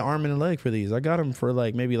didn't pay arm and a leg for these. I got them for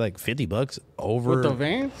like maybe like $50 over. With the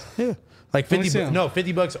Vans? Yeah, like Let me see 'em.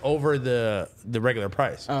 $50 over the regular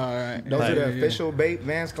price. All right. Those are the Yeah. official bait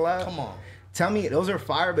Vans collab. Come on. Tell me, those are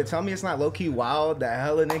fire, but tell me it's not low key wild that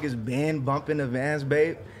hella niggas been bumping the Vans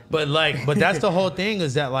bait. But that's the whole thing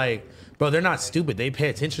is that like bro, they're not stupid. They pay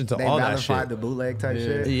attention to They all that validated shit. the bootleg type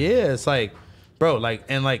shit. Yeah, it's like, bro, like,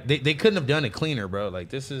 and like they couldn't have done it cleaner, bro. Like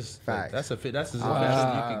this is like, Facts. that's a fit. That's as fast as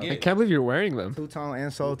you I can get. can't believe you're wearing them. Two-tone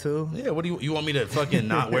insole too. Yeah, what do you want me to fucking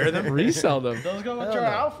not wear them? Resell them. Those go with your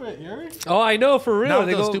outfit, Yuri. Oh, I know, for real. Not with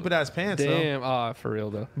They those go- stupid ass pants. Though. Damn, for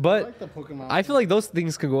real though. I But like the Pokemon. I feel like those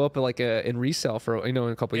things can go up in in resale for in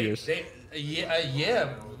a couple years.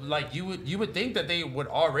 Yeah, like you would think that they would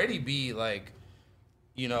already be like,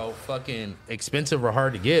 fucking expensive or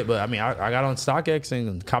hard to get. But I mean, I got on StockX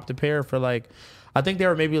and copped a pair for like, I think they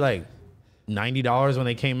were maybe like $90 when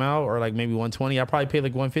they came out, or like maybe $120. I probably paid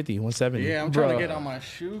like $150, $170. Yeah, I'm trying Bro. to get on my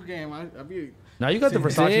shoe game. I be Now you got the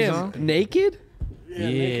Versace's Damn, on. naked? naked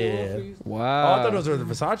Yeah. wolfies. Oh, Wow. I thought those were the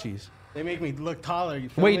Versace's. They make me look taller. You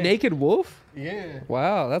feel Wait, me? naked wolf? Yeah.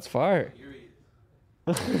 Wow, that's fire.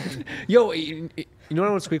 Yo, you know what I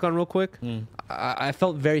want to squeak on real quick? I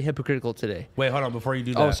felt very hypocritical today. Wait, hold on. Before you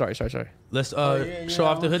do that, Oh, sorry. let's yeah, show yeah,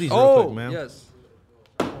 off the I was- hoodies Oh, real quick, man. yes.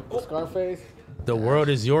 Scarface. The world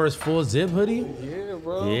is yours, full zip hoodie. Yeah,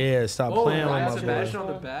 bro. Yeah, stop playing with my boy. on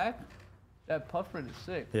the back. That puff print is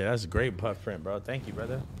sick. Yeah, that's a great puff print, bro. Thank you,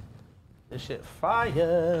 brother. This shit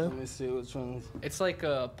fire. Let me see which ones. It's like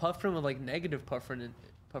a puff print with like negative puff print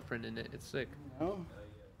in it. It's sick. No?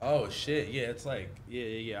 Oh shit, yeah, it's like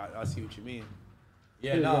yeah. I see what you mean.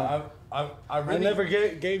 Yeah, no, I I really never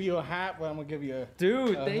gave you a hat, but I'm gonna give you a.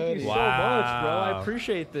 Dude, A thank you hoodie. so much, bro. I Wow.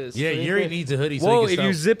 appreciate this. Yeah, Yuri needs a hoodie. So Whoa, he if can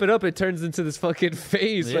you sell zip it up, it turns into this fucking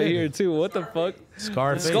face right Yeah. here too. What the fuck?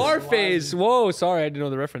 Scarface. Scarface. Whoa, sorry, I didn't know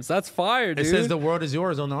the reference. That's fire, dude. It says the world is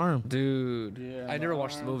yours on the arm. Dude, Yeah, I never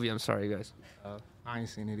watched the movie. I'm sorry, guys. I ain't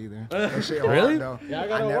seen it either. That shit Really? hard, though. Yeah, I I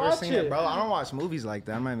gotta never watch seen it. it, bro. I don't watch movies like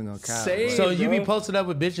that. I'm not even gonna cap. Same. bro. So you be bro. posted up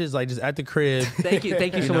with bitches like just at the crib. Thank you so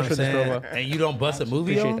You know much what for I'm this, saying? bro. And you don't bust a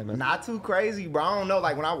movie Appreciate on? that, man. Not too crazy, bro. I don't know.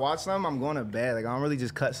 Like when I watch something, I'm going to bed. Like I don't really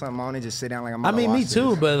just cut something on and just sit down like I'm. I about to mean, me watch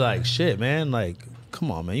too, this. but like shit, man. Like,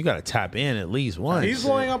 come on, man. You gotta tap in at least once. He's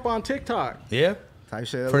blowing up on TikTok. Yeah, Type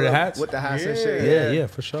shit. For the Look, hats? With the hats and Yeah. shit. yeah,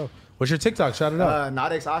 for sure. What's your TikTok? Shout it out.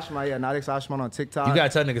 Nodex Ashma, Nodex Ashma on TikTok. You gotta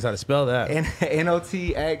tell niggas how to spell that. Bro,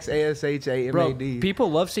 NOTXASHAMAD.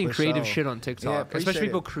 people love seeing For creative sure. shit on Yeah, TikTok, appreciate especially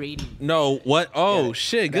people it. creating. No, what? Oh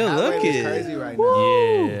shit, good looking. Crazy right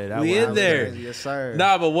now. Yeah, that We one. in there. Crazy, yes, sir.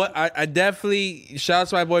 Nah, but what I definitely shout out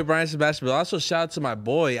to my boy Brian Sebastian, but also shout out to my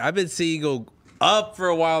boy. I've been seeing you go up for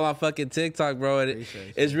a while on fucking TikTok, bro. And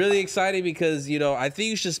it's really exciting because I think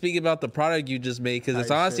you should speak about the product you just made because it's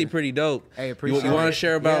Hey, honestly shit. pretty dope. Hey, you appreciate want to it.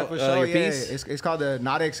 share about for sure, your piece? It's called the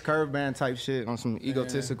Nodex Curve Band type shit on some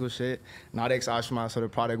egotistical shit. Nodex Ashma, so the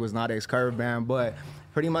product was Nodex Curve Band, but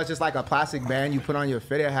pretty much it's like a plastic band you put on your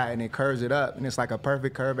fitted hat and it curves it up and it's like a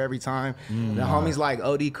perfect curve every time. The homies like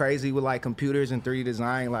OD crazy with like computers and 3D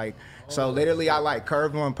design, like so literally I like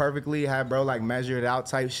curved one perfectly, had bro like measure it out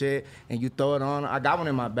type shit, and you throw it on. I got one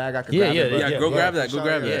in my bag. I could Yeah, grab yeah, it, bro. yeah, Go grab that. for Go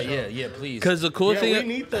sure, grab that. Yeah, please. Because the cool Yeah, thing.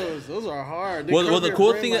 we need those. Those are hard. They Well, curve the your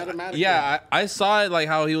cool brain thing, automatically. I saw it like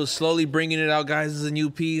how he was slowly bringing it out, guys, as a new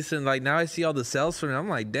piece, and like now I see all the sales for it. I'm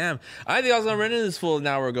like, damn, I think I was gonna rent this fool an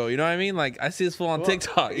hour ago. You know what I mean? Like I see this fool on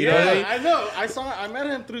TikTok. You know what I mean? I know. I met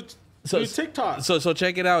him through TikTok. So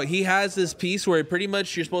check it out. He has this piece where pretty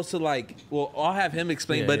much you're supposed to like. Well, I'll have him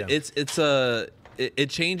explain, Yeah, but yeah. it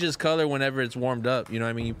changes color whenever it's warmed up. You know what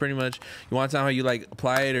I mean? You pretty much you want to tell how you like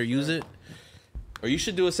apply it or use it. Or you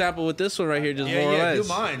should do a sample with this one right here, just more or less. do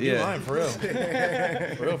mine for real.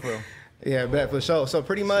 for real. Yeah, bet for sure. So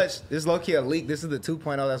pretty much, this is low key a leak. This is the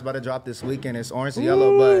 2.0 that's about to drop this weekend. It's orange and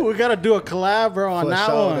yellow, Ooh, but we gotta do a collab, bro, on for that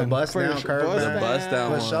sure, one. the bust For down sure. curve Bust band. Bust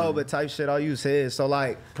down for one. sure, but type shit, I'll use his. So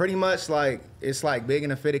like, pretty much like it's like big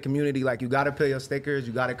in the fitted community. Like you gotta peel your stickers,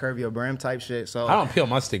 you gotta curve your brim type shit. So I don't peel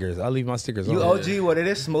my stickers. I leave my stickers on. you OG, what it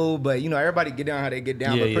is smooth, but everybody get down how they get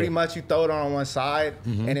down. Yeah, but pretty yeah. much you throw it on one side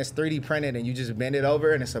and it's 3D printed and you just bend it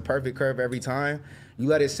over and it's a perfect curve every time. You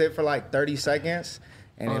let it sit for like 30 seconds.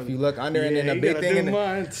 And if you look under and then the you big gotta thing, do in the,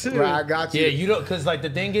 mine too. bro, I got you. Yeah, you don't, because like the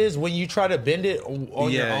thing is, when you try to bend it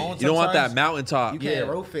on your own, you don't want that sometimes- mountaintop. You can't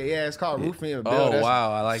Yeah. roof it. Yeah, it's called roofing a build. Oh, That's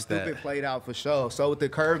wow, I like stupid that. played out for sure. So with the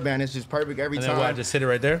curve band, it's just perfect every And time. then what, just sit it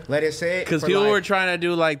right there? Let it sit. Because for people like- were trying to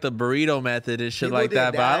do like the burrito method and shit People like did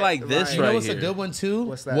that, but I that, like this right. You know right what's here. a good one too?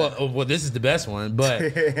 What's that? Well, this is the best one, but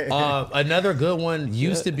another good one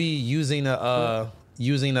used to be using a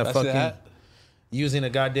that? using a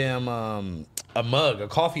goddamn a mug, a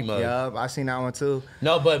coffee mug. Yup, I seen that one too.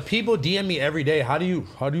 No, but people DM me every day. How do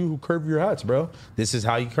you curve your hats, bro? This is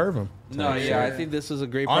how you curve them. No, yeah, I think this is a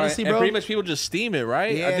great product. Honestly, And bro- pretty much people just steam it,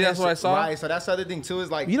 right? I think that's what I saw. Right, so that's the other thing too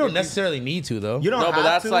is like You don't if necessarily need to though. you don't No, have but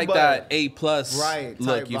that's to, like but- that A plus Right,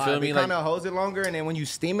 look. type You vibe. feel me? It Like kind of holds it longer, and then when you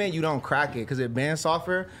steam it, you don't crack it because it bands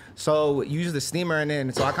softer. So you use the steamer, and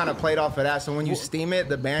then so I kind of played off of that. So when you steam it,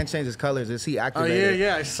 the band changes colors. It's heat activated.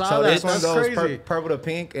 yeah, I saw so that. this one That's goes crazy. purple to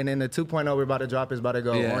pink, and then the 2.0 we're about to drop is about to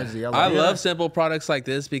go orange to yellow. I love simple products like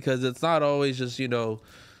this because it's not always just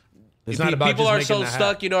It's not about people just are making so the hat.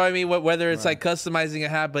 stuck. You know what I mean? Whether it's like customizing a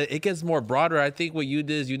hat, but it gets more broader. I think what you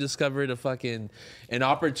did is you discovered an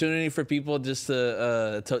opportunity for people just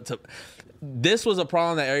to. This was a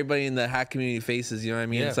problem that everybody in the hat community faces. You know what I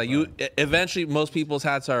mean? Yeah, It's like eventually most people's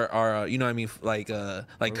hats are you know what I mean like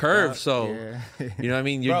curved. So you know what I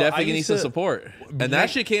mean? You're Bro, I definitely getting used some to- support, and that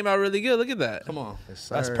shit came out really good. Look at that. Come on,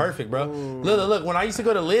 sir. that's perfect, bro. Look. When I used to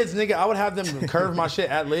go to Lids, nigga, I would have them curve my shit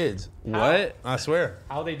at Lids. What? I swear.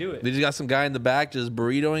 How they do it? They just got some guy in the back just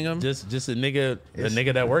burritoing him. Just a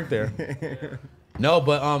nigga that worked there. No,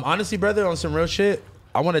 but honestly, brother, on some real shit,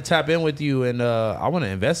 I want to tap in with you and I want to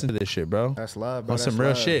invest into this shit, bro. That's love, bro. On some That's real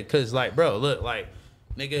love. shit, cause like, bro, look, like,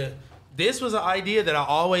 nigga, this was an idea that I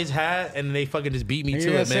always had, and they fucking just beat me And to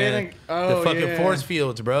you're it, man. saying, oh, the fucking yeah. force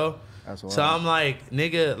fields, bro. That's So wild. I'm like,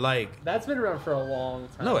 nigga, like, That's been around for a long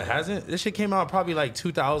time. no, it hasn't. This shit came out probably like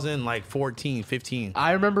 2014, 15.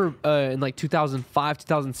 I remember in like 2005,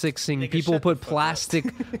 2006, seeing Nigga, people shut put the fuck up. plastic,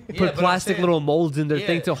 but put I'm plastic saying- little molds in their Yeah.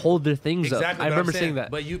 thing to hold their things up. I but I'm remember seeing that.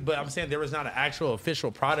 But I'm saying there was not an actual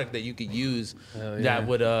official product that you could use that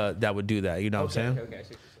would do that. You know what I'm saying? Okay.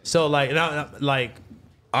 So like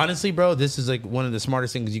honestly, bro, this is like one of the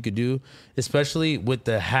smartest things you could do, especially with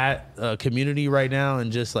the hat community right now, and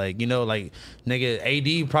just like like nigga,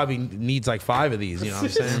 AD probably needs like 5 of these. You know what I'm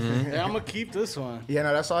saying? Yeah, I'm gonna keep this one. Yeah,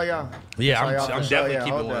 no, that's all y'all. Yeah, That's all y'all I'm for sure. definitely Yeah,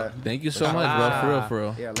 keeping hold one. that. Thank you so much, bro. For real, for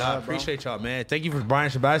real. Yeah, love, Nah, I bro. appreciate y'all, man. Thank you for Brian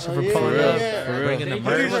Sebastian for Yeah, pulling yeah, up, yeah. for bringing the Thank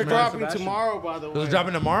you. These merch. are Brian dropping Sebastian. tomorrow, by the way. Those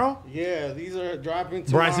dropping tomorrow. Yeah, these are dropping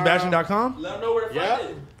tomorrow. BrianSebastian.com. Let them know where to Yeah. find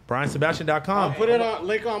it. BrianSebastian.com. Put it on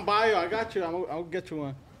link on bio. I got you. I'll get you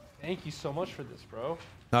one. Thank you so much for this, bro.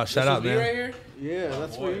 No, shout out, man. Right here. Yeah,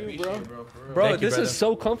 that's for you, bro. Bro, Thank you, this brother. is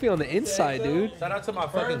so comfy on the inside, dude. Shout out to my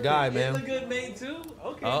fucking guy, It's man. a good made too.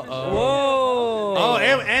 Okay. Whoa. Oh,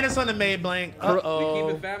 and it's on the Made blank. We keep Uh-oh.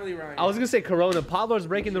 it family right. I was gonna say Corona. Pablo's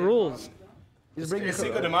breaking the rules. He's breaking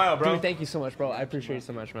Cinco de Mayo, bro. Dude, thank you so much, bro. I appreciate you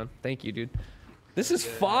so much, man. Thank you, dude. This is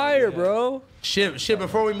fire, bro. Shit.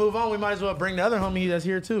 Before we move on, we might as well bring the other homie that's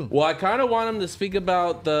here too. Well, I kind of want him to speak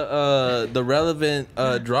about the relevant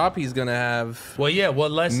drop he's gonna have Well, yeah. Well,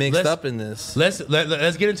 let's mixed up in this. Let's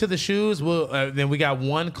get into the shoes. We'll then we got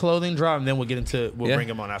one clothing drop, and then we'll Yeah. bring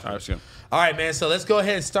him on after. All right, sure. All right, man. So let's go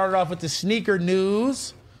ahead and start it off with the sneaker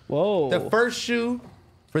news. Whoa. The first shoe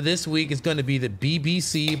for this week is going to be the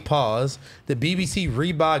BBC the BBC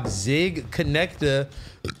Reebok Zig Connecta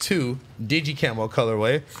 2 Digi Camo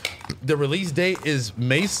colorway. The release date is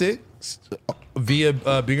May 6th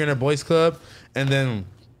via Beginner Boys Club, and then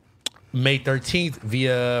May 13th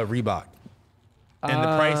via Reebok. And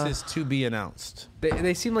the price is to be announced.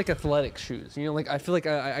 They seem like athletic shoes. You know, like I feel like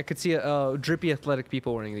I could see drippy athletic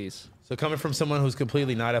people wearing these. So coming from someone who's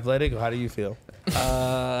completely not athletic, how do you feel?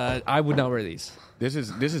 I would not wear these. This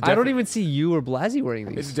is I don't even see you or Blasey wearing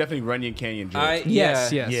This is these. definitely Runyon Canyon drip.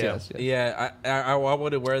 Yes. Yeah, I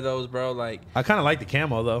wouldn't wear those, bro. Like, I kind of like the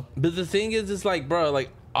camo though. but the thing is, it's like, bro, like,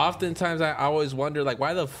 oftentimes I always wonder, like,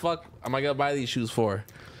 why the fuck am I gonna buy these shoes for?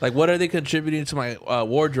 Like, what are they contributing to my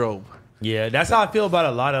wardrobe? Yeah, that's how I feel about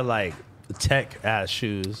a lot of like tech ass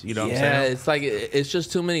shoes. You know what I'm Yeah, saying? it's like it's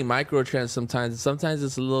just too many micro trends sometimes. Sometimes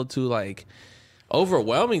it's a little too like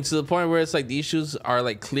overwhelming to the point where it's like these shoes are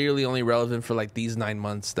like clearly only relevant for like these 9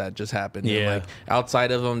 months that just happened. And, Yeah. like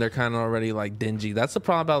outside of them, they're kind of already like dingy. That's the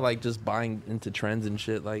problem about like just buying into trends and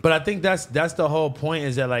shit. Like, But I think that's the whole point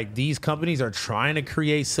is that like these companies are trying to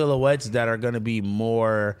create silhouettes that are going to be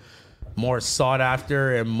more sought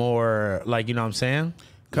after and more like, you know what I'm saying?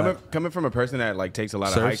 Coming from a person that like takes a lot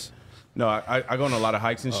of Surfs? hikes. No, I go on a lot of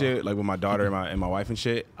hikes and shit, like with my daughter and my wife and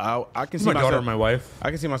shit. I can see My myself, daughter and my wife. I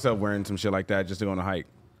can see myself wearing some shit like that just to go on a hike.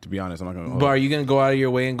 To be honest, I'm not gonna. but are you gonna go out of your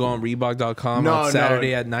way and go on Reebok.com No, on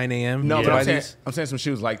Saturday no. at 9 a.m. No, to but buy I'm saying some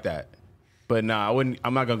shoes like that. But nah, I wouldn't.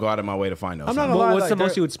 I'm not gonna go out of my way to find those. I'm not Well, gonna lie, what's like, the most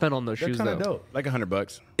they're- you would spend on those They're shoes, kind though? of dope. like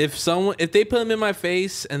 $100. If they put them in my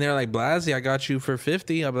face and they're like, Blasey, I got you for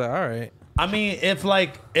 50, I'll be like, all right. I mean, if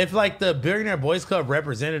the Billionaire Boys Club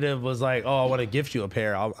representative was like, "Oh, I want to gift you a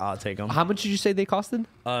pair," I'll take them. How much did you say they costed?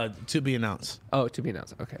 To be announced. Oh, to be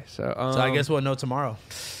announced. Okay, so So I guess we'll know tomorrow.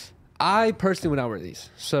 I personally would not wear these,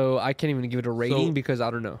 so I can't even give it a rating So- because I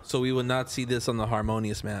don't know. So we will not see this on the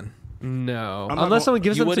Harmonious Man. No, I'm not unless going- someone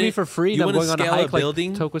gives you them to me wouldn't- for free. you Then I'm wouldn't going on a scale a hike, like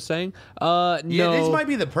building? Toke was saying. No. Yeah, these might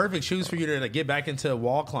be the perfect shoes for you to like, get back into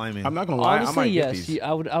wall climbing. I'm not gonna lie. I Honestly, might yes, get these.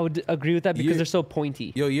 I would agree with that because You- they're so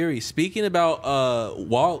pointy. Yo, Yuri, speaking about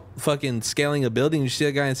wall fucking scaling a building, you see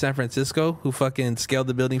a guy in San Francisco who fucking scaled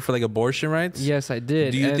the building for like abortion rights? Yes, I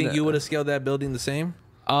did. Do you And, think you would have scaled that building the same?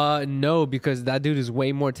 No, because that dude is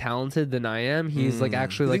way more talented than I am. He's like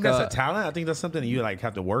actually I like think that's a talent. I think that's something you like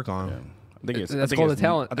have to work on. I think it's. I That's think called a it's-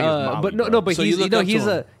 talent. I think it's Molly, But no, bro. no, but So you he's look up to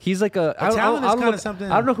him. he's like a I don't- talent I is don't kinda know,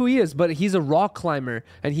 something- I don't know who he is, but he's a rock climber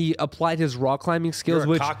and he applied his rock climbing skills, You're a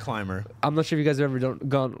which cock climber. I'm not sure if you guys have ever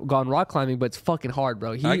gone rock climbing, but it's fucking hard,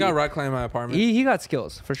 bro. I got rock climbing in my apartment. He got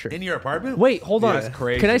skills for sure. In your apartment? Wait, hold on. That's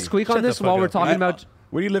crazy. Can I squeak Shut on the this fuck while we're up. talking about?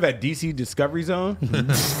 Where do you live at? DC Discovery Zone?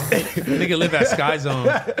 Nigga live at Sky Zone.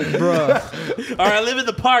 Bro. All right, I live in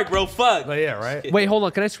the park, bro. Fuck. But yeah, right? Wait, hold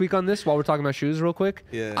on. Can I squeak on this while we're talking about shoes real quick?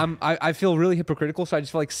 Yeah. I feel really hypocritical, so I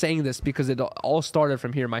just feel like saying this because it all started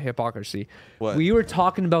from here, my hypocrisy. What? We were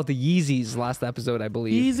talking about the Yeezys last episode, I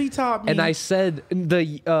believe. Easy top me. And I said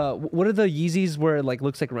what are the Yeezys where it like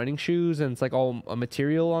looks like running shoes and it's like all a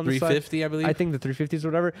material on the side? 350, I believe. I think the 350s or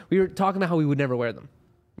whatever. We were talking about how we would never wear them.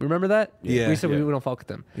 Remember that? Yeah. We said Yeah. we don't fuck with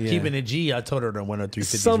them. Yeah. Keeping it G, I told her to 10350s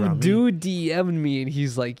Some around me. dude DM'd me and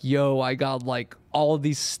he's like, "Yo, I got like all of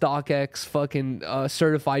these StockX fucking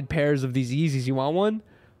certified pairs of these Yeezys. You want one?"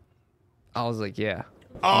 I was like, "Yeah."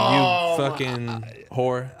 You fucking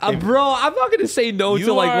whore. Bro, I'm not gonna say no You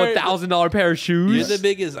to like are- $1,000 pair of shoes. You're the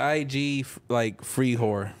biggest IG like free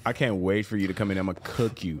whore. I can't wait for you to come in. I'm gonna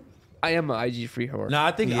cook you. I am an IG free whore. No,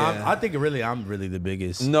 I think Yeah. I think really I'm really the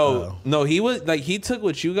biggest. No, he was like he took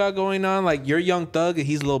what you got going on. Like you're Young Thug and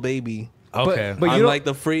he's Lil Baby. Okay. but you I'm don't- like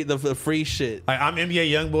the free shit. Like, I'm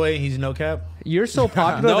NBA YoungBoy. He's no cap. You're so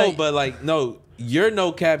popular. No, that, but like no, you're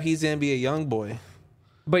no cap. He's NBA Young Boy.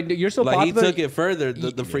 but you're so Like popular. he took it further.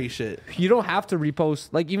 The free shit. You don't have to repost.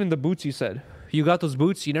 Like even the boots you said. You got those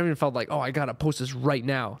boots. You never even felt like, oh, I gotta post this right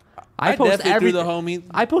now. I post definitely threw everything. the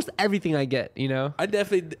homie. I post everything I get. You know. I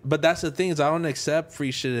definitely, but that's the thing is I don't accept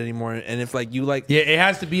free shit anymore. And if like you like, Yeah, it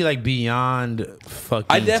has to be like beyond fucking.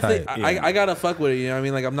 I definitely, tight. I gotta fuck with it. You know what I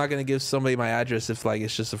mean? Like I'm not gonna give somebody my address if like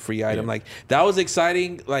it's just a free item. Like that was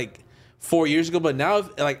exciting like 4 years ago, but now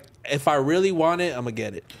if I really want it, I'm gonna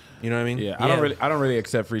get it. You know what I mean? Yeah, I don't really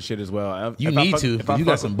accept free shit as well. You If I need fuck- to. if I You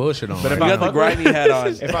got fuck some with- bullshit on. But right? if You I got the fuck with it- grimy hat on.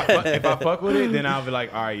 if I fuck with it, then I'll be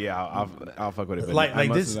like, all right, yeah, I'll fuck with it. But like I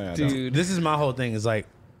must this, say I don't. dude. This is my whole thing. Is like,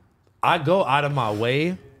 I go out of my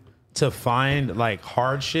way to find like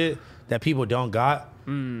hard shit that people don't got,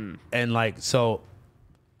 and like so,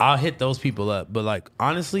 I'll hit those people up. But like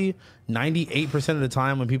honestly, 98% of the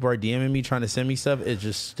time when people are DMing me trying to send me stuff, it's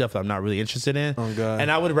just stuff I'm not really interested in. Oh, God.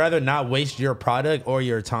 And I would rather not waste your product or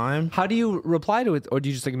your time. How do you reply to it, or do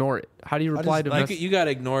you just ignore it? How do you reply to Like mess- you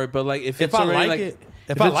gotta ignore it, but like if If it's I already like like it-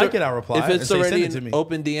 if I it's like it, I'll reply If it's and say, already "Send it to an me."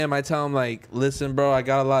 open DM, I tell them like, listen, bro, I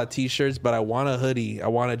got a lot of t-shirts, but I want a hoodie, I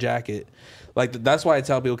want a jacket. Like that's why I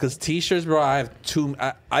tell people because t-shirts, bro, I have two.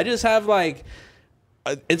 I just have like.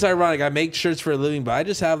 It's ironic. I make shirts for a living, but I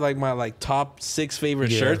just have like my like top 6 favorite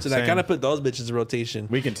Yeah, shirts, and I same. kind of put those bitches in rotation.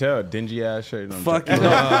 We can tell dingy ass shirt. Fuck you.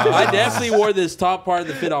 I definitely wore this top part of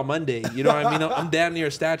the fit on Monday. You know what I mean? I'm damn near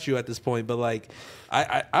a statue at this point, but like,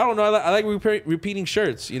 I don't know. I like repeating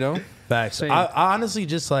shirts. You know? Facts. Same. I honestly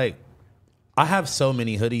just like, I have so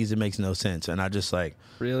many hoodies, it makes no sense, and I just like,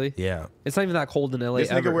 really? yeah. It's not even that cold in LA. This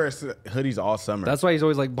ever. nigga wears hoodies all summer. That's why he's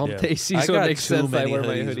always like bumped Yeah. AC, I so it got makes too sense that I many wear my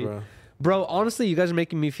hoodies, hoodie. bro. Bro, honestly, you guys are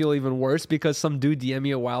making me feel even worse because some dude DM'd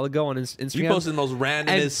me a while ago on his Instagram. You posted the most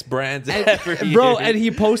randomest brands ever. Bro, and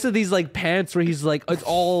he posted these like pants where he's like, it's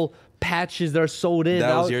all patches that are sewed in.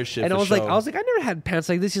 That I was your shit And for I was sure. like, I never had pants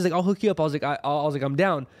like this. He's like, I'll hook you up. I was like, I'm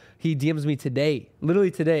down. He DMs me today,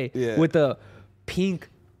 literally today, Yeah. with the pink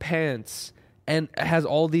pants. And has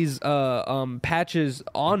all these patches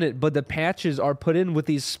on it, but the patches are put in with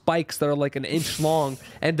these spikes that are like an inch long,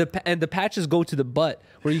 and the patches go to the butt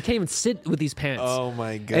where you can't even sit with these pants. Oh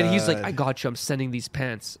my God. And he's like, I got you. I'm sending these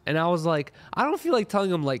pants, and I was like, I don't feel like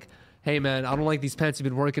telling him like, hey man, I don't like these pants you've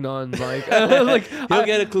been working on. Like, like He'll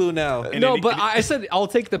get a clue now. no, but I said I'll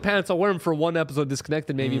take the pants. I'll wear them for one episode,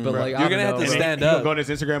 disconnected maybe. But like, You're gonna have to And stand he gonna up. go on his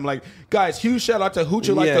Instagram like, guys, huge shout out to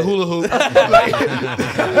Hoochie like Yeah. the hula hoop.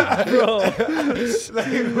 bro. Like,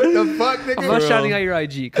 what the fuck, nigga? I'm not shouting out your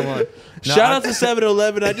IG. Come on. Shout out to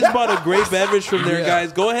 7-Eleven. I just bought a great beverage from there,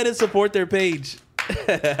 guys. Go ahead and support their page.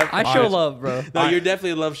 I show love, bro. No, you're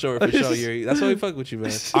definitely a love shower for sure, Yuri. That's why we fuck with you,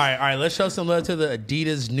 man. All right. Let's show some love to the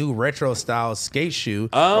Adidas new retro style skate shoe.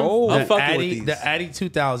 I'm fucking Addy, with these. the Addy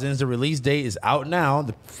 2000s. The release date is out now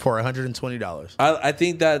for $120. I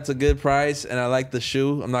think that's a good price, and I like the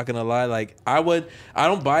shoe. I'm not gonna lie. Like I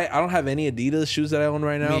don't have any Adidas shoes that I own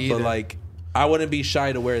right now, Me but either. like I wouldn't be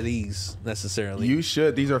shy to wear these necessarily. You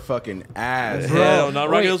should. These are fucking ass. Hell no, Wait.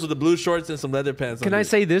 rocking those with the blue shorts and some leather pants. Can under I it.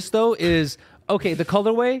 say this though? Is okay. The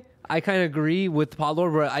colorway, I kind of agree with Paulo.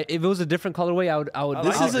 Where if it was a different colorway, I would.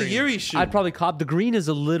 This I is a Yuri shoe. I'd probably cop. The green is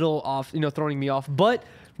a little off, throwing me off. But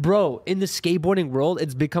bro, in the skateboarding world,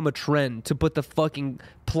 it's become a trend to put the fucking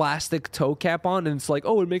plastic toe cap on, and it's like,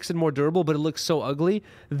 oh, it makes it more durable, but it looks so ugly.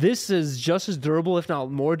 This is just as durable, if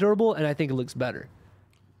not more durable, and I think it looks better.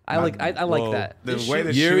 I like Whoa. that. The This way shoe-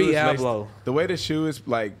 the Yuri shoe is laced, Abloh. the way the shoe is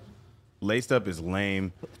like laced up is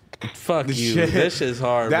lame. Fuck The you. shit- This shit's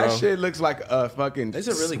hard, That bro. shit looks like a fucking It's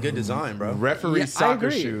a really good design, bro. referee Yeah, I soccer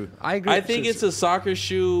agree. shoe. I agree. I think it's a soccer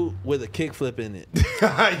shoe with a kickflip in it.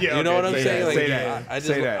 Yeah, You know what I'm say saying? That, Like, say that. I just,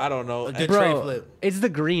 say that. I don't know. A good tray Bro, flip. it's the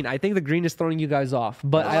green. I think the green is throwing you guys off.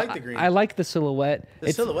 But I like the green. I like the silhouette.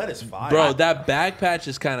 The silhouette is fire. Bro, that back patch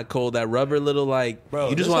is kind of cool. That rubber little like, Bro,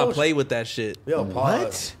 you just this want whole to play with that shit. Yo,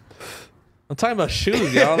 pause. I'm talking about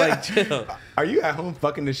shoes, y'all. Like, chill. Are you at home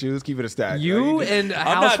fucking the shoes? Keep it a stack. You Like, and not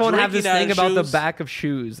House Phone have this drinking out thing of about the shoes. back of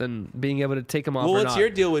shoes and being able to take them off. Well, or what's not. your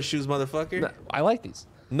deal with shoes, motherfucker? I like these.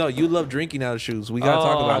 No, you love drinking out of shoes. We gotta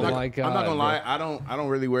talk Oh, about my it. God. I'm not gonna bro. lie. I don't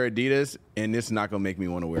really wear Adidas, and this is not gonna make me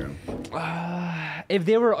want to wear them. If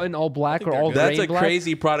they were in all black or all That's gray a black,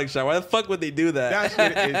 crazy product shot. Why the fuck would they do that?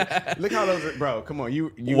 That shit is. Look how those. Bro, come on.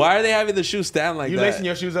 You. Why are they having the shoe stand like You that? lacing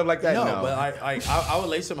your shoes up like that? No, No, but I would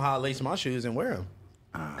lace them how I lace my shoes and wear them.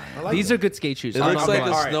 I like these them. are good skate shoes. It I'm looks not like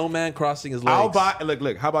gonna a lie. All right. snowman crossing his legs. I'll buy.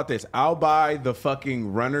 Look. How about this? I'll buy the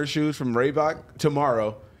fucking runner shoes from Reebok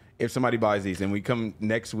tomorrow if somebody buys these, and we come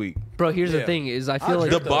next week. Bro, here's the Yeah. thing: is I feel I'll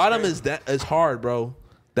like The Those bottom crazy. is hard, bro.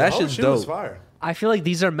 That Oh, shit's shoe is dope. fire. I feel like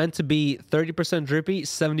these are meant to be 30% drippy,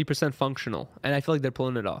 70% functional, and I feel like they're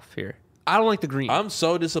pulling it off here. I don't like the green. I'm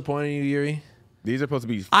so disappointed in you, Yuri. These are supposed to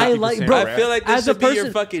be. I like- 50% bro, I wrap. feel like this As a should be your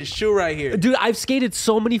person- fucking shoe right here. Dude, I've skated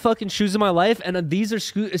so many fucking shoes in my life, and these are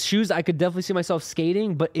shoes I could definitely see myself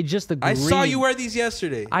skating, but it's just the green. I saw you wear these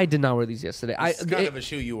yesterday. I did not wear these yesterday. It's kind of a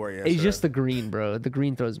shoe you wore yesterday. It's just the green, bro. The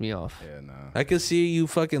green throws me off. Yeah, no. I could see you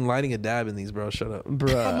fucking lighting a dab in these, bro. Shut up.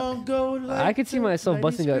 Bruh. go like I could see myself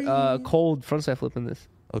busting a cold frontside flip in this.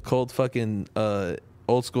 A cold fucking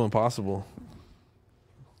old school impossible.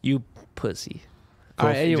 You pussy. Cool.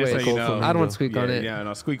 All right, Just anyway, so you know. I don't want to squeak on it. Yeah,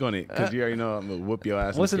 no, squeak on it because you already know I'm gonna whoop your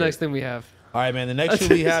ass. What's the and next skate. thing we have? All right, man. The next shoe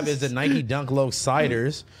we have is the Nike Dunk Low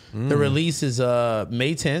Siders. The release is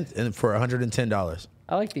May 10th and for $110.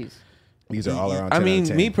 I like these. These are all around. I 10 out mean, of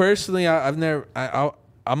 10. me personally, I've never. I'm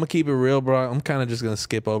gonna keep it real, bro. I'm kind of just gonna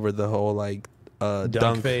skip over the whole like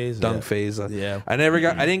dunk phase, Dunk yeah. phase. Yeah. I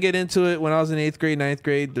didn't get into it when I was in 8th grade, 9th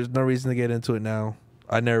grade. There's no reason to get into it now.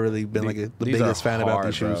 I never really been like the These biggest are fan about hard,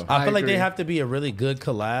 these shoes. bro. I feel like agree. they have to be a really good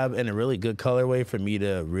collab and a really good colorway for me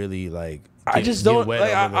to really like. I get- just get don't wet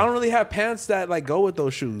like. I over them. don't really have pants that like go with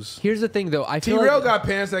those shoes. Here's the thing, though. I feel T-Rail like, got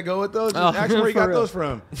pants that go with those. Oh, Ask him where he for got real. those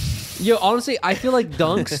from. yo, honestly, I feel like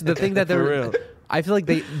dunks. The thing that For they're, real. I feel like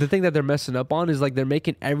the thing that they're messing up on is like they're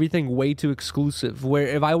making everything way too exclusive. Where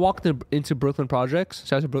if I walked into Brooklyn Projects,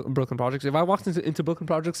 shout out to Brooklyn Projects. If I walked into Brooklyn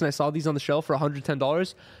Projects and I saw these on the shelf for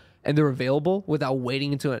 $110. And they're available without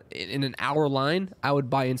waiting in an hour line, I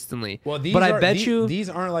would buy instantly. Well, these but I are- bet these, you. these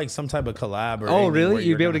aren't like some type of collab. Or Oh, anything really? where You'd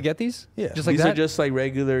you're be able to gonna- get these? Yeah. Just like These that. are just like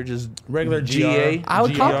regular, just Regular GA. GR. I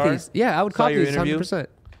would cop GR. these. Yeah, I would Saw cop your these interview? 100%.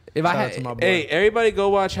 If I Shout out had, to my boy. Hey, everybody, go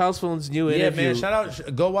watch House Phone's new Yeah, interview. man. Shout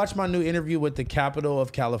out. Go watch my new interview with the capital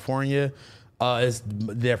of California. It's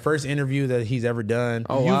their first interview that he's ever done.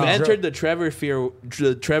 Oh, You've wow. entered the Trevor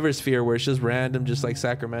sphere, where it's just random, just like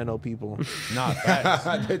Sacramento people. Not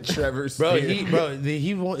facts. The Trevor Bro, Smith.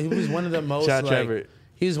 he was one of the most Shout out like, Trevor.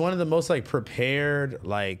 he was one of the most like prepared,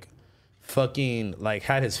 like fucking like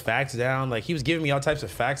had his facts down. Like he was giving me all types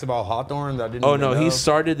of facts about Hawthorne that I didn't Oh even no, know. he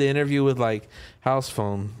started the interview with like House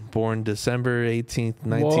Phone, born December 18th,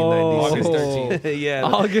 Whoa. 1996. yeah,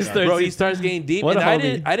 August Bro, 13th. he starts getting deep, What and a I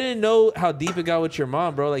homie. didn't know how deep it got with your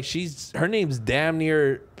mom, bro. Like her name's damn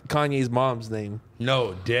near Kanye's mom's name.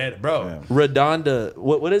 No, dead, bro. Redonda.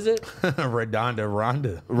 What is it? Redonda,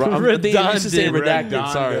 Rhonda. I'm thinking you used to say redacted.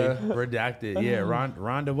 Redonda. Sorry, Redacted. Yeah,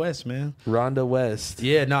 Rhonda West, man. Rhonda West.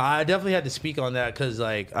 Yeah, no, I definitely had to speak on that because,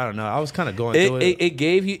 like, I don't know, I was kind of going through It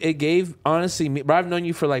gave honestly me, but I've known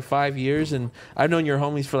you for like 5 years, and I've known your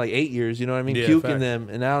homies for like 8 years. You know what I mean? Yeah, Puke facts. and them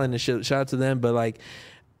and Alan and shit. Shout out to them, but like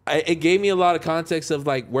it gave me a lot of context of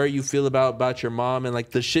like where you feel about your mom and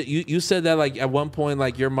like the shit you said that like at one point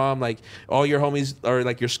like your mom like all your homies or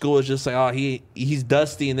like your school is just like oh he's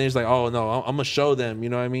dusty and then he's like oh no I'm gonna show them, you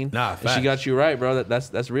know what I mean? Nah, and she facts. got you right, bro.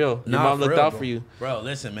 That's real. Your Nah, mom for looked real, out bro. for you, bro.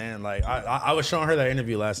 Listen, man, like I was showing her that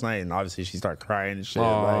interview last night and obviously she started crying and shit.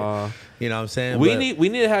 Aw. Like, you know what I'm saying? we But,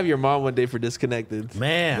 need to have your mom one day for Disconnected.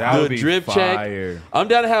 man. That Do would a be drip fire. check. I'm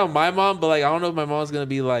down to have my mom, but like I don't know if my mom's gonna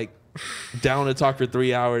be like down to talk for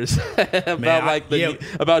 3 hours about Man,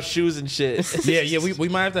 about shoes and shit. yeah, we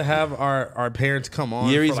might have to have our parents come on.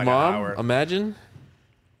 Yuri's for like mom. An hour. Imagine.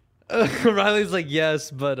 Riley's like,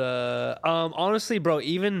 yes, but honestly, bro,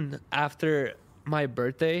 even after my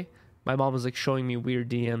birthday, my mom was like showing me weird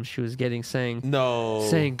DMs she was getting saying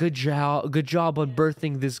good job on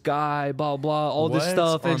birthing this guy, blah blah, all this What?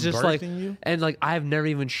 stuff. And On it's just like birthing you? and like I've never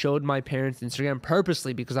even showed my parents Instagram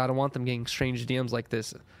purposely because I don't want them getting strange DMs like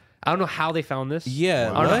this. I don't know how they found this.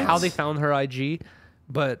 Yeah, I don't know what? how they found her IG.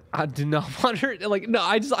 But I do not want her like no,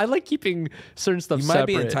 I like keeping certain stuff You might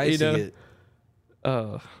be separate, enticing you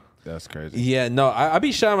know? it. That's crazy. Yeah, no, I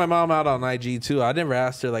be shouting my mom out on IG too. I never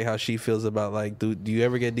asked her like how she feels about like, do you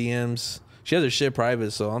ever get DMs? She has her shit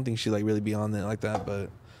private, so I don't think she like really be on it like that.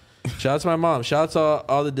 But shout out to my mom. Shout out to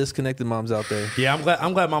all the disconnected moms out there. Yeah,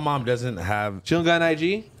 I'm glad my mom doesn't have. She don't got an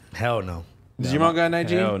IG? Hell no. Does your mom got an IG?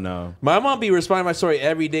 Hell no. My mom be responding to my story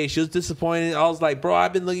every day. She was disappointed. I was like, bro,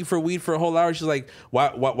 I've been looking for weed for a whole hour. She's like, why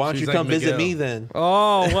don't She's you like come visit Miguel. me then?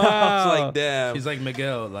 Oh I wow. was like, damn. She's like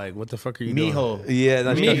Miguel. Like, what the fuck are you doing? Mijo. Yeah,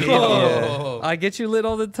 no, she Mijo. yeah. I get you lit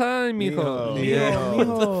all the time, mijo. Mijo. Yeah.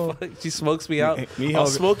 Mijo. What the fuck? She smokes me out. Mijo, I'll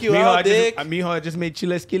smoke you Mijo, out, I just- dick. Mijo, I just made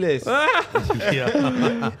chiles quiles.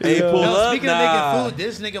 Yeah. Hey, pull No, up. speaking Nah. of making food,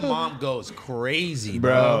 this nigga mom goes crazy,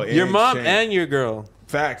 Bro, Your mom insane. and your girl.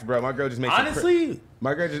 Facts, bro. My girl just makes Honestly,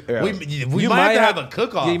 my girl just yeah. we might have to have a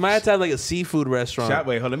cook-off. Yeah, you might have to have like a seafood restaurant.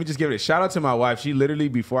 Wait, hold. Let me just give it a shout out to my wife. She literally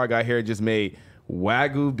before I got here just made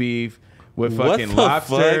Wagyu beef with What fucking the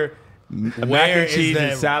lobster, mac Where and is cheese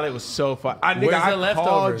that? and salad. It was so fun. Where's the I called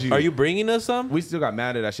leftovers? you. Are you bringing us some? We still got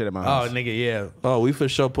mad at that shit at my Oh, house. nigga, yeah. Oh, we for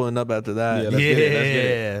sure pulling up after that. Yeah, let's get it, let's get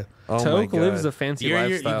it. Oh my Toke God. lives a fancy You're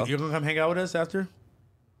lifestyle. gonna come hang out with us after?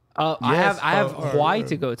 I have Hawaii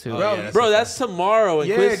to go to. Bro, that's tomorrow. And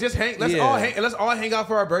Yeah, Chris- just hang. Let's yeah. all hang out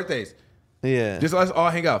for our birthdays. Yeah. Just let's all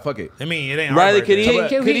hang out. Fuck it. I mean, it ain't Riley, our could birthday. he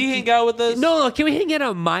Can could we- he hang out with us? No, can we hang out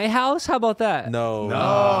at my house? How about that? No.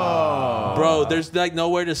 Oh, Bro, there's like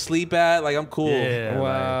nowhere to sleep at. Like I'm cool. Yeah.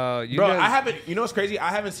 Wow. You bro, guys- I haven't. You know what's crazy? I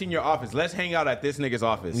haven't seen your office. Let's hang out at this nigga's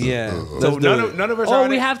office. Yeah. So Let's do it. none of us. are Oh,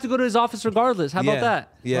 we in it. have to go to his office regardless. How Yeah. about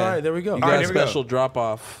that? Yeah. All right, there we go. You All got right, a there we go. special drop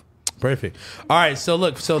off. Perfect. All right, so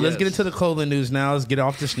look, let's get into the clothing news now. Let's get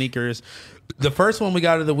off the sneakers. The first one we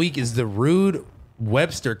got of the week is the Rude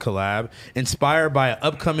Webster collab, inspired by an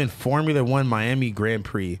upcoming Formula One Miami Grand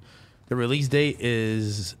Prix. The release date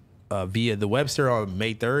is via the Webster on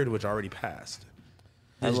May 3rd, which already passed.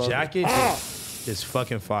 This jacket is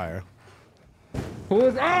fucking fire. Who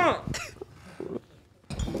is that?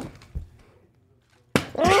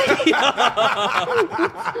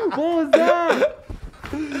 What was that?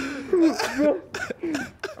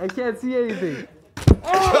 I can't see anything.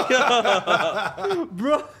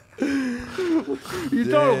 Bro, you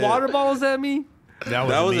throwing water bottles at me? That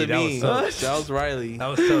That was wasn't me. me. That was That was Riley. That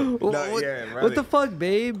was tough. What the fuck,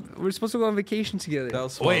 babe? We're supposed to go on vacation together. That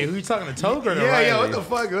was Wait, who you talking to, Toke or to Yeah, Riley? yo, what the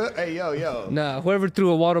fuck? Hey, yo. Nah, whoever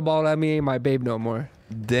threw a water bottle at me ain't my babe no more.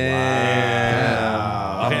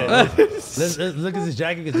 Damn. Okay, let's look at this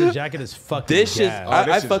jacket because this jacket is fucking This shit, gas.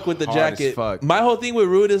 this I is fuck with the hard as jacket. fuck. My whole thing with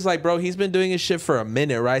Rude is like, bro, he's been doing his shit for a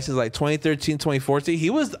minute, right? Since like 2013, 2014. He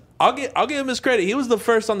was, I'll give him his credit. He was the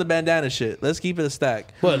first on the bandana shit. Let's keep it a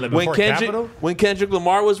stack. What, like before Capitol? when Kendrick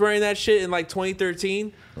Lamar was wearing that shit in like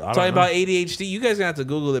 2013, don't talking know. about ADHD, you guys gonna have to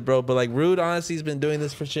Google it, bro. But like Rude, honestly, he's been doing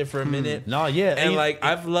this for shit for a minute. No, yeah, And like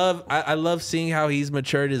I love seeing how he's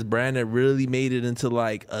matured his brand and really made it into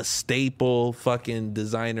like a staple fucking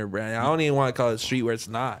designer brand. I don't even want to call it streetwear. It's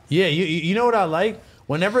not. Yeah, you know what I like?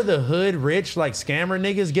 Whenever the hood rich like scammer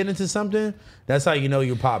niggas get into something, that's how you know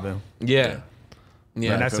you're popping. Yeah.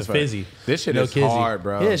 Yeah. And that's a that's right. fizzy. This shit No is kizzy. hard,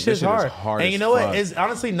 bro. Yeah, This shit's shit is hard. hard And as you know what? fuck. It's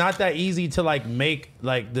honestly not that easy to like make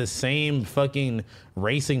like the same fucking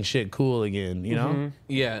racing shit cool again, you know?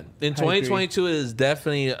 Yeah, in 2022 it is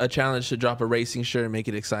definitely a challenge to drop a racing shirt and make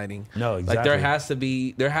it exciting. No, Like exactly.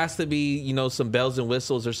 there has to be you know some bells and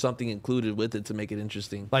whistles or something included with it to make it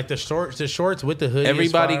interesting. Like the shorts with the hoodie. is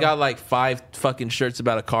Everybody fire. got like 5 fucking shirts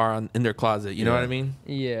about a car in their closet. You know what I mean?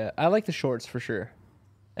 Yeah, I like the shorts for sure.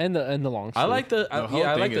 And the long sleeve. I like the whole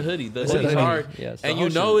I thing like the is- hoodie. The It's a hoodie's hoodie. hard, Yes. and The you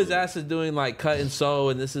whole know shit- his ass is doing like cut and sew,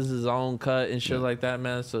 and this is his own cut and shit like that,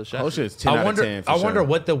 man. So shout Whole out- shit's 10 I out wonder. of 10 for I wonder sure.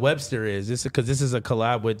 what the Webster is. This because this is a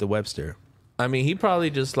collab with the Webster. I mean, he probably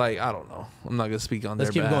just like I don't know. I'm not gonna speak on Let's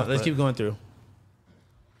their keep behalf, going. Let's but- keep going through.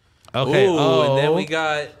 Okay. Ooh, and then we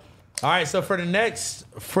got All right. So for the next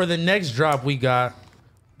drop, we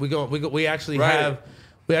actually Right.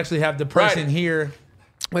 have the person Right. here.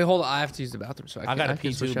 Wait, hold on. I have to use the bathroom, so I got a can pee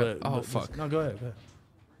too, switch out. but Oh fuck. No, go ahead.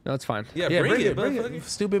 No, it's fine. yeah, Yeah, bring it, bring motherfucker. it.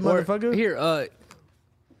 Stupid motherfucker. Here,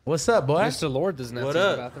 What's up, boy? Mr. Lord doesn't have What to use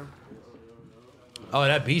up? the bathroom. Oh,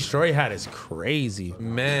 that Beast Troy hat is crazy.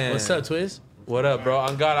 Man, What's up, Twiz? What up, bro?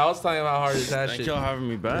 On God, I was talking about how hard his hat Thank shit. y'all having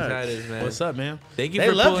me His hat back. is, man. What's up, man? Thank you They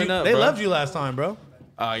for loved pulling you. up. They bro. loved you last time, bro.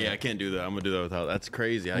 Oh yeah, I can't do that. I'm gonna do that without. That's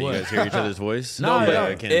crazy. How What? you guys hear each other's voice? No, yeah, no.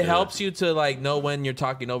 I can't It do helps you to like know when you're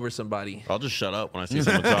talking over somebody. I'll just shut up when I see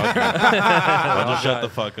someone talking. I'll just shut the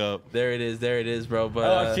fuck up. There it is, bro. But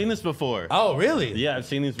Oh, I've seen this before. Oh, really? Yeah, I've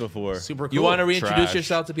seen these before. Super cool. you want to reintroduce Trash.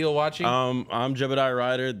 yourself to people watching? I'm Jebediah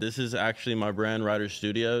Ryder. This is actually my brand, Ryder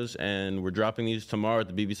Studios, and we're dropping these tomorrow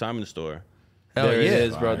at the BB Simon store. Hell there yeah. it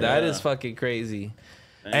is, bro. That Yeah. is fucking crazy.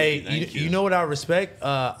 Hey, Thank you know what I respect?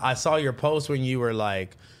 I saw your post when you were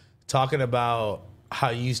like talking about how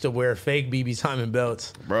you used to wear fake BB Simon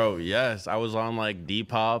belts. Bro, yes. I was on like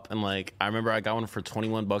Depop and like I remember I got one for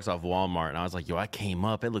 $21 off Walmart and I was like, yo, I came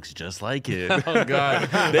up. It looks just like it. Oh God,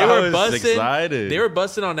 they I were was busting. excited. They were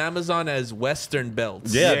busting on Amazon as Western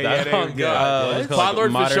belts. Yeah, Yeah, that's yeah, Oh they- God, it's called, like, Pod Lord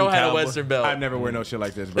for Modern sure had a Cowboy. Western belt. I never wear no shit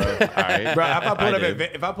like this, bro. All right. Bro,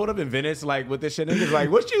 if I pulled up in Venice like with this shit, niggas like,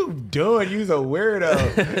 what you doing? You's a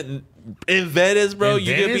weirdo. In Venice, bro, In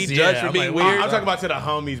you could Venice? be judged Yeah, for I'm being like, weird. I'm talking about to the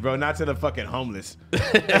homies, bro, not to the fucking homeless. I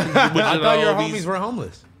thought your homies. homies were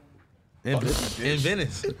homeless. In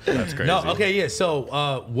Venice. That's crazy. No, okay, yeah.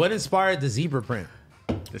 So, what inspired the zebra print?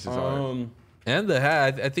 This is hard. And the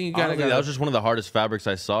hat. I think you kind of Honestly, got. that was just one of the hardest fabrics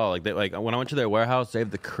I saw. Like when I went to their warehouse, they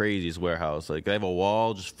have the craziest warehouse. Like they have a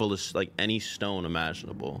wall just full of like any stone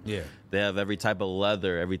imaginable. Yeah. They have every type of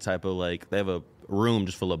leather, every type of like they have a room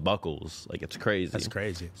just full of buckles. Like it's crazy. That's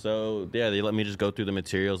crazy. So yeah, they let me just go through the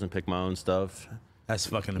materials and pick my own stuff. That's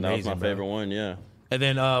fucking And that was amazing. my bro. favorite one. Yeah. And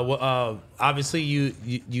then, obviously, you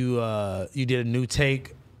did a new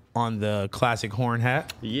take on the classic horn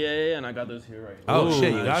hat. Yeah, and I got those here right here. Oh Ooh,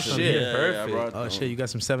 shit, you got some. shit, Yeah, perfect. I brought Oh them. shit, you got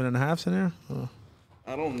some 7.5s in there. Oh.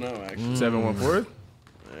 I don't know actually. 714?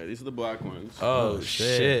 Yeah, these are the black ones. Oh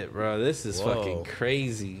shit, bro, this is Whoa. fucking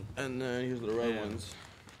crazy. And then here's the red ones.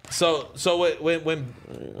 So when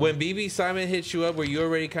BB Simon hit you up, were you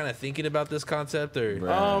already kind of thinking about this concept or?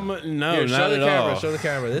 No, Here, not show the at camera. all. Show the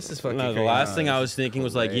camera. This is fucking No, the crazy. last thing I was thinking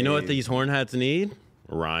was like, you know what these horn hats need?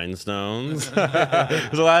 Rhinestones. It was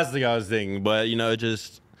the last thing I was thinking, but you know, it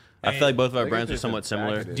just I feel like both of our brands are somewhat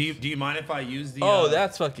similar. Do you mind if I use the? Oh,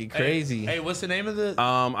 that's fucking crazy. Hey, what's the name of the?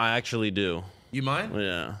 I actually do. You mind,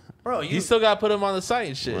 Yeah. bro? You still got to put them on the site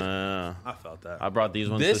and shit. Yeah. I felt that. I brought these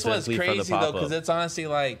ones This one's specifically for the crazy though, pop-up. because it's honestly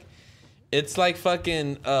like, it's like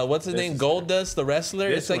fucking what's his name? Gold Dust, the wrestler.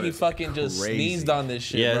 This It's like one he is fucking just crazy. sneezed on this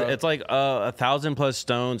shit. Yeah, bro. it's like 1,000+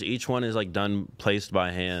 stones. Each one is like done placed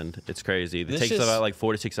by hand. It's crazy. It This takes just- about like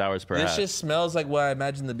 4 to 6 hours per This hat. just smells like what I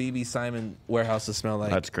imagine the BB Simon warehouse to smell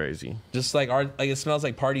like. That's crazy. Just like it smells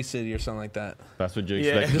like Party City or something like that. That's what you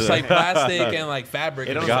Yeah. expect. Just like plastic and like fabric.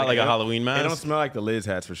 It and don't shit. got like a it don't- Halloween It don't mask. smell like the Liz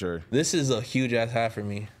hats for sure. This is a huge ass hat for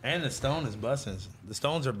me. And the stone is busting. The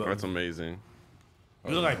stones are That's busting. amazing.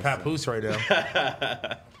 You look like Papoose right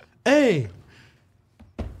now. Hey.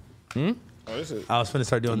 Oh, this is I was finna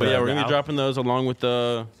start doing But that. yeah, we're gonna be dropping those along with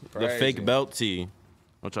the Crazy. fake belt tee,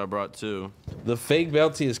 which I brought too. The fake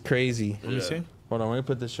belty is crazy. Let me see. Hold on, let me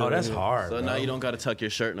put this shit. Oh, that's right here. hard. So bro. now you don't gotta tuck your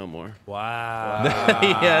shirt no more. Wow.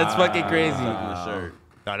 Yeah, it's fucking crazy. Tucking the shirt.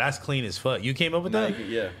 No, that's clean as fuck. You came up with Now that? you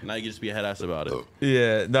can, yeah. Now you can just be a head ass about it.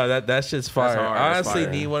 Yeah, no, that shit's fire. hard, I that's honestly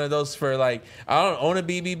fire. need one of those for like I don't own a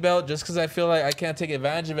BB belt just because I feel like I can't take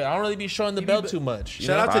advantage of it. I don't really be showing the belt too much. you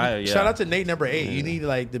Shout know? out to Fire, yeah. shout out to Nate number 8. You need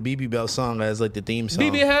like the BB Bell song that has like the theme song.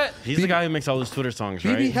 BB hat. He's the guy who makes all those Twitter songs,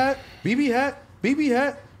 right? BB hat, BB hat, BB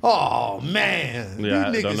hat. Oh man, Yeah,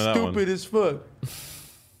 I these don't niggas know that stupid one. as fuck.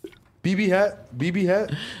 BB hat, BB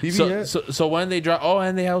hat, BB hat. So when they drop,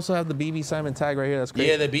 and they also have the BB Simon tag right here. That's great.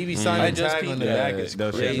 Yeah, the BB Simon I just tag on the peeped back that. is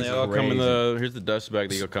Those Yeah, shit and crazy. they all come in crazy. the. Here's the dust bag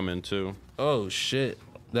that you'll come in too. Oh shit.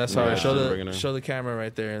 That's all right. Show super the regular. show the camera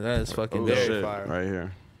right there. That is fucking Oh dope. shit! fire. Right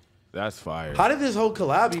here. That's fire. How did this whole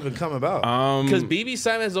collab even come about? Because BB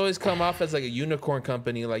Simon has always come off as like a unicorn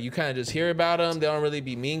company. Like you kind of just hear about them. They don't really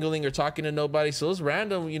be mingling or talking to nobody. So it's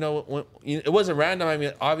random. It wasn't random. I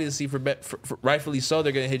mean, obviously for rightfully so,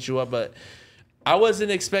 they're gonna hit you up. But I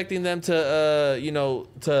wasn't expecting them to,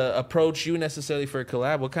 to approach you necessarily for a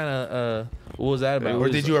collab. What kind of, what was that about? Or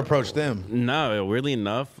did you approach them? No, weirdly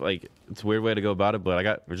enough, like it's a weird way to go about it,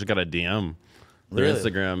 but we just got a DM their Really?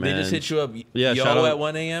 Instagram. They and just hit you up, Yeah, shout yo, out- at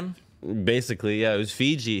 1 a.m.? Basically, yeah, it was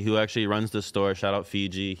Fiji who actually runs the store. Shout out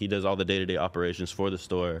Fiji. He does all the day-to-day operations for the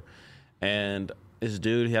store. And this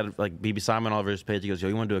dude, he had like BB Simon all over his page. He goes, yo,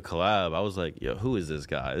 you want to do a collab? I was like, yo, who is this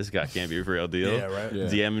guy? This guy can't be a real deal. Yeah, right. Yeah.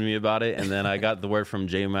 DMing me about it. And then I got the word from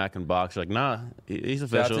J Mac and Box. Like, nah, he's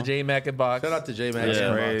Shout out official. to J Mac and Box. Shout out to J Mac.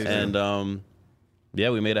 Yeah, crazy. and yeah,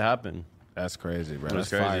 we made it happen. That's crazy, bro. That's That's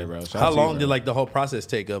crazy. fire, bro. Shout How out to you, long bro. did like the whole process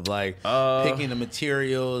take of like picking the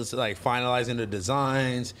materials, like finalizing the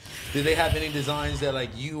designs? Did they have any designs that like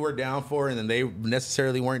you were down for and then they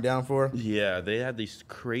necessarily weren't down for? Yeah, they had these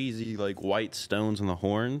crazy like white stones on the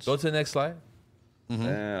horns. Go to the next slide.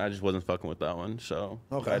 And I just wasn't fucking with that one, so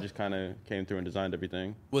Okay. I just kind of came through and designed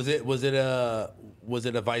everything. Was it a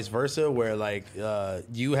vice versa where like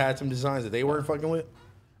you had some designs that they weren't fucking with?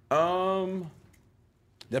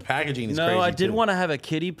 The packaging is No, crazy. I did too. want to have a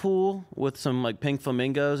kiddie pool with some like pink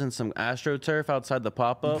flamingos and some astroturf outside the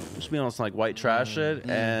pop up, just be on some like white trash shit,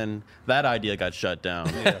 and that idea got shut down.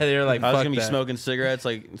 They're like, I was fuck gonna be that. smoking cigarettes,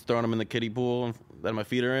 like throwing them in the kiddie pool and that my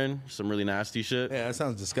feet are in, some really nasty shit. Yeah, that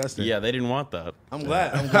sounds disgusting. Yeah, they didn't want that. I'm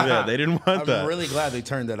glad. Yeah, they didn't want I'm that. really glad they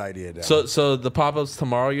turned that idea down. So the pop-up's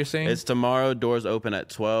tomorrow, you're saying? It's tomorrow. Doors open at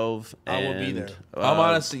 12. I will be and, there. I'm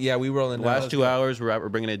honestly, yeah, we rolling Last now. 2 hours, we're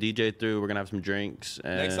bringing a DJ through. We're gonna have some drinks.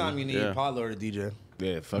 And, next time you need yeah. Podlord to DJ.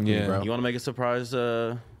 Yeah, fuck Yeah. you, bro. You want to make a surprise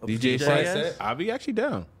DJ set? set? I'll be actually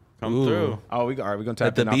down. Come Ooh. through. Oh, all right, we're gonna tap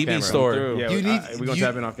At the in off BB camera. store. Through. Yeah, You need. we're gonna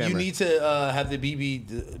tap in off camera. You need to have the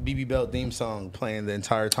BB Belt theme song playing the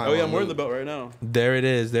entire time. Oh yeah, on I'm wearing the loop. belt right now. There it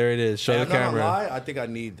is. There it is. Show Hey, the I'm not gonna camera. lie, I think I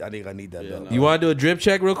need that belt. no. You want to do a drip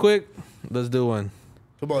check real quick? Let's do one.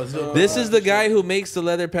 Come on, let's do it. This is the guy who makes the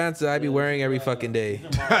leather pants that I be wearing every fucking day.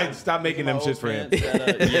 Stop making them shits for him.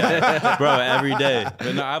 Yeah, bro, every day.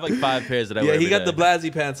 But no, I have like 5 pairs that I wear. Yeah, he every got the day.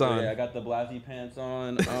 Blasey pants on. Yeah, I got the Blasey pants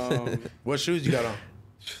on. What shoes you got on?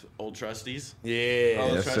 Old Trustees. Yeah.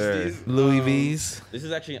 Old Yes, sir. Trustees. Louis V's. This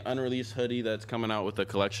is actually an unreleased hoodie that's coming out with a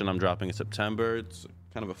collection I'm dropping in September. It's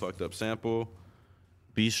kind of a fucked up sample.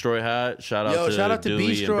 Beastroy hat. Shout out to to Dewey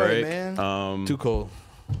and Beastroy, Break. man. Too cold.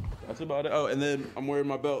 That's about it. Oh, and then I'm wearing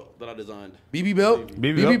my belt that I designed. BB belt.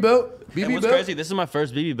 BB BB belt. And BB what's belt. crazy? This is my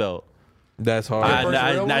first BB belt. That's hard.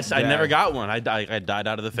 I never got one. I died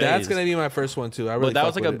out of the phase. That's gonna be my first one too. I really. But that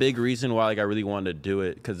was fuck like a with it. big reason why like I really wanted to do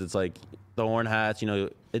it because it's like the horn hats. You know,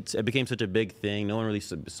 it became such a big thing. No one really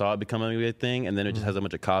saw it become a big thing, and then it just has a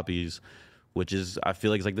bunch of copies, which is I feel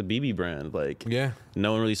like it's like the BB brand. Like Yeah.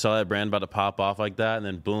 no one really saw that brand about to pop off like that, and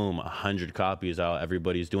then boom, 100 copies out.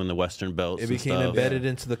 Everybody's doing the Western belts. It and became stuff. embedded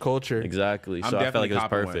into the culture. Exactly. I'm So I felt like it was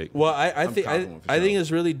definitely copping perfect. Well, I I'm think copping one for I think sure.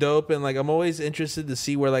 it's really dope, and like I'm always interested to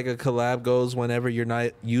see where like a collab goes whenever you're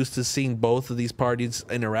not used to seeing both of these parties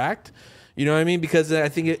interact. You know what I mean? Because I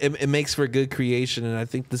think it makes for good creation, and I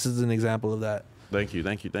think this is an example of that. Thank you.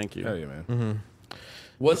 Thank you. Thank you. Hell yeah, man. Mm-hmm.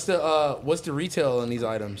 What's the retail on these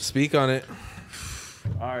items? Speak on it.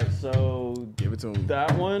 All right. So Give it to him.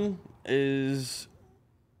 that one is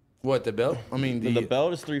What, the belt? I mean the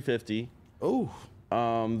belt is $350. Oh,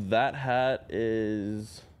 That hat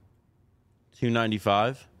is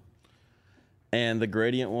 $295, and the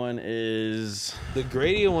gradient one is The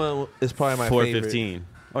gradient one is probably my favorite. $415.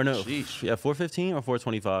 Or no, Sheesh. yeah, $415 or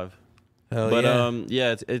 $425. Hell But yeah.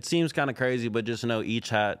 yeah, it seems kind of crazy, but just know each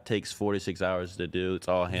hat takes 4 to 6 hours to do. It's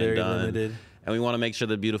all hand Very done. limited. And we want to make sure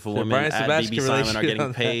the beautiful The women Brian at Sebastian BB Simon are relationship on getting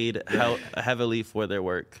that. paid heavily for their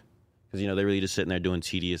work. Because, you know, they're really just sitting there doing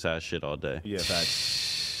tedious ass shit all day. Yeah,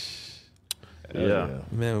 facts. Yeah.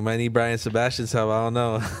 Man, we might need Brian Sebastian's help. I don't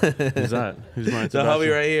know. Who's that? Who's Brian The homie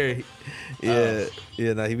Sebastian? right here. Yeah,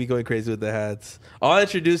 yeah. No, he be going crazy with the hats. I'll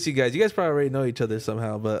introduce you guys. You guys probably already know each other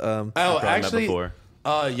somehow, but oh, Probably met actually, before.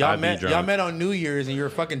 y'all I'd be met drunk. on New Year's and you were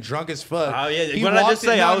fucking drunk as fuck. Oh, yeah. He What did I walked just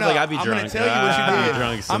say? in- I was like, I'd be I'm gonna drunk. tell you what I'd you be did.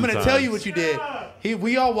 drunk I'm gonna tell you sometimes. what you did.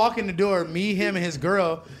 We all walk in the door. Me, him, and his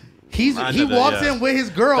girl. He I he know that, walks yeah. in with his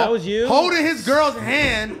girl. That was you? holding his girl's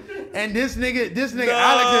hand. And this nigga Alex is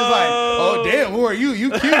like, oh damn, who are you? You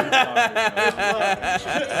cute. It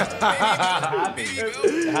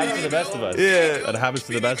happens to the best of us. Yeah. It happens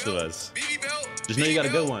to the best of us. Just know you got a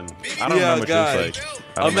good one. I don't Yeah, remember what God. she looks like. I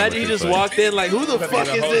don't remember imagine he what she just looks like. walked in like, who the fuck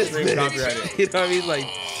the is whole this stream bitch? copyrighted. You know what I mean? Like,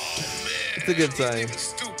 it's a good time.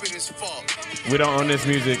 We don't own this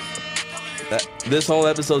music. This whole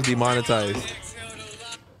episode's demonetized.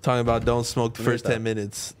 Talking about don't smoke the first 10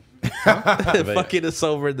 minutes. Fucking us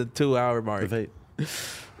over the 2 hour mark. The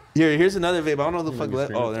vape. Here's another vape. I don't know the fuck me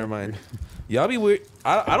left. screen Oh, it. never mind. Y'all be weird.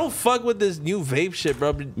 I don't fuck with this new vape shit,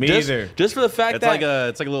 bro. Me just, either. Just for the fact It's that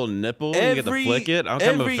like a little nipple. And you get to flick it. I'm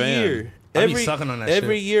a fan. year, I be sucking on that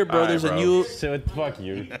every shit. year, bro. All right, There's bro. a new Fuck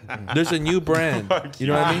you. there's a new brand. You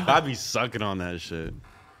know what I mean? I'd be sucking on that shit.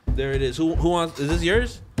 There it is. Who wants? Is this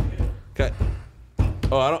yours? Okay.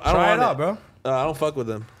 Oh, I don't Try want it out, bro. I don't fuck with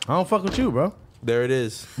them. I don't fuck with you, bro. There it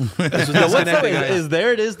is. What's up? Is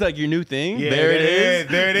there it is like your new thing? Yeah, there it is.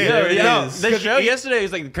 There it is. Yo, There it yo, is. the show yesterday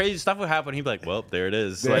was like the crazy stuff would happen. He'd be like, "Well, there it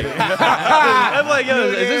is." Like, I'm like, "Yo,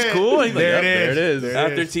 is this cool?" He's like, There "Yep, it there it is. is." There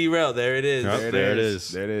it After T-Rail, there it is. Yep. There it is.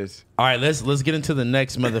 There it is. All right, let's get into the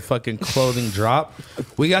next motherfucking clothing drop.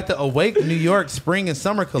 We got the Awake New York Spring and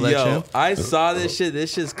Summer collection. Yo, I saw this shit.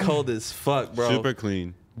 This shit's cold as fuck, bro. Super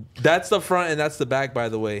clean. That's the front and that's the back, by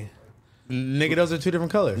the way. Nigga, those are two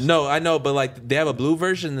different colors. No, I know, but like they have a blue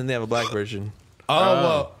version and they have a black version.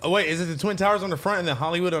 Oh, well, wait, is it the Twin Towers on the front and then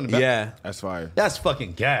Hollywood on the back? Yeah. That's fire. That's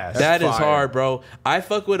fucking gas. That is fire. hard, bro. I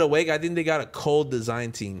fuck with Awake. I think they got a cold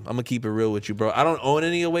design team. I'm gonna keep it real with you, bro. I don't own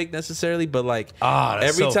any Awake necessarily, but like that's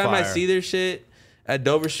every so time I fire. see their shit at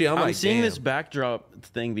Dover Street, I'm I'm like, seeing damn. this backdrop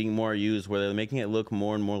thing being more used, where they're making it look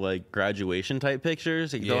more and more like graduation type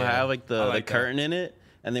pictures. Like, they'll Yeah, have like I the like that. curtain in it,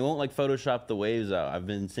 and they won't like Photoshop the waves out. I've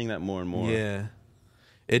been seeing that more and more. Yeah.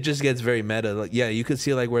 It just gets very meta. Like, yeah, you could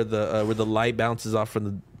see like where the light bounces off from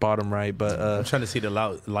the bottom right, but I'm trying to see the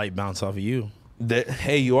light bounce off of you.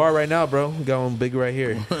 hey, you are right now, bro. Going big right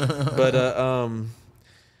here. But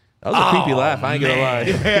that was a creepy laugh. I ain't gonna lie.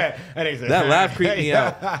 That laugh creeped me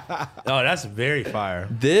out. Oh, that's very fire.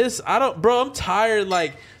 This, I'm tired.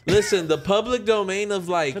 Like, listen, the public domain of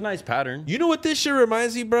like, It's a nice pattern. you know what this shit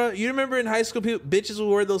reminds me, bro? You remember in high school, bitches would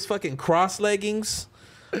wear those fucking cross leggings?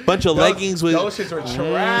 Bunch of leggings with. Those shits were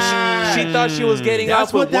trash. She thought she was getting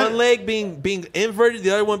That's off with what that- one leg being inverted,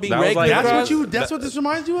 the other one being That was regular. like- cross. That's what this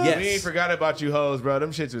reminds you of? Yeah. We ain't forgot about you hoes, bro.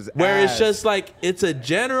 Them shits was Where ass. it's just like it's a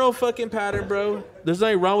general fucking pattern, bro. There's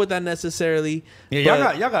nothing wrong with that necessarily. Yeah,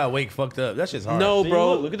 but y'all got Awake fucked up. That shit's hard. no, See,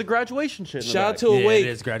 bro. look at the graduation shit. in the Shout out back. to Yeah, Awake. it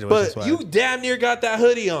is graduation but swag. you damn near got that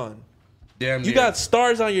hoodie on. Damn, You got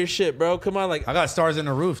stars on your shit, bro. Come on, like I got stars in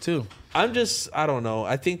the roof too. I don't know.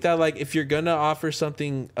 I think that like if you're gonna offer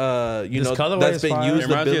something, This colorway that's is been fire. It used a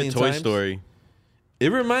reminds me billion of Toy times. Story.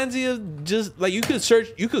 It reminds you of just like you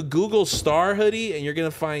could Google star hoodie and you're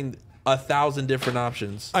gonna find 1,000 different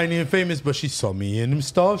options. I ain't even famous, but she saw me in them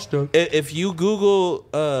starstruck. If you Google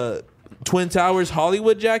Twin Towers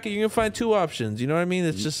Hollywood jacket, you're gonna find 2 options. You know what I mean?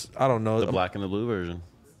 It's just I don't know. The black and the blue version.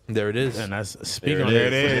 There it is. And that's speak There on it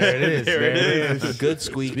it. is. There it is. There it is. Good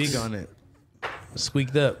squeak. Speak on it.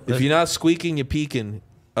 Squeaked up. If you're not squeaking, you're peeking.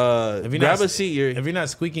 If you're Grab not- a seat. If you're not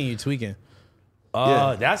squeaking, you tweaking.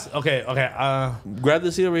 Yeah. That's okay. Okay. Grab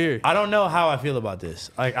the seat over here. I don't know how I feel about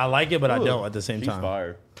this. Like I like it, but I Ooh, don't at the same She's time.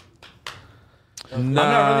 fire. I'm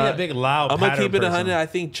not really a big loud. I'm gonna pattern keep it person. 100. I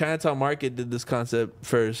think Chinatown Market did this concept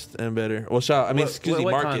first and better. Well, excuse me,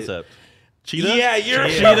 what Market. concept? Cheetah? Yeah, you're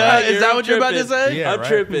Cheetah? right. Is that what you're about to tripping. say? Yeah, I'm right.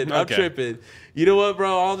 tripping. I'm Okay. tripping. You know what, bro?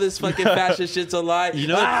 All this fucking fashion shit's a lie. You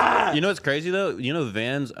know, you know what's crazy though? You know,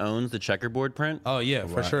 Vans owns the checkerboard print. Oh yeah,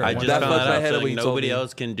 for sure. I just That found fucked that my out. head So, up when like, you told nobody me.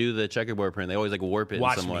 else can do the checkerboard print. They always like warp it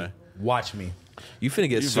Watch in some me. way. Watch me. You finna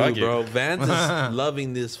get You sued, fuck it. bro. Vans is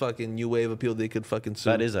loving this fucking new wave of people they could fucking sue.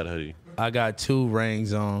 That is that hoodie. I got 2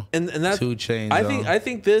 rings on. and that's 2 chains. I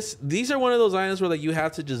think these are one of those items where like you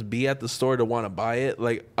have to just be at the store to want to buy it.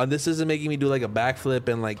 Like this isn't making me do like a backflip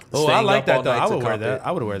and like. Oh, I staying like up that all though. night I to would wear cop that. it.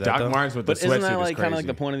 I would wear that. Doc though. Martens with the But isn't sweatsuit that is like kind of like crazy.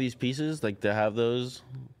 the point of these pieces? Like to have those.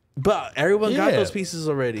 But everyone got Yeah. those pieces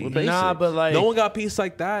already. Well, Nah, but like No one got a piece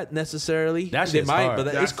like that necessarily. That they shit's might, hard. but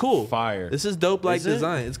it's That's cool. fire. This is dope, like Is it?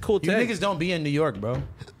 design. It's cool you tech. niggas don't be in New York, bro.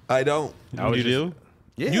 I don't. You do?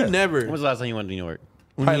 Yeah. You never. When was the last time you went to New York?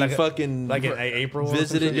 When Probably you like a- fucking like in April. or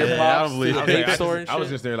visited some your shit? Yeah, I pops don't to believe the it. vape store and I was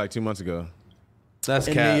shit? just there like 2 months ago. That's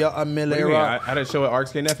In cat. New York, What do you mean? I had a show at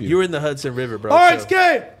RXK Nephew. You were in the Hudson River, bro. RXK!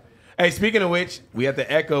 chill. Hey, speaking of which, we at the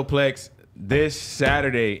Echoplex this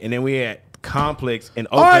Saturday, and then we at Complex in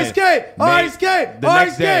Oakland. The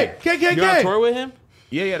next day. You're on tour with him?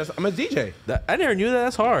 Yeah, I'm a DJ. I never knew that.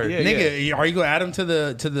 That's hard. Yeah. Nigga, are you gonna add him to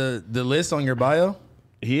the list on your bio?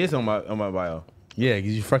 He is on my bio. Yeah,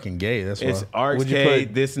 because you fucking gay. That's It's why. What'd you RXK,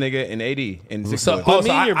 put? this nigga, and AD. And six So, foot. Put me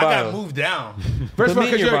in your I bio. gotta move down. First of all,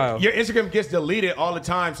 me in your bio. because your Instagram gets deleted all the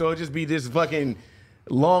time, so it'll just be this fucking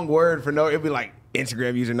long word for no. It'll be like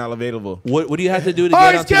Instagram user not available. What do you have to do to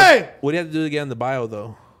get onto RXK! what do you have to do to get on the bio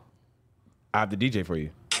though? I have the DJ for you.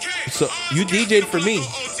 So you DJ'd for me.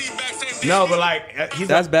 No, but like he's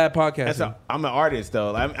That's a, bad podcasting. I'm an artist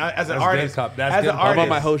though. As an That's artist, good cop. That's as good an cop. I'm artist, on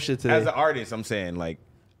my host shit today. As an artist, I'm saying like,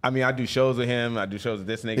 I mean, I do shows with him. I do shows with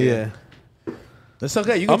this nigga. Yeah. That's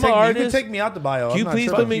okay. I'm an You can artist. take me out the bio. Can you I'm not please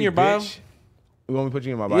tripping. put me in your bio? bitch. You want me to put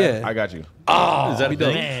you in my bio? Yeah. I got you. Is that a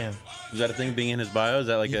thing? Man. Is that a thing? Being in his bio? Is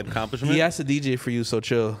that like an accomplishment? He has to DJ for you, so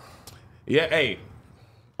chill. Yeah, hey.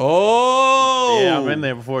 Oh, Yeah, I've been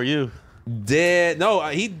there before you. dead. No,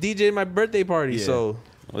 he DJ'd my birthday party, Yeah. so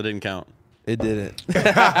Well, it didn't count. it didn't.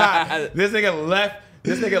 This nigga left.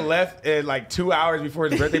 This nigga left in like 2 hours before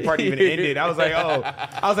his birthday party even ended. I was like,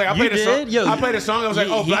 I played a song. did? Yo, I played a song. I was like,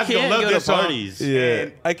 he Blas gonna can't love go to this song. parties. Yeah,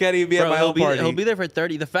 I can't even be at Bro, my he'll own be, party. he'll be there for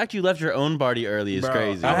 30. The fact you left your own party early is Bro,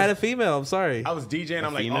 crazy. I had a female. I'm sorry. I was DJing.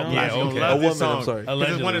 I'm like, female? Blas Yeah, gonna okay. love A this woman, I'm song. sorry.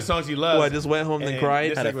 Because it's one of the songs he loves. Oh, I just went home and cried.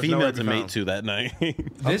 this had a nigga was female nowhere to be mate found. to that night.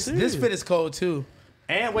 This fit is cold too.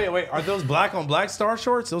 And wait, are those black on black star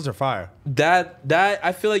shorts? Those are fire. That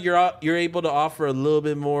I feel like you're able to offer a little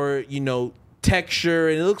bit more, texture,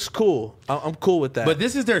 and it looks cool. I'm cool with that. But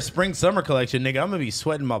this is their spring summer collection, nigga. I'm gonna be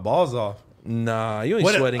sweating my balls off. nah, you ain't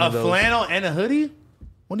What sweating a in those. flannel and a hoodie?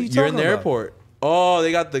 What are you You're talking in the about? airport. Oh,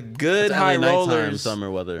 they got the good It's high LA nighttime, rollers.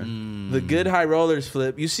 summer weather. The good high rollers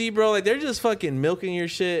flip. You see, bro, like they're just fucking milking your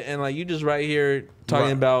shit, and like you just right here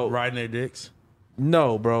talking about riding their dicks.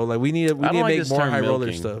 no, bro. Like we need to I don't like make this more term high roller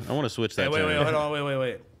milking. stuff. I want to switch Hey, that wait, term. hold on,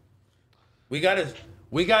 wait. We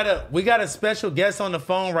got a special guest on the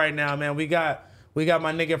phone right now, man. We got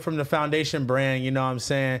my nigga from the Foundation brand, you know what I'm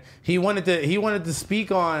saying? He wanted to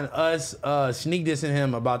speak on us sneak dissing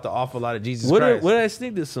him about the awful lot of Jesus What Christ. did I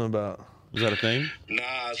sneak this one about? Is that a thing?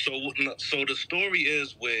 Nah, so the story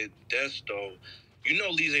is with Desto. You know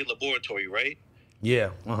Lise Laboratory, right? Yeah,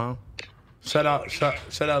 Shout out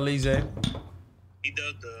Lise. He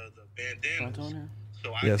does the bandanas.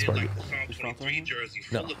 So I Yeah, it's did probably- like the Psalm 23 jersey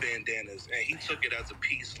full of bandanas, and he took it as a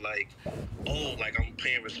piece like, oh, like I'm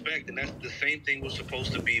paying respect, and that's the same thing was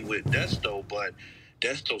supposed to be with Desto, but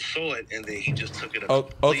Desto saw it, and then he just took it a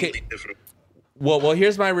completely different. Well,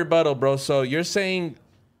 here's my rebuttal, bro. So you're saying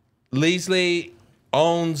Leslie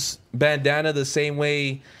owns bandana the same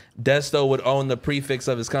way Desto would own the prefix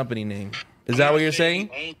of his company name. Is that what you're saying?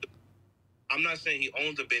 I'm not saying he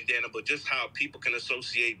owns a bandana, but just how people can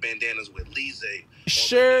associate bandanas with Lise.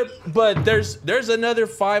 Sure, but there's another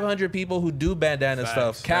 500 people who do bandana Facts.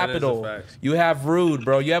 stuff. That Capital. is a fact. You have Rude,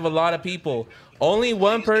 bro. You have a lot of people. Only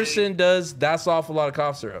one person does That's Awful Lot of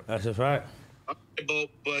Cough Syrup. That's a fact.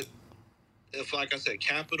 But if, like I said,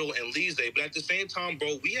 Capital and Lise, but at the same time, bro,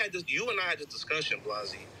 you and I had this discussion,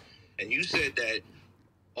 Blasey, and you said that,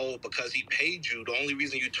 oh, because he paid you, the only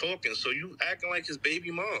reason you talking, so you acting like his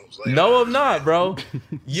baby moms. Like, No, I'm not, bro.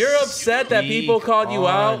 You're upset that people called you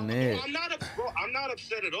out. I'm not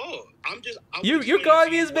upset at all. I'm just You're trying to calling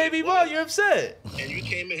see me his what baby it mom. was. You're upset. And you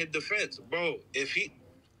came in his defense, bro. If he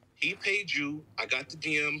paid you, I got the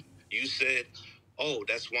DM. You said, "Oh,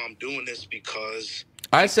 that's why I'm doing this because."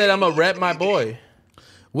 I said I'm a rep my boy.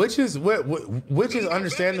 Which is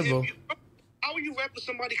understandable. How are you repping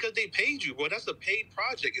somebody because they paid you, bro? That's a paid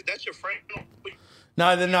project. Is that your friend?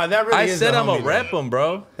 No, that really I is said the I'm a homie, rep though. him,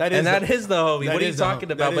 bro. That and is that the- is the homie. that What are you is the talking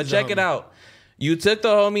hom- about? that But is the check it homie. out. You took the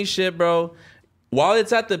homie shit, bro. While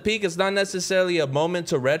it's at the peak, it's not necessarily a moment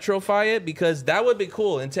to retrofy it because that would be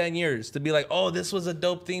cool in 10 years to be like, oh, this was a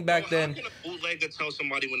dope thing back then. How can a bootlegger tell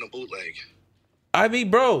somebody when a bootleg? I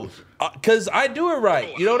mean, bro, because I do it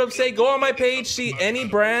right. You know what I'm saying? Go on my page, see any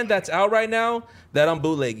brand that's out right now that I'm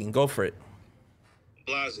bootlegging. Go for it.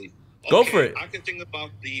 Blasey. Go for it. I can think about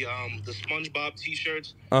the SpongeBob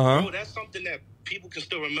T-shirts. Uh-huh. Bro, that's something that people can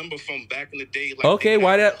still remember from back in the day. Like Okay, they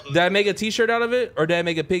why had did I make a T-shirt out of it, or did I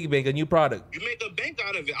make a piggy bank, a new product? You make a bank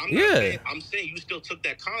out of it. Yeah. I'm saying you still took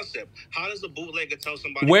that concept. How does a bootlegger tell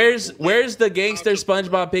somebody? Where's the gangster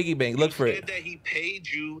SpongeBob piggy bank? Look for You it, said that he paid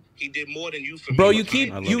you. He did more than you for bro. me. You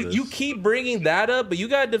keep you keep bringing that up, but you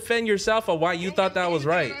gotta defend yourself on why you thought that was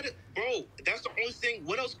right. Bro, that's the only thing.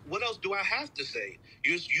 What else do I have to say?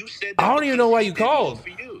 You said. I don't even know why you called. For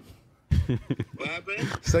you. What happened?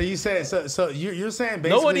 So you said so you're saying basically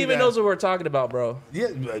No one even that- knows what we're talking about, bro. Yeah,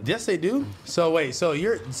 yes they do. So wait, so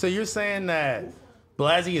you're saying that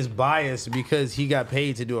Blasey is biased because he got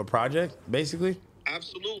paid to do a project, basically?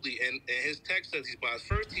 Absolutely. And his text says he's biased.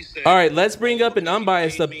 First he said. All right, let's bring up an "Oh,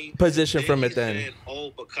 unbiased he paid me." position from he it then. Said,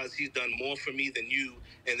 oh, because he's done more for me than you.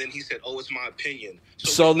 And then he said, oh, it's my opinion.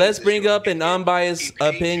 So which one let's is bring your up an opinion? unbiased He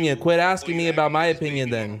paid opinion. you, Quit or asking you me about acting my like his opinion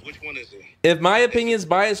baby then. mama? Which one is it? If my opinion's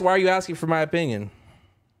biased, why are you asking for my opinion?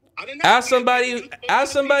 I didn't Ask you somebody- you spoke ask on the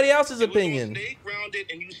somebody piece. else's It was on opinion. Stay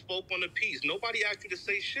grounded, and you spoke on the piece. Nobody asked you to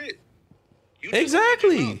say shit. You just Exactly.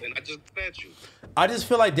 opened your mouth, and I just fed you. I just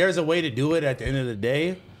feel like there's a way to do it at the end of the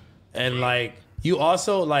day. And like you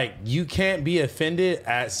also like you can't be offended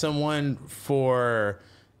at someone for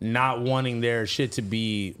not wanting their shit to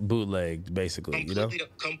be bootlegged, basically, you know?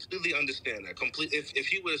 Completely understand that. If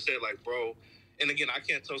he would have said like, bro, And again, I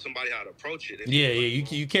can't tell somebody how to approach it. Yeah,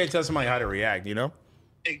 you can't tell somebody how to react, you know?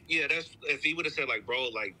 Yeah, that's if he would have said like, bro,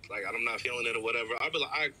 like I'm not feeling it or whatever, I'd be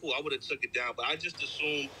like, all right, cool. I would have took it down, but I just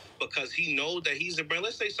assumed because he know that he's a brand.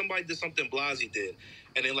 Let's say somebody did something Blasey did,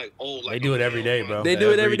 and then like, oh, like They do it every day, bro. They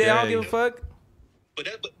do it every day. I don't day. give a fuck. But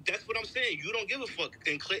that's what I'm saying. You don't give a fuck.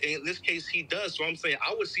 In this case, he does. So I'm saying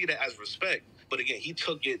I would see that as respect. But again, he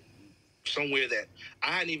took it somewhere that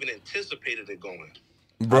I hadn't even anticipated it going.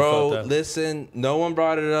 Bro, listen, no one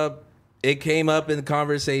brought it up. It came up in the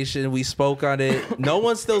conversation. We spoke on it. No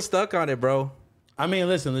one's still stuck on it, bro. I mean,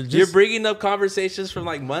 listen, You're bringing up conversations from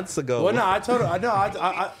like months ago. Well, no, I told him. I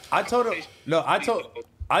told him. No, I told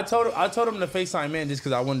him to FaceTime in just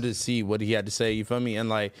because I wanted to see what he had to say. You feel me? And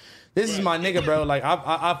like, this is my nigga, bro. Like,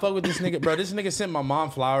 I fuck with this nigga, bro. This nigga sent my mom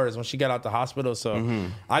flowers when she got out the hospital. So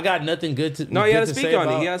I got nothing good to. No, you gotta good to speak say on it.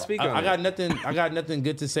 about- You gotta speak on I it. got nothing. I got nothing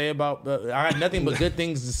good to say about. I got nothing but good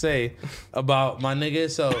things to say about my nigga.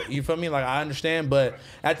 So you feel me? Like, I understand, but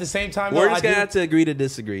at the same time, We're though, just I gonna do- have to agree to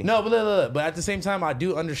disagree. No, but look, but at the same time, I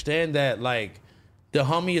do understand that like the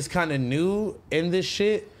homie is kind of new in this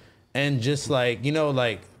shit, and just like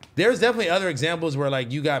like there's definitely other examples where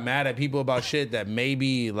like you got mad at people about shit that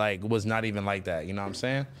maybe like was not even like that. You know what I'm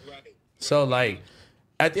saying? Right. So like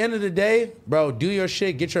at the end of the day, bro, do your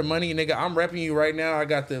shit, get your money, nigga. I'm repping you right now. I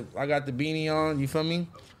got the beanie on. You feel me?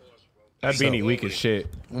 That beanie weak as shit.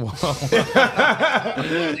 Look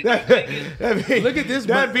at this.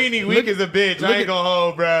 That beanie weak as a bitch. I ain't gonna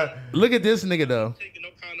hold, bruh. Look at this nigga though. Taking no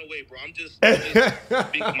kind of way, bro. I'm just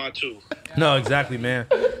speaking my truth. No, exactly, man.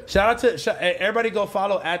 Shout out to everybody. Go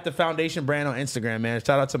follow at the Foundation Brand on Instagram, man.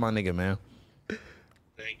 Shout out to my nigga, man.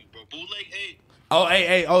 Thank you, bro. Bootleg 8. Oh,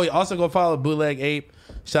 hey. Oh, also go follow Bootleg Ape.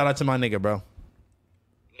 Shout out to my nigga, bro.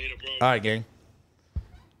 Later, bro. All right, gang.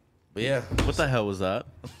 But yeah, What the hell was that?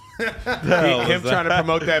 Him trying to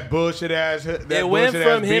promote that bullshit ass. It went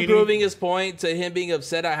from him proving his point to him being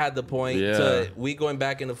upset I had the point Yeah. to we going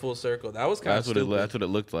back in the full circle. That was kind of That's what it. stupid. That's what it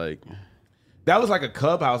looked like. That was like a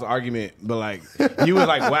clubhouse argument, but like you was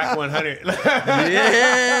like whack 100.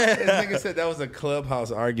 Yeah. this nigga said that was a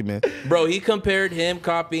clubhouse argument. Bro, he compared him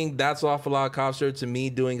copying That's Awful Lot Cop shirt to me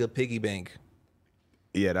doing a piggy bank.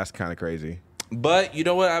 Yeah, that's kind of crazy. But you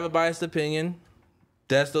know what? I have a biased opinion.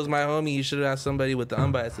 Desto's my homie. You should have asked somebody with the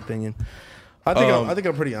unbiased opinion. I think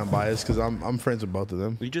I'm pretty unbiased because I'm friends with both of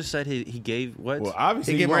them. You just said he gave what? Well,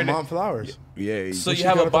 obviously He you gave my weren't- mom flowers. Yeah, So you she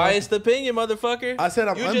have got a a problem? biased opinion, motherfucker? I said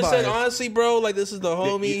I'm You just said unbiased. honestly, bro. Like this is the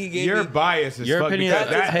homie. He gave your me. bias is Your fucking- opinion.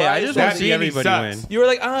 That- Hey, I just want that to see beanie everybody sucks. win. You were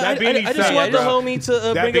like, I That beanie just sucks, want the bro. homie to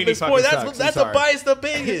That bring up beanie his point. fucking sucks. I'm That's a sorry. biased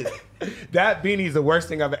opinion. That beanie's the worst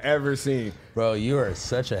thing I've ever seen. Bro, you are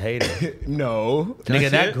such a hater. No. I Nigga, see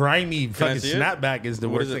that it? grimy fucking see it? snapback is the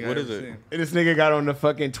What worst is it? thing What I've is ever it? seen. And this nigga got on the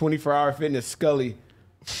fucking 24-hour fitness Scully.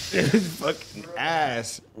 His fucking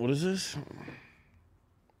ass. What is this?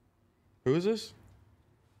 Who is this?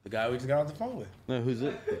 The guy we just got off the phone with. No, who's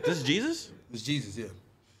it? This is Jesus? It's Jesus, yeah.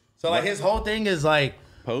 So like his whole thing is like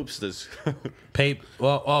Popes. This. Pape.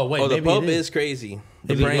 Well, oh wait, Oh, the maybe Pope it is crazy.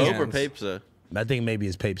 The Is it brain Pope or hands. Papes? I think maybe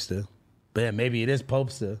it's Pape still. But yeah, maybe it is Pope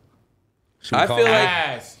still. Should we I call feel him? like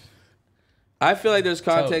Ass. I feel like there's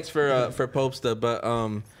context for Pope stuff, but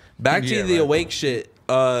back to Yeah, the right. awake shit.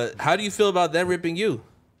 How do you feel about them ripping you?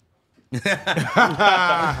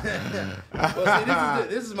 Well, see,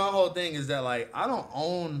 this is my whole thing is that like I don't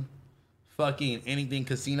own fucking anything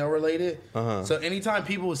casino related. So anytime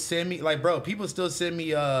people send me like, bro, people still send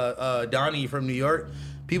me Donnie from New York.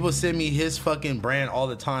 People send me his fucking brand all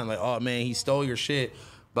the time. Like, oh man, he stole your shit.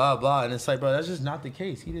 Blah blah. And it's like, bro, that's just not the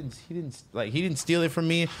case. He didn't steal it from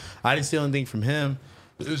me. I didn't steal anything from him.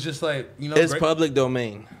 It was just like, It's public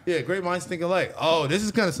domain. yeah, great minds think alike. Oh, this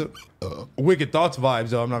is kind of some wicked thoughts vibes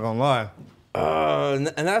though. I'm not gonna lie. And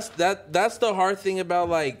that's the hard thing about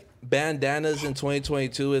like bandanas in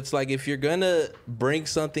 2022. It's like if you're gonna bring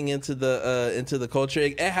something into the culture,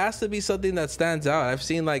 it has to be something that stands out. I've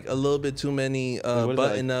seen like a little bit too many What is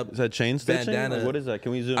button that? up. Is that chain stitching? bandana. Like, what is that?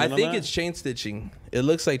 Can we zoom I in on think that? it's chain stitching. It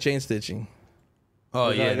looks like chain stitching. Oh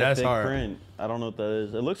Is that yeah, like a that's thick hard. print? I don't know what that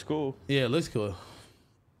is. It looks cool. Yeah, it looks cool.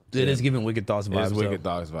 It is giving wicked thoughts vibes. It's though. wicked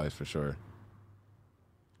dogs vibes for sure.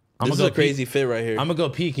 This is a crazy fit right here. I'm gonna go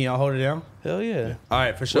pee. Can y'all hold it down? Hell yeah. All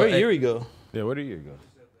right, for sure. Where Hey, Yuri go? Yeah, where do you go?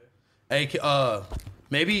 hey,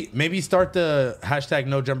 maybe start the hashtag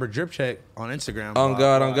No Jumper Drip Check on Instagram. On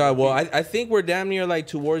God. Well, I think we're damn near like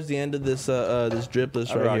towards the end of this this drip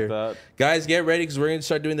list I right rock here. that. Guys, get ready because we're gonna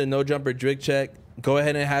start doing the No Jumper Drip Check. Go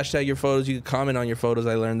ahead and hashtag your photos. You can comment on your photos.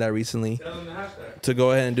 I learned that recently. To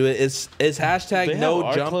go ahead and do it. It's hashtag They No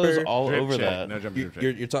have our clothes Jumper. all Drip over check. that. No jump drip check.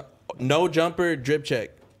 You're talking No Jumper Drip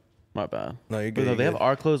Check. My bad. No, you're But good. no, you're they good. have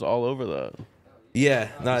our clothes all over that. Yeah,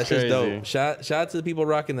 no, it's just Crazy. dope. Shout out to the people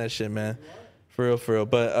rocking that shit, man. For real, for real.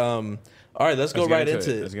 But all right, let's go right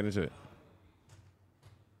into it. Let's get into it.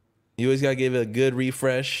 You always gotta give it a good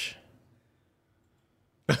refresh.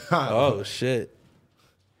 Oh shit.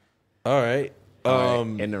 All right.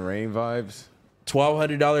 In the rain vibes.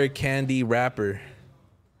 $1,200 candy wrapper.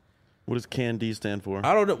 What does Candy stand for?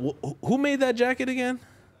 I don't know who made that jacket again.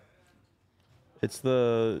 It's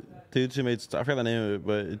the dude who made. I forgot the name of it,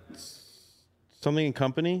 but it's something in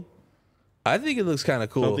company. I think it looks kind of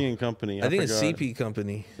cool. Something in company. I think it's forgot. CP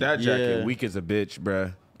Company. That jacket Yeah. weak as a bitch,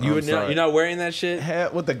 bruh. You're not wearing that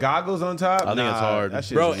shit, With the goggles on top? I think it's hard. That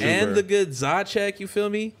shit's bro. super. And the good Zacek, you feel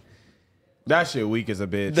me? That shit weak as a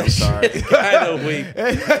bitch. That I'm sorry. shit kind of weak.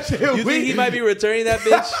 That shit You weak. think he might be returning that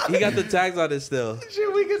bitch? He got the tags on it still.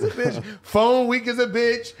 Shit weak as a bitch. Phone weak as a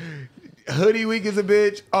bitch. Hoodie weak as a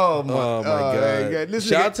bitch. Oh my God. yeah. This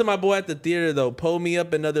Shout nigga- out to my boy at the theater though. Pull me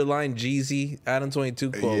up another line, Jeezy, Adam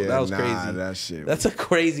 22 quote. Yeah, that was nah, crazy. that shit. That's a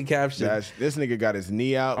crazy caption. This nigga got his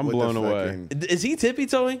knee out. I'm with blown the away. fucking- Is he tippy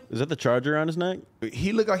toeing? Is that the charger around his neck?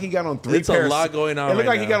 He looked like he got on three. It's a pairs. lot going on It looked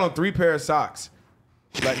right like he now. got on 3 pair of socks.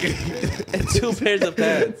 Like And 2 pairs of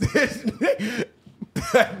pants.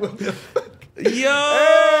 Yo!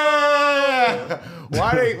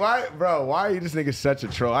 Why are you this nigga such a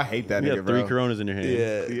troll? I hate that You nigga, got bro. 3 Coronas in your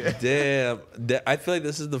hand. Yeah, damn. I feel like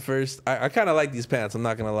this is the first. I kind of like these pants. I'm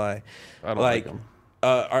not gonna lie. I don't like them.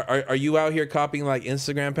 Are you out here copying like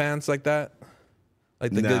Instagram pants like that?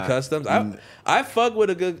 Like the good Nah. customs. I fuck with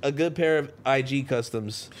a good pair of IG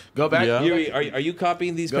customs. Go back. Yeah. Yuri, are you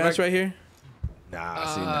copying these Go pants back. right here?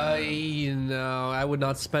 Nah, No, I would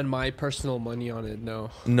not spend my personal money on it. No,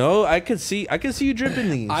 No, I could see you dripping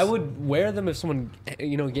these. I would wear them if someone,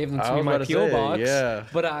 gave them I to me in was my about to PO say, box. yeah.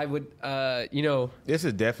 But I would, This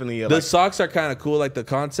is definitely a, The like, socks are kind of cool. Like the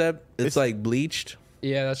concept, it's like bleached,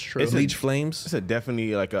 yeah, that's true. bleach flames. this is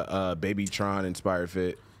definitely like a Baby Tron inspired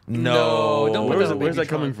fit. No, don't put that on Where's that Babytron.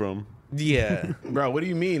 coming from? Yeah. Bro, what do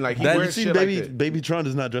you mean? Like he That- wears See, shit like that. Baby Tron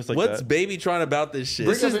does not dress like What's that. Babytron about this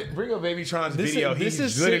shit? Bring up Baby Tron's this is- video. this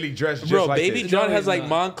He's is literally sick. dressed just Bro, like Baby this. John No, has he's like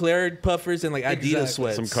not. Moncler puffers and like Adidas Exactly.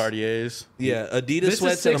 sweats. Some Cartiers. Yeah, Adidas This is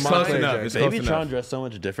sweats and a 6'9". Moncler Close enough. jacket. It's Baby close Tron enough. dressed so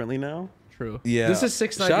much differently now. True. Yeah. This is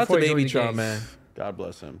 6'9" Shout out to before he joined the Babytron, gang. man. God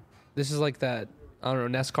bless him. This is like that. I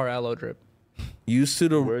don't know, NASCAR aloe drip. Used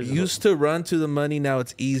to run to the money. Now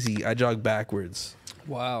it's easy. I jog backwards.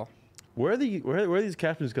 Wow. Where are these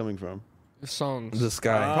captions coming from? Songs. The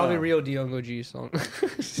sky. Probably Rio Diongo G song.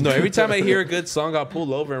 No, every time I hear a good song, I'll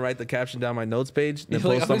pull over and write the caption down my notes page, then You're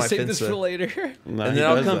like, post I'm on gonna my save this for Finsta. later. Nah, And he then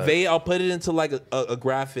I'll does that. convey. I'll put it into like a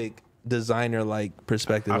graphic designer like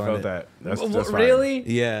perspective I on felt it. that. That's fine. Really?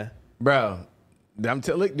 Yeah, Bro. Look,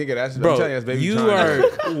 nigga, I'm bro, telling you, that's Baby you Tron.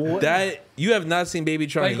 are that. You have not seen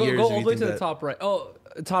Babytron Like, in go years. all if the you way think to the that. top right. Oh,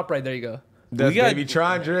 top right. There you go. That's we got- Baby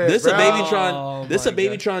Tron drip. This a bro. Babytron. Oh This a my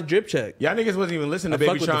God. Babytron drip check. Y'all niggas wasn't even listening to I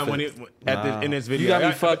fuck Baby with the Tron when fit. it in this video. You got me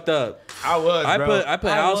Y'all- fucked up. I was, I bro. put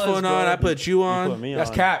I house was, phone on. bro. I put you Put on. me That's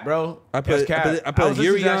on. cap, bro. I put- That's cap. I put- I put was listening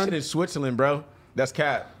Yuri to that on. shit in Switzerland, bro. That's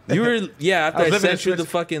cap. You were after I I, was living in sent you the Swiss-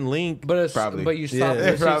 fucking link. But you stopped Yeah.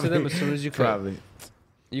 listening Probably. to them as soon as you could. Probably.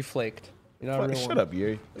 You flaked. You're not a Fuck, real shut one. up,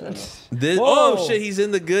 Yuri. This, Whoa. oh shit, he's in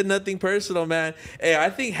the good nothing personal, man. Hey, I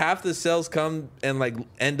think half the sales come and like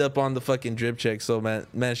end up on the fucking drip check. So man,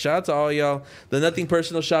 shout out to all y'all. The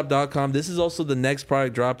nothingpersonalshop.com. This is also the next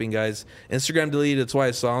product dropping, guys. Instagram deleted it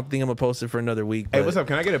twice, so I don't think I'm gonna post it for another week. Hey, but, what's up?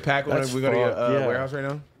 Can I get a pack when That's we go to your fucked, yeah. warehouse right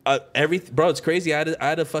now? Bro, it's crazy. I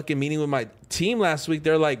had a fucking meeting with my team last week.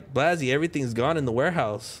 They're like, Blasey, everything's gone in the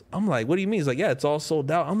warehouse. I'm like, what do you mean? He's like, yeah, it's all sold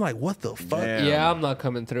out. I'm like, what the fuck? Damn. Yeah, I'm not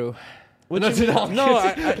coming through. What No, you mean? no, I'm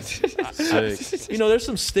No, Sick. there's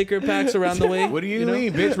some sticker packs around the way. What do you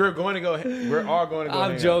mean, bitch? We're going to go. We're all going to go.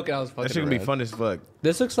 I'm hang out. joking. I was fucking That shit gonna be around. fun as fuck.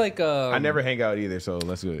 This looks like I never hang out either, so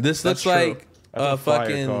let's do it. This looks That's true. like That's a a fire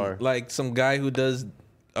fucking car. like some guy who does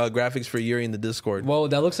graphics for Yuri in the Discord. Whoa,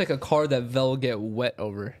 that looks like a car that Vel get wet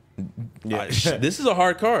over. This is a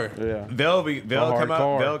hard car. Yeah. They'll hard come up.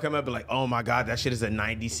 car. They'll come up and be like, "Oh my god, that shit is a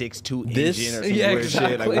 '96 This- engine or some Yeah, weird shit."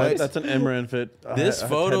 Like exactly. what? That's an Emran fit. This I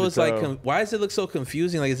photo had is to like, tell. why does it look so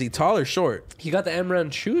confusing? Like, is he tall or short? He got the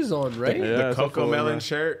Emran shoes on, right? Yeah, The it's a Coco full Melon Emran.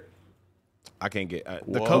 shirt. I can't get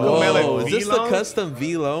the Whoa. Coco Melon. Whoa, is this the V-Lone? custom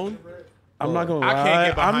V loan? I'm not gonna I lie. can't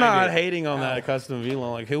get behind I'm not it. hating on that custom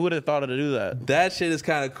V-Lone. Like, who would have thought to do that? That shit is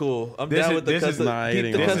kind of cool. I'm This down is- with the this is custom. not keep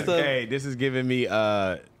hating the on it. custom. Hey, this is giving me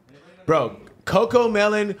bro. Coco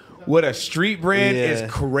Melon with a street brand Yeah.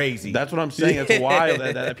 is crazy. That's what I'm saying. It's wild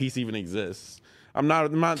that that piece even exists. I'm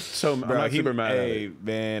not super mad at Hey, it.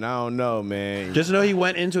 man, I don't know, man. Just know he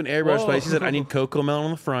went into an airbrush place. He said, "I need Coco Melon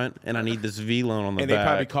on the front, and I need this V loan on the and they back."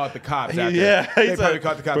 probably caught the cops. After. Yeah, they he's probably like,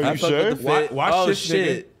 caught the cops. "Bro, you I fuck sure?" with the fit. Watch oh this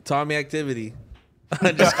shit, Tommy Activity.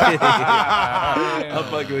 I'm just kidding. I'm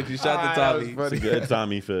fucking with you. Shout out to Tommy. It's a good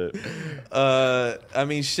Tommy fit. I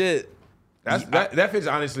mean, shit. That fit's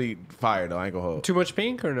honestly fire though. I ain't gonna hold. Too much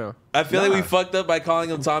pink or no? I feel like we fucked up by calling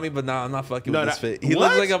him Tommy, but nah, I'm not fucking with this fit. He what?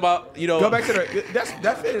 looks like about, you know. Go back to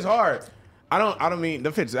that fit is hard. I don't mean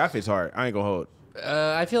that fit's hard. I ain't gonna hold.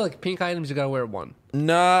 I feel like pink items you gotta wear one.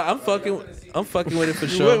 Nah, I'm fucking with it for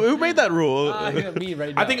sure. Who made that rule? Me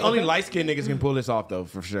right now. I think only light skinned niggas can pull this off though,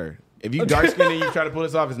 for sure. If you dark skinned and you try to pull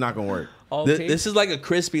this off, it's not gonna work. Okay. This is like a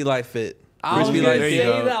crispy light fit. I was Crispy gonna light say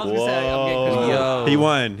fit. that. I was gonna say, I'm getting crispy. Yo.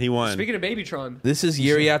 He won. Speaking of Babytron, This is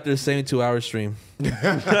Yuri after the 72-hour stream.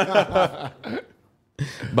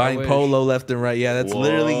 Buying wish. polo left and right. Yeah, that's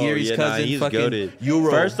literally Yuri's cousin. He's fucking goated. Euro.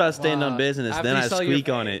 First I stand on business, After then you I saw your- squeak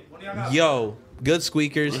on it. Yo, good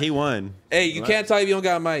squeakers. He won. Hey, you can't tell if you don't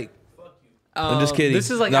got a mic. I'm just kidding. This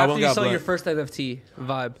is like No, I after won't you got saw black. your first NFT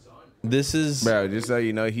vibe. This is. Bro, just so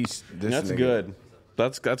you know, he's this That's nigga. good.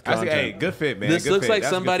 That's I say, content. hey, good fit, man. This Good looks fit. like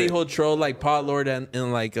That's a good somebody fit. who'll troll like Pot Lord in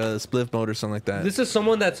like a spliff mode or something like that. This is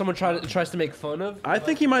someone that someone tries to make fun of. I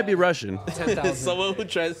think he might be Russian. 10,000. Someone who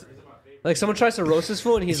tries. Like someone tries to roast this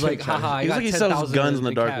fool, and he's like, "Haha, I He's got like he 10,000 sells guns in the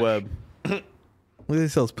in dark cash." web. Look at he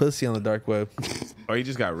sells pussy on the dark web. Or he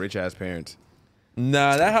just got rich ass parents.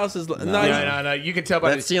 Nah, that house is. No. You can tell by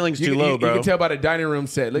That the ceiling's you too can- low, you bro. can tell by the dining room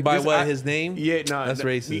set. Look, By this- what, his name? Yeah, no, That's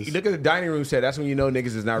racist. You look at the dining room set. That's when you know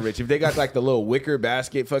niggas is not rich. If they got like the little wicker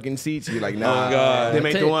basket fucking seats, you're like, nah, God. them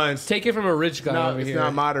ain't the ones. Take it from a rich guy No, over it's here.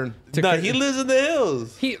 not modern. Nah, he lives in the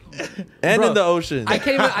hills He and Bro, in the ocean. I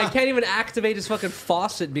can't even activate his fucking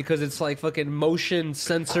faucet because it's like fucking motion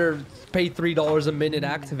sensor. Pay $3 a minute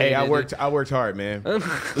activated. Hey, I worked hard, man.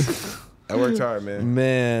 I worked hard, man.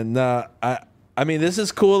 Man, nah. I mean, this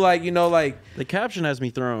is cool. Like, you know, like The caption has me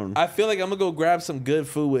thrown. I feel like I'm gonna go grab some good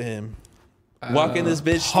food with him. Walking this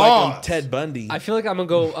bitch like Pause. I'm Ted Bundy. I feel like I'm gonna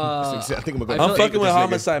go. I think I'm gonna I go. I'm feel fucking with this nigga.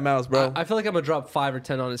 Homicide Mouse, bro. I feel like I'm gonna drop 5 or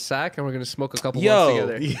 10 on his sack, and we're gonna smoke a couple Yo.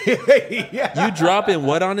 months together. Yeah. You dropping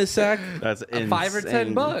what on his sack? That's insane. 5 or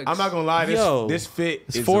 10 bucks. I'm not gonna lie. Yo, This fit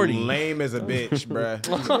it's is 40. lame as a bitch, bruh.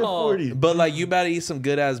 Oh, But like, you better eat some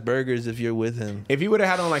good ass burgers if you're with him. If he would have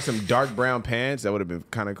had on like some dark brown pants, that would have been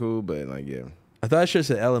kind of cool. But like, yeah. I thought I should have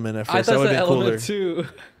said Element at I first. That thought would that have been cooler. element too.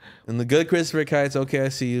 And the good Christopher Kites. Okay, I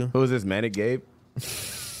see you. Who is this, Manic Gabe?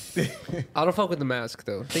 I don't fuck with the mask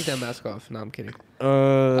though. Take that mask off. No, I'm kidding.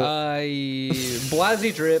 Uh,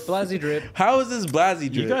 Blasey drip. how is this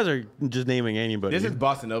Blasey drip? You guys are just naming anybody. This is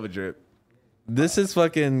Boston Nova drip. This is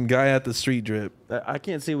fucking guy at the street drip. I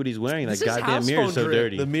can't see what he's wearing. That This is goddamn house mirror is phone so drip.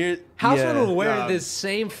 dirty. The mirror. Household yeah. will wear Nah. this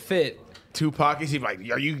same fit. 2 pockets. He's like,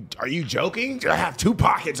 are you joking? I have 2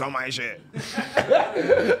 pockets on my shit.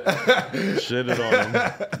 Shit it on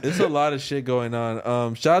him. It's a lot of shit going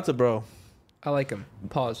on. Shout out to bro. I like him.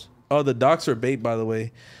 Pause. Oh, the docs are bait, by the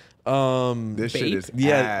way. This shit Babe? is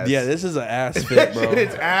Yeah, ass. yeah. This is an ass fit, bro.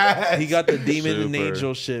 It's ass. He got the demon and Super.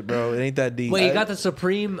 angel shit, bro. It ain't that deep. Wait, you got the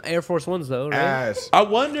Supreme Air Force Ones though, right? ass. I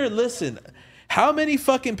wonder. Listen, how many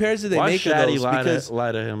fucking pairs did they Why make of Shaddy those? lie Because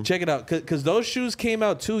to him? check it out, because those shoes came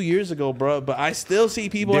out 2 years ago, bro. But I still see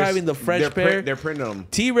people having the fresh pair. They're printing them.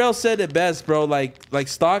 T-Rail said it best, bro. Like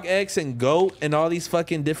StockX and GOAT and all these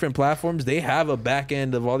fucking different platforms, they have a back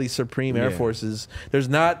end of all these Supreme Air Yeah. Forces. There's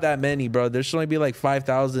not that many, bro. There should only be like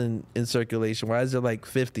 5,000 in circulation. Why is there like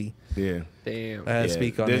 50? Yeah. Damn. I had to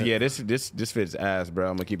speak on this, it. Yeah, this fits ass, bro.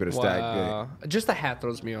 I'm gonna keep it a stack. Wow. Just the hat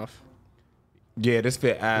throws me off. Yeah, this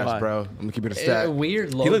fit ass, Why? bro. I'm gonna keep it a stack.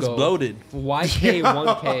 Weird logo. He looks bloated. YK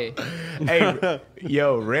 1K. Hey,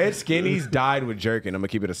 yo, red skinnies died with jerking. I'm gonna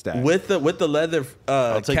keep it a stack. With the leather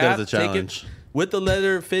I'll take cap, that as a take it- challenge. with the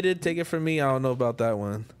leather fitted, take it from me. I don't know about that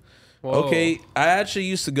one. Whoa. Okay, I actually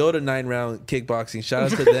used to go to 9-round kickboxing. Shout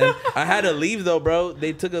out to them. I had to leave though, bro.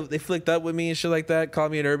 They flicked up with me and shit like that.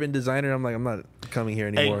 Called me an urban designer. I'm like, I'm not coming here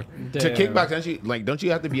Hey, anymore. to Damn. kickbox, don't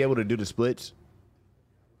you have to be able to do the splits?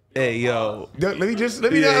 Hey, yo. Let me Yeah, I just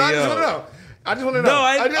want to yo. know. I just want to know. No,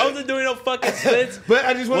 I wasn't doing no fucking splits. But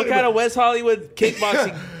I just want What kind of West Hollywood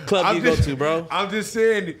kickboxing club you go to, bro? I'm just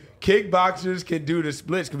saying, kickboxers can do the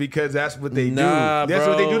splits because that's what they Nah, do. That's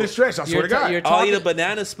what they bro. do to stretch. I swear to God. you're I'll eat a talking,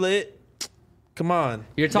 banana split. Come on.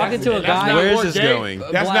 you're talking to a That's guy. not Where's more this gay. going?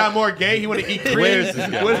 That's Black- not more gay. He want to eat cream. Where's this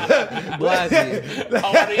going? Blasey. I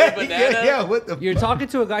want to eat a banana. Yeah, what the? You're talking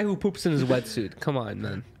to a guy who poops in his wetsuit. Come on,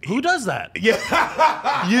 man. Who does that?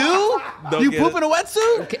 Yeah, You? Don't You get poop it. in a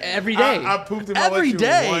wetsuit? Okay, every day. I pooped in my Every wetsuit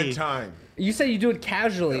day. one time. You say you do it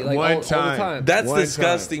casually, like One all the time. time. That's One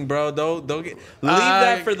disgusting, bro. Don't get leave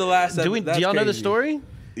that for the last. Do that's y'all know the crazy. story?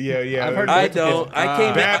 Yeah. I've heard I don't. I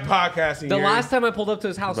came Bad back. podcasting. The Yuri. last time I pulled up to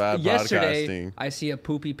his house Bad yesterday, podcasting. I see a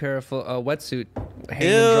poopy pair of wetsuit Ew,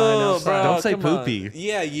 hanging drying outside. bro. Don't say come on. poopy.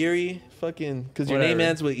 Yeah, Yuri. Fucking. Because your Whatever. name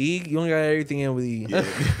ends with E. You only got everything in with E.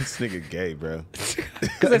 This nigga gay, bro.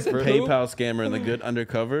 Because I said poop. PayPal scammer and the good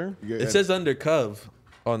undercover. It says undercov.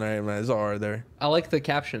 Oh no, man, there's an R there. I like the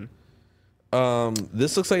caption.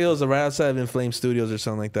 This looks like it was right outside of Inflame Studios or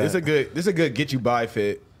something like that. This a good get you by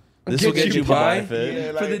fit. This will get you by.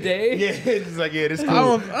 Fit. For the day? Yeah, it's like this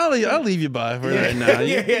cool. I'll leave you by for right now.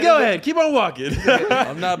 Yeah. Go ahead, keep on walking.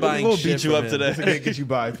 I'm not buying We'll shit beat you from up him. today. It's a good get you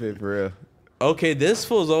by fit for real. Okay, this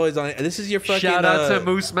fool's always on. This is your fucking. Shout out to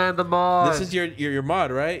Moose Man the mod. This is your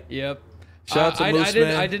mod, right? Yep. Shout out to Moose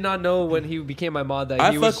Man. I did not know when he became my mod that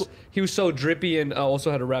I he was so drippy and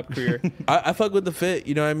also had a rap career. I fuck with the fit.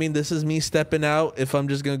 You know what I mean? This is me stepping out. If I'm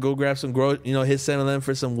just gonna go grab some hit 7-Eleven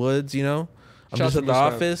for some woods. You know, I'm Shout just out at to the Moose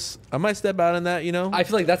Man. office. I might step out in that. You know. I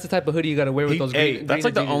feel like that's the type of hoodie you got to wear with those green. That's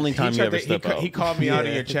like the only time you ever He step out. he called me out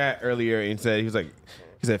in Yeah. your chat earlier and said he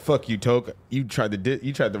said fuck you, Toke. You tried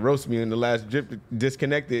to roast me in the last drip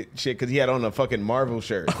disconnected shit because he had on a fucking Marvel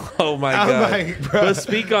shirt. Oh my I'm god. like, bro. But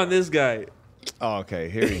speak on this guy. Oh, okay,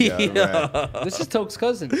 here we go. Right. This is Toke's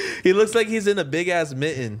cousin. He looks like he's in a big ass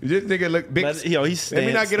mitten. This nigga look big. Yo, he Let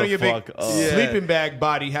me not stands get on the your big fuck up. sleeping bag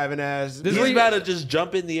body having ass. This is He's what you, about to just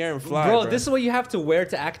jump in the air and fly, bro, this is what you have to wear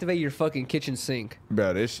to activate your fucking kitchen sink.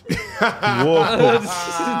 Bro, this. Whoa.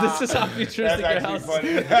 this is how futuristic your house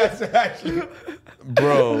is. That's actually.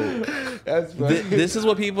 bro. That's funny. This is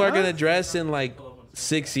what people are gonna dress in like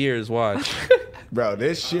 6 years. Watch. Bro,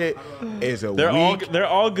 this shit is a weak. They're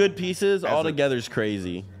all good pieces. All together is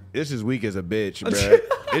crazy. This is weak as a bitch, bro.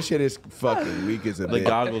 This shit is fucking weak as a The bitch.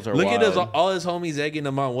 goggles are Look wild. at all his homies egging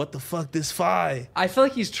him on. What the fuck, this fi? I feel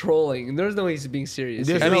like he's trolling. There's no way he's being serious.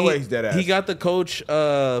 There's no way he's dead ass. He got the coach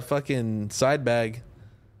fucking side bag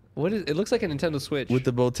What is? It looks like a Nintendo Switch. with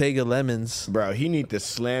the Bottega lemons. Bro, he need to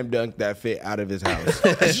slam dunk that fit out of his house.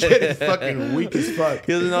 That shit is fucking weak as fuck.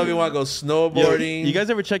 He doesn't know if he want to go Yo, snowboarding. you guys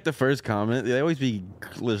ever check the first comment? They always be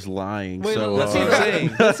just lying. Wait, so let's That's what I'm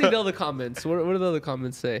saying. Let's see the other comments. What do the other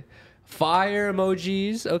comments say? Fire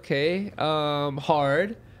emojis. Okay.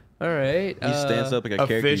 Hard. All right. he stands up like a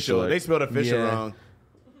character. Official. They Like, spelled official Yeah. wrong.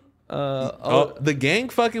 Oh, the gang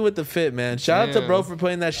fucking with the fit, man. Shout out to Damn. bro for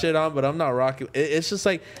putting that shit on, but I'm not rocking. It's just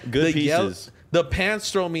like Good the pieces. the pants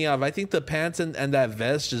throw me off. I think the pants and that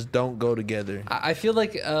vest just don't go together. I feel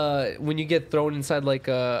like when you get thrown inside like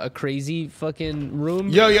a crazy fucking room.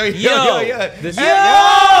 Yo. This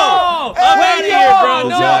I'm out of here, bro.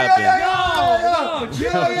 What's happening?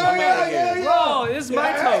 Bro, this is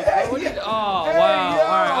my toe. Oh wow! All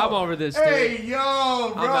right, I'm over this, dude. Hey,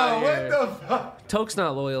 yo, bro. outta What here. the fuck? Toke's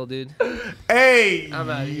not loyal, dude. Hey, I'm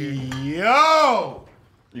outta here. yo.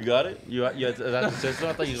 You got it? You had that system?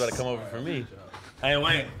 I thought you was about to come over for me. Hey,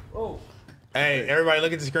 Wayne. Oh. Hey, everybody,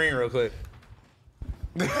 look at the screen real quick.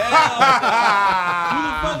 Who the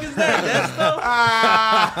fuck is that?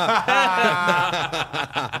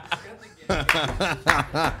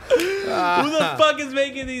 Who the fuck is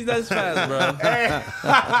making these that fast, bro?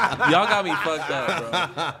 Y'all got me fucked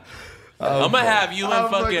up, bro. I'm gonna have you and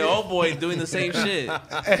fucking old boy doing the same shit.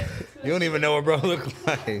 You don't even know what bro look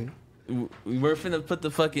like. We're finna put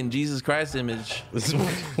the fucking Jesus Christ image.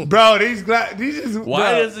 Bro, these just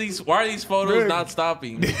Why bro, are these photos Bro. not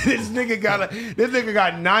stopping? this nigga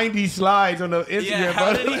got 90 slides on the Instagram. Yeah,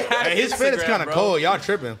 how bro. did he have Hey, his fit is Instagram, kind of bro? cold. Y'all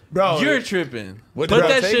tripping. Bro, You're tripping. What Put the-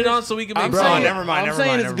 that take shit this? on so we can make I'm sense. saying- never mind, I'm never saying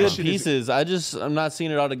mind, it's never good mind. pieces. I'm not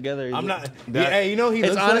seeing it all together. I'm not. That- hey, you know he It's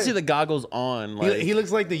looks honestly like, the goggles on. Like, he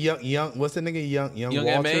looks like the young. What's the nigga? Young Young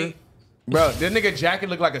Walter. M.A.? bro, this nigga jacket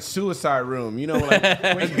look like a suicide room. You know, like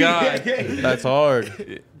God. that's hard.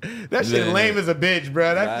 that shit Yeah. lame as a bitch,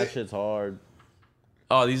 bro. That shit's hard.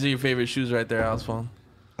 Oh, these are your favorite shoes right there, House Phone.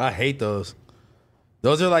 I hate those.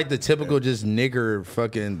 Those are like the typical just nigger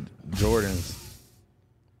fucking Jordans.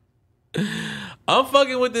 I'm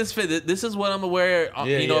fucking with this fit. This is what I'm gonna wear. Yeah,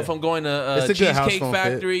 you know, yeah. if I'm going to It's a good house Cheesecake phone fit.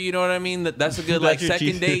 Factory, you know what I mean. That's a good like That's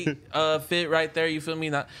your second cheese- date fit right there. You feel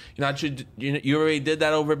me? You already did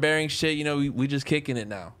that overbearing shit. You know, we just kicking it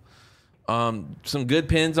now. Some good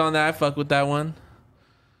pins on that. I fuck with that one,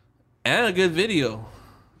 and a good video.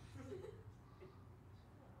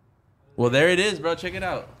 Well, there it is, bro. Check it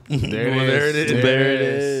out. There it is. There it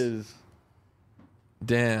is.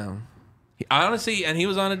 Damn. Honestly, and he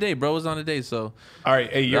was on a date. Bro was on a date, so All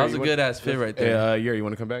right, hey, Yuri, that was a good ass fit right there. Hey, Yuri, you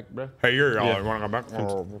want to come back, bro? Hey, you want to come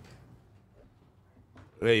back?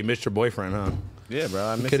 Hey, you missed your boyfriend, huh? Yeah, bro.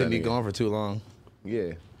 I missed Couldn't that be nigga. gone for too long.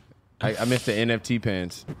 Yeah. I missed the NFT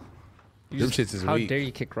pants. Them shits is How weak. dare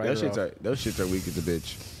you kick Ryder Those off? shits are weak as a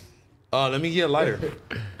bitch. Oh, let me get a lighter.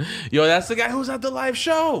 Yo, that's the guy who's at the live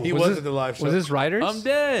show. He was at the live show. Was this Ryder's? I'm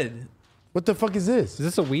dead. What the fuck is this? Is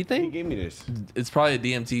this a weed He thing? gave me this. It's probably a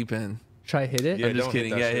DMT pen. Try hit it? Yeah, I'm just don't hit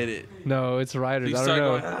kidding. that Yeah, shit. hit it. No, it's Ryder's. You I start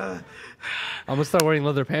don't know. going, I'm gonna start wearing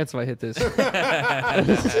leather pants if I hit this. fuck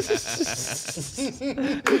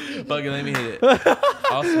it, let me hit it.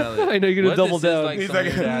 I'll smell it. I know you're gonna What double this is down. like He's some like,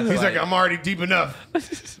 weird ass, he's like, I'm already deep enough.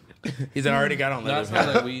 He's already got on No, it leather.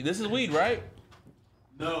 smells like weed. This is weed, right?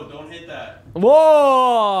 No, don't hit that.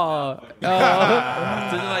 Whoa!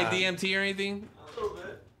 Doesn't like DMT or anything? A little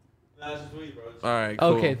bit. That's just weed, bro. All right, cool.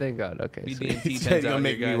 Okay, thank God. Okay. We sweet. DMT He said pens he's out gonna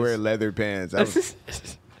make here, me guys. wear leather pants. I was-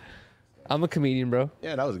 I'm a comedian, bro.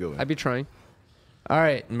 yeah, that was a good one. I'd be trying. All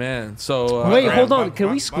right. Man, so Wait, gram- hold on. my- Can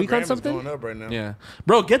my- we my squeak gram on is something? going up right now. yeah,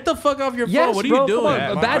 bro, get the fuck off your phone. Yes, What are bro, you doing? Come on.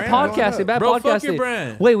 Yeah, A my bad brand going podcasting. up. Bad Bro, podcasting. fuck your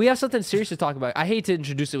brand. Wait, we have something serious to talk about. I hate to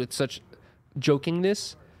introduce it with such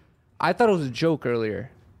jokingness. I thought it was a joke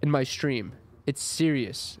earlier in my stream. It's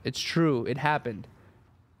serious. It's true. It happened.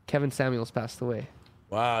 Kevin Samuels passed away.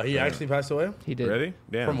 Wow, he actually passed away? He did. Ready?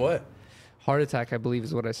 Damn. From what? Heart attack, I believe,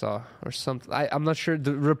 is what I saw, or something. I'm not sure.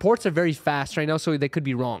 The reports are very fast right now, so they could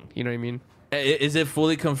be wrong. You know what I mean? Is it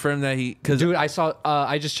fully confirmed that he? Because Dude, I saw.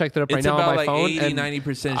 I just checked it up right it's now about on my like phone. 80, and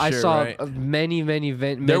 90% I sure, saw right? many.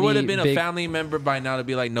 There would have been a big- family member by now to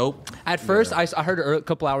be like, nope. At first, I heard a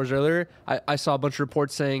couple hours earlier. I saw a bunch of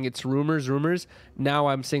reports saying it's rumors. Now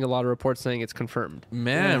I'm seeing a lot of reports saying it's confirmed.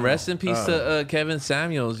 Man, rest in peace to Kevin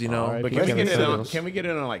Samuels. You know, Alright. But Let's can we, get get it on, Samuels. can we get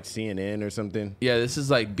it on like CNN or something? yeah, this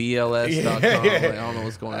is like BLS.com. Yeah. Like, I don't know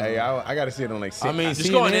what's going on. Hey, I got to see it on like. I mean,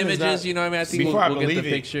 Just go on CNN is images. not- You know what I mean? I think Before I we'll get the believe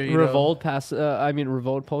it. picture. You know? Revolt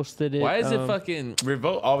Revolt posted it. Why is it fucking?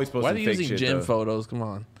 Revolt always supposed Why are to they fake using shit, gym though. photos? Come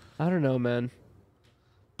on. I don't know, man.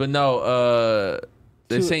 But no,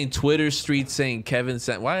 they're To- saying Twitter street saying Kevin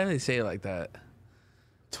Sam. Why do they say it like that?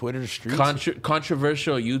 Twitter streets.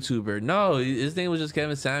 Controversial YouTuber. No, his name was just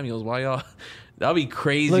Kevin Samuels. Why y'all? That'd be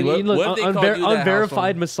crazy. Look, What, look, what if they called you that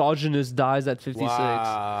unverified house misogynist dies at 56.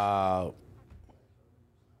 Wow.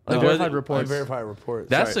 Unverified what- reports. Unverified reports.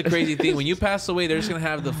 That's the crazy thing. When you pass away, they're just gonna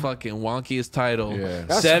have the fucking wonkiest title. Yeah.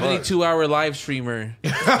 That's 72-hour live streamer,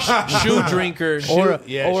 shoe drinker, Or,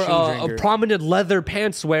 yeah, or shoe a drinker. prominent leather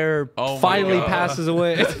pants wearer Oh my finally God. passes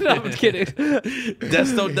away. No, I'm kidding.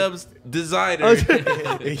 Desto Dub's designer.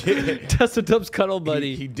 Tessa Dub's cuddle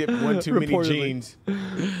buddy. He dipped one too many Reportedly. jeans.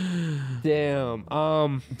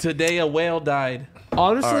 Damn. Today a whale died.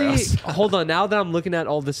 Honestly, hold on. Now that I'm looking at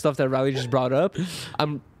all this stuff that Riley just brought up,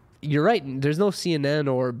 you're right. There's no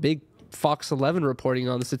CNN or big Fox 11 reporting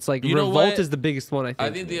on this. It's like You know Revolt what? is the biggest one. I think.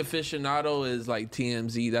 I think the aficionado is like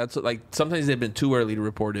TMZ. That's like sometimes they've been too early to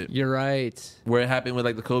report it. You're right. Where it happened with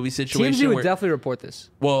like the Kobe situation. TMZ would where- definitely report this.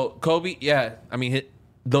 Well, Kobe, yeah. I mean,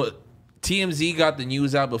 the TMZ got the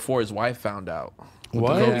news out before his wife found out. With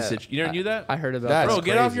What? The Kobe Yeah. situation. You never knew that? I heard about That's that. Bro,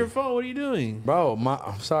 get off crazy. your phone. What are you doing? Bro,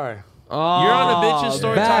 I'm sorry. Oh, You're on a bitch's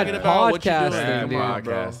story bad talking about what you doing. podcasting, Bad dude.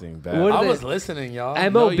 podcasting. Bad. What I are was they- listening, y'all.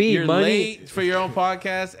 MOB, you're money, late for your own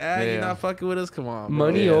podcast. You're Yeah. not fucking with us. Come on, bro.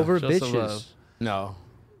 money Yeah. over Show some bitches. love. No.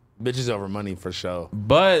 Bitches over money for sure.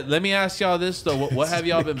 But let me ask y'all this though: what have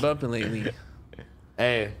y'all been bumping lately,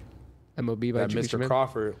 Hey, MOB by that Juice Mr. Man.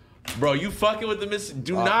 Crawford. bro? You fucking with the miss?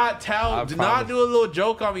 Do not tell. I Do promise. not do a little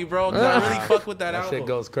joke on me, bro. 'Cause I really fuck with that That album. shit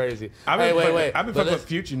goes crazy. I've been Hey, fucking- wait. I've been But fucking with let's-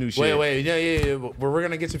 Future new shit. Wait. Yeah. We're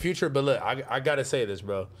gonna get to Future, but look, I gotta say this,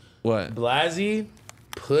 bro. What? Blasey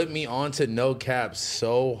put me onto No Cap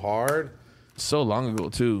so hard. So long ago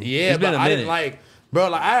too. Yeah, It's been but a I minute. didn't like, bro.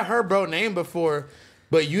 Like I heard bro name before,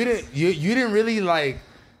 but you didn't really like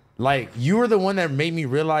you were the one that made me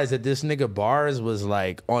realize that this nigga Bars was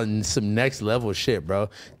like on some next level shit, bro.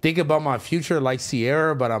 Think about my future like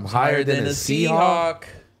Sierra, but I'm higher than a Seahawk.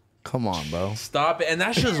 Come on, bro. Stop it. And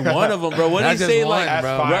that's just one of them, bro. What did he That's say? just one, Like,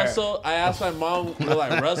 bro. Russell, I asked my mom,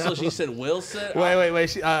 like, Russell, she said Wilson. Wait.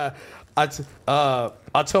 She, I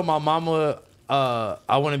told my mama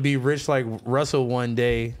I want to be rich like Russell one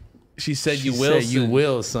day. She said She you will. said you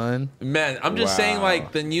will, son. Man, I'm just saying,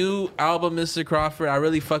 like, the new album, Mr. Crawford, I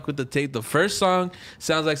really fuck with the tape. The first song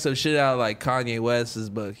sounds like some shit out of, like, Kanye West's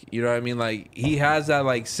book. You know what I mean? Like, he has that,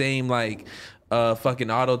 like, same, like, fucking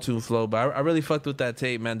auto-tune flow. But I really fucked with that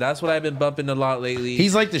tape, man. That's what I've been bumping a lot lately.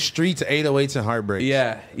 He's like the streets 808s and Heartbreak.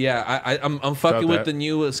 Yeah. I'm fucking Felt with that. the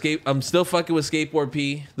new escape. I'm still fucking with Skateboard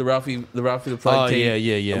P, the Ralphie the Plug Oh, tape.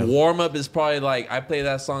 yeah. Warm Up is probably like I play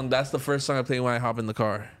that song. That's the first song I play when I hop in the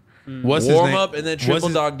car. What's his Warm name? Up, and then What's Triple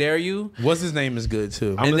his- Dog Dare You. What's his name is good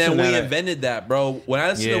too. And then listening we to that. invented that, bro. When I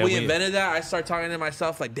listen Yeah, to We we- Invented That, I start talking to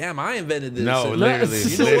myself like, damn, I invented this. No, And literally,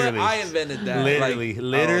 You know literally. what? I invented that. Literally, Like,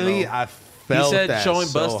 literally, I he felt said that showing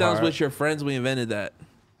so bust downs hard. with your friends, we invented that.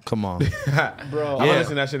 Come on. Bro, I'm Yeah. listening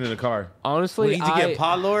to that shit in the car. honestly, We need to I, get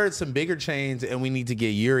Pod Lord some bigger chains, and we need to get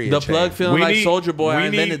Yuri a The chain. plug feeling like Soldier Boy, I we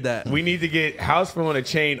invented need- that. We need to get House Phone a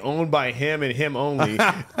chain owned by him and him only.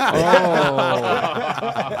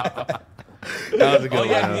 That was a good Oh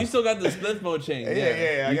yeah, one. you still got the split mode chain.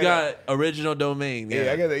 yeah, I You got got original domain.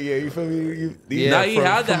 yeah, I got that. Yeah, you feel me? Now he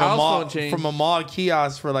had the from a house mall, phone chain. from a mall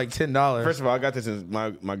kiosk for like $10. First of all, I got this.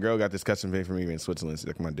 My girl got this custom made for me in Switzerland.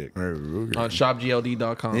 Suck my dick. On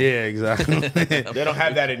shopgld.com. Yeah, exactly. They don't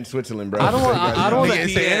have that in Switzerland, bro. I don't want. I don't want.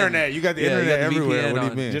 It's the internet. You got the Yeah, you internet got the everywhere. VPN What do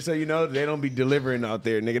you on. mean? Just so you know, they don't be delivering out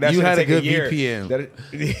there, nigga. That You shit had a take good year. VPN. That-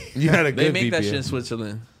 You had a They good make that VPN. shit in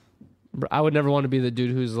Switzerland. Bro, I would never want to be the dude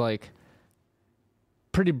who's like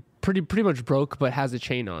pretty much broke but has a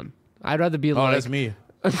chain on. I'd rather be Oh, like. that's me.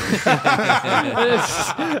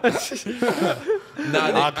 Nah,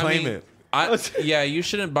 I'll claim it. Yeah, you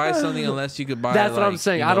shouldn't buy something unless you could buy. That's what like, I'm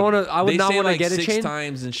saying. you I don't know, wanna- I would they not say wanna like get a 6 chain.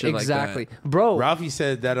 times and shit Exactly, like that. bro. Ralphie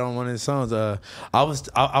said that on one of his songs. I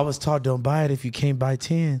was taught don't buy it if you can't buy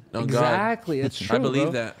 10. Oh, God. Exactly, it's true. I believe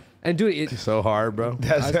bro. that. And dude, it, So hard, bro.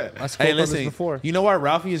 I spoke Hey, on this listen. before. You know why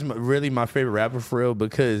Ralphie is really my favorite rapper for real?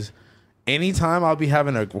 Because anytime I'll be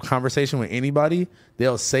having a conversation with anybody,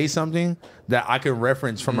 they'll say something that I can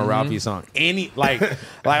reference from a Ralphie song. Like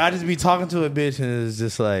I just be talking to a bitch and it's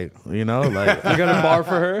just like, you know, like You're gonna bar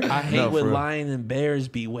for her? I hate No, when for real. lions and bears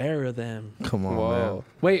beware of them. come on, man.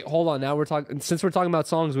 Wait, hold on. Now we're talking. Since we're talking about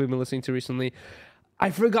songs we've been listening to recently,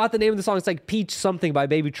 I forgot the name of the song. It's like Peach something by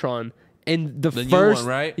Babytron. And the new first, one,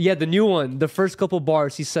 right? Yeah, the new one. The first couple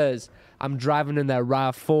bars, he says, "I'm driving in that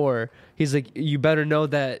RAV4." He's like, "You better know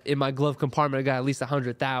that in my glove compartment, I got at least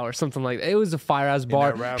 100,000 or something like that." It was a fire ass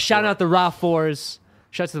bar. that RAV4. Shout out the RAV4s.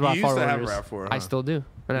 Shout out to the RAV4 You used to have owners. RAV4, I huh? still do,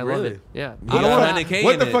 and I love Really? it. Yeah, You I don't got wanna- 100K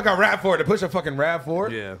What in the it. fuck I rap for? To push a fucking rap for?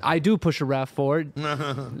 Yeah. I do push a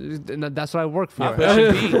RAV4. And that's what I work for.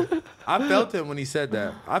 I felt him when he said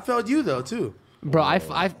that. I felt you though too. Bro,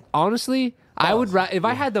 I honestly, I would if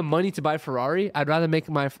I had the money to buy a Ferrari, I'd rather make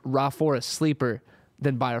my RAV4 a sleeper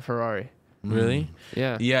than buy a Ferrari. Really?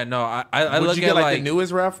 Yeah. Yeah, no, I Would look you at get like like the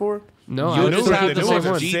newest RAV4? No, I you would just just have keep the the ones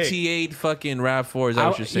same that one. sick. GT8 fucking RAV4 is that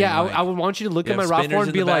what you're saying? Yeah, like, I would want you to look you at my have RAV4 spinners and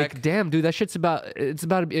in be the like, back. "Damn, dude, that shit's about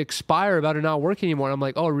to expire, about to not work anymore." I'm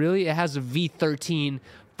like, "Oh, really? It has a V13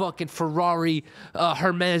 fucking Ferrari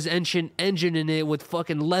Hermes engine in it with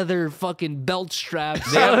fucking leather fucking belt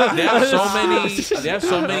straps." they have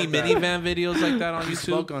so many minivan videos like that on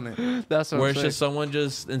Spoke YouTube on it. That's what where I'm it's saying. just someone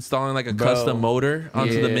just installing like a custom motor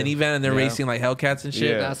onto the Yeah. minivan and they're Yeah. racing like Hellcats and shit.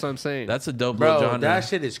 Yeah. That's what I'm saying. That's a dope little Bro, genre. that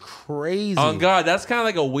shit is crazy. On God, that's kind of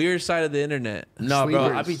like a weird side of the internet. No, bro,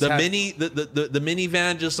 I be The tap- the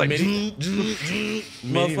minivan just like motherfucker,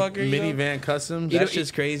 you know? minivan customs. That's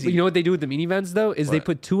just crazy. You know what they do with the minivans though is they What?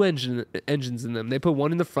 put two engines in them. They put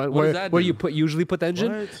one in the front What does where that where do? you usually put the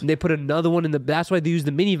engine, What? and they put another one in the. That's why they use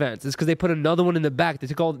the minivans. It's because they put another one in the back. They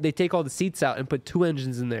take all the seats out and put two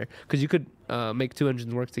engines in there because you could make two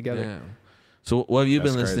engines work together. Yeah. So what have you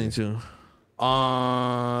been That's listening to?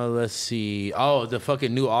 Let's see. Oh, the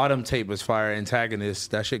fucking new Autumn tape was fire.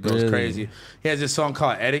 Antagonist. That shit goes Really? crazy. He has this song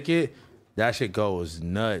called Etiquette. That shit goes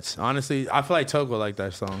nuts. Honestly, I feel like Togo like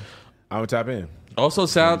that song. I would tap in. Also,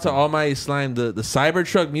 shout out to All My Slime, the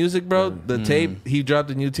Cybertruck music, bro. The tape he dropped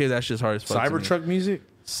a new tape. That shit's hard as fuck. to me. Cybertruck music.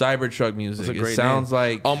 Cybertruck music. That's a great It sounds name.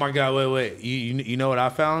 like Oh my god! Wait. You know what I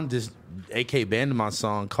found? This AK Bandamon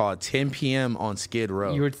song called 10 p.m. on Skid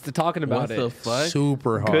Row. You were talking about what it. the fuck.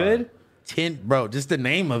 Super hard. Good? 10, bro. Just the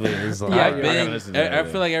name of it is like. Yeah, I've I gotta been. listen to that, I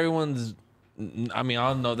yeah. feel like everyone's. I mean, I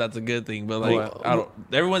don't know if that's a good thing, but like, What? I don't.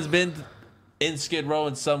 Everyone's been in Skid Row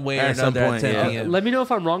in some way or At some another point, at 10 yeah. p.m. Let me know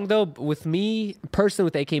if I'm wrong though. With me personally,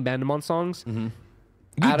 with AK Bandamon songs, You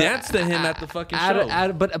out of- danced to him at the fucking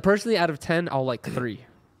show. but personally, out of 10, I'll like 3.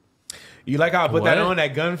 You like how I put that What? on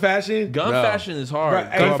that gun fashion? Gun Bro. fashion is hard.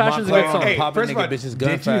 Right, Gun hey, Fashion's a good song. Hey, Poppin' first of all, nigga bitches, Gun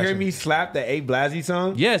did you hear Fashion. me slap the A Blasey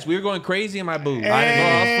song? Yes, we were going crazy in my booth. Hey.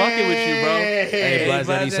 I was fucking with you, bro. Hey, Blaz,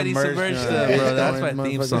 I need Blaz, some need merch, stuff, bro. That's my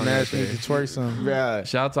theme song. right there. Twerk some. Yeah.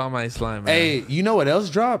 Shout out to All My Slime, man. Hey, you know what else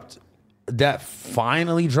dropped? That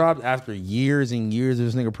finally dropped after years and years of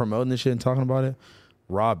this nigga promoting this shit and talking about it.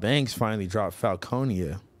 Rob Banks finally dropped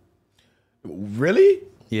Falconia. Really?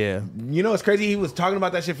 Yeah. You know, it's crazy. He was talking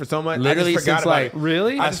about that shit for so much. Literally I just forgot since about like it.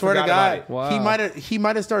 Really? I just swear to forgot God, about Wow. he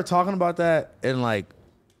might have started talking about that in like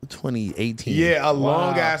 2018. Yeah, a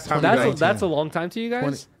long ass time. That's a long time to you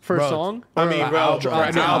guys for a Bro, song. I mean, bro, for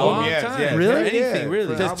an album, yes. Really? Anything,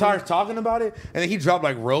 really. Just started talking about it, and then he dropped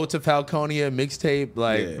like "Road to Falconia" mixtape,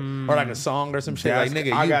 like or like a song or some shit. Like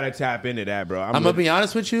nigga, I gotta tap into that, bro. I'm gonna be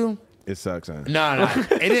honest with you. It sucks, son. No,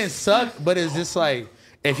 it didn't suck, but it's just like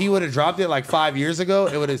if he would have dropped it like 5 years ago,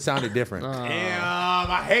 it would have sounded different. Damn,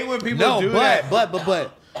 I hate when people do but, that.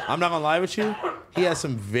 but I'm not gonna lie with you. He has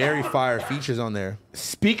some very fire features on there.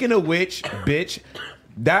 Speaking of which, bitch,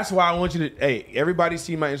 that's why I want you to. Hey, everybody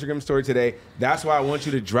see my Instagram story today. That's why I want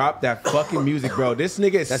you to drop that fucking music, bro. This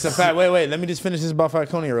nigga is. That's a fact. Wait. Let me just finish this about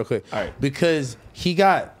Falconia real quick. All right. Because he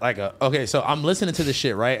got like a. Okay, so I'm listening to this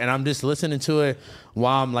shit, right? And I'm just listening to it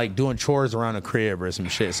while I'm like doing chores around the crib or some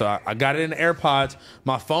shit. So I got it in the AirPods.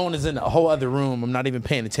 My phone is in a whole other room. I'm not even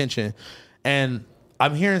paying attention. And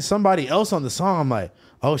I'm hearing somebody else on the song. I'm like,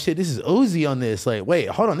 oh shit, this is Uzi on this. Like, wait,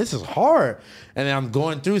 hold on, this is hard. And then I'm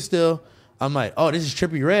going through still. I'm like, oh, this is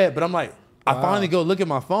Trippie Redd. But I'm like, I finally go look at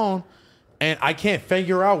my phone, and I can't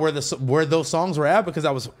figure out where those songs were at because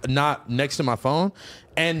I was not next to my phone,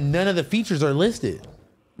 and none of the features are listed.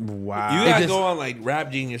 Wow. You gotta go on like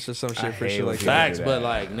Rap Genius or some shit for shit like that. Facts, but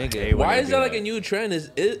like, nigga, Why is that like a new trend?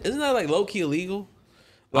 Isn't that like low key illegal?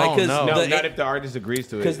 Like, don't know. No, not if the artist agrees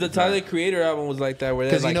to it. Because the It's Tyler not. the Creator album was like that, where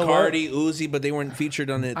there's like you know what? Cardi, Uzi, but they weren't featured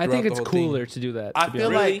on it. I think throughout it's the whole cooler thing. to do that. I to be feel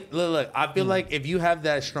honest. like look. I feel like if you have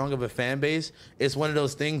that strong of a fan base, it's one of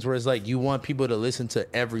those things where it's like you want people to listen to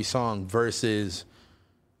every song versus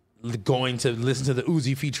going to listen to the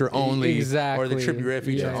Uzi feature only, Exactly. or the Trippie Redd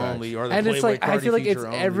feature Yeah. only, or the And it's Playboi like I Carti feel like it's feature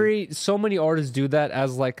only. so many artists do that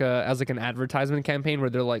as like an advertisement campaign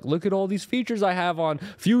where they're like, look at all these features I have on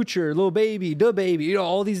Future, Lil Baby, Da Baby, you know,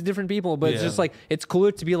 all these different people. But it's Yeah. just like it's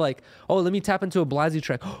cooler to be like, oh, let me tap into a Blasey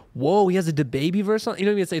track. Whoa, he has a Da Baby verse on. You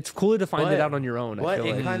know what I mean? It's cooler to find it out on your own. I But feel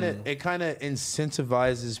it like. kind of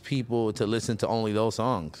incentivizes people to listen to only those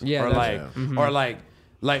songs. Yeah, or that's- like or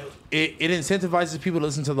like it incentivizes people to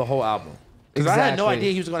listen to the whole album. Because I had no Exactly.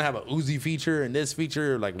 idea he was gonna have a Uzi feature and this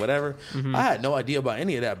feature, like whatever. I had no idea about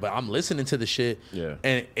any of that, but I'm listening to the shit,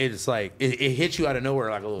 and it's like it hits you out of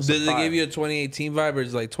nowhere like a little. Does it surprise. give you a 2018 vibe, or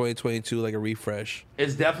is it like 2022, like a refresh?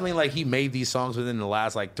 It's definitely like he made these songs within the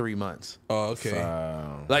last like 3 months. Oh, okay.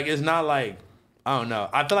 Like it's not like I don't know.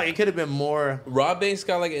 I feel like it could have been more. Rob Banks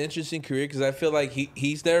got like an interesting career because I feel like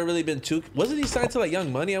he's never really been too. Wasn't he signed to like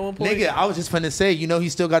Young Money at one point? Nigga, I was just finna say, you know, he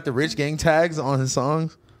still got the Rich Gang tags on his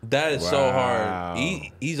songs. That is so hard.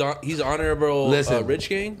 He's honorable. Listen. Rich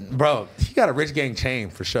Gang. Bro, he got a Rich Gang chain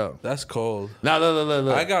for sure. That's cold. No,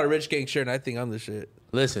 look. I got a Rich Gang shirt, and I think I'm the shit.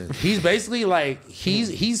 Listen, he's basically like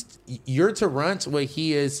he's you're to Runt what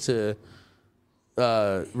he is to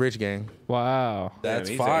Rich Gang. Wow. That's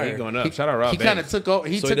He's fire. going up. Shout out Rob He kind of Banks. took over.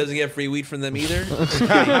 He So took. he doesn't get free weed from them either. He gives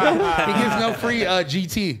no free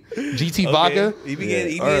GT vodka. He be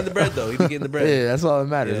getting the bread though. He be getting the bread. Yeah, that's all that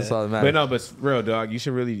matters. Yeah. That's all that But matters. no, but real dog, you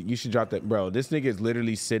should drop that, bro. This nigga is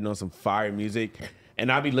literally sitting on some fire music,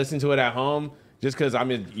 and I be listening to it at home just because I'm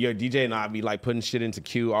your DJ and I be like putting shit into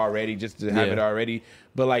queue already just to have Yeah. it already.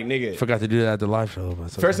 But like, nigga, Forgot to do that at the live show. But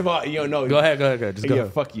it's okay. first of all, no, go ahead. Just go. Yeah,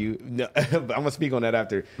 fuck you. No, I'm gonna speak on that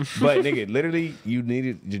after. But nigga, literally, you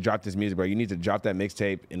needed to drop this music, bro. You need to drop that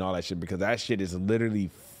mixtape and all that shit because that shit is literally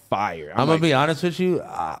fire. I'm gonna be honest with you.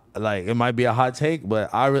 Like it might be a hot take, but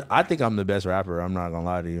I think I'm the best rapper. I'm not gonna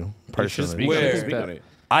lie to you personally. Speak Where? on it, speak on it.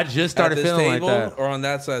 I just At started this feeling table like that. or on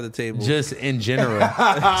that side of the table. Just in general.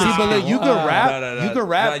 See, but look, you can rap. No. You can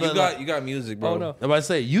rap. Nah, but you got music, bro. Oh, no. I'm about to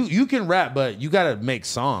say you can rap, but you gotta make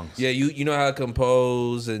songs. Yeah, you know how to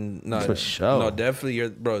compose and no, For sure. No, definitely your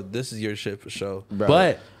bro. This is your shit for sure.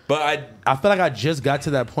 But But I feel like I just got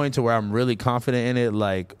to that point to where I'm really confident in it,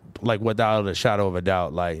 like without a shadow of a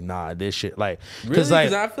doubt. Like, nah, this shit, like, really, because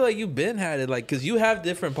like, I feel like you've been had it, like, because you have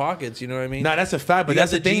different pockets. You know what I mean? nah, that's a fact. But you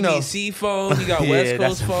that's got the thing, though. GBC phone. You got Yeah, West Coast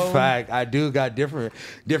that's a phone. fact. I do got different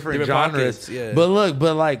genres. pockets, yeah. But look,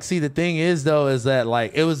 like, see, the thing is though, is that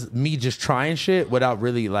like it was me just trying shit without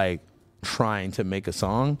really like trying to make a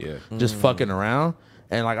song. Yeah. Just fucking around.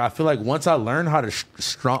 And like I feel like once I learned how to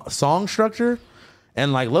song structure.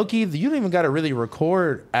 And like low key, you don't even got to really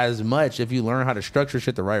record as much if you learn how to structure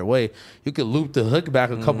shit the right way. You could loop the hook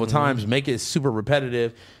back a couple times, make it super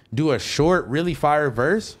repetitive, do a short, really fire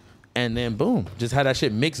verse, and then boom, just have that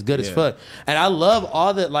shit mixed good as fuck. And I love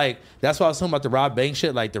all that. Like that's why I was talking about the Rob Banks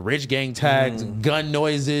shit, like the Rich Gang tags, gun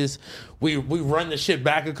noises. We run the shit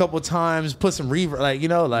back a couple times, put some reverb, like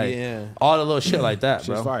all the little shit like that, Shit's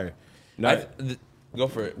bro. fire. No, Go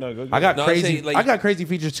for it. no, go. I got No, I'm crazy. saying, like- I got crazy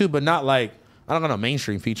features too, but not like I don't got no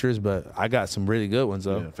mainstream features, but I got some really good ones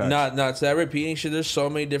though. Not so that repeating shit. There's so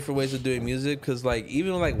many different ways of doing music because like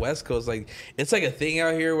even like West Coast, like it's like a thing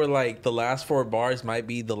out here where like the last 4 bars might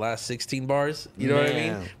be the last 16 bars. You know what I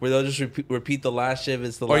mean? Where they'll just repeat the last shit if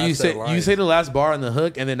it's the or last. you say the last bar on the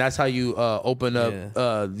hook, and then that's how you open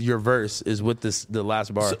up your verse is with the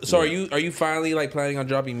last bar. So are you finally like planning on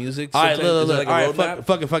dropping music? All right, sometime? Is look, it like all a right,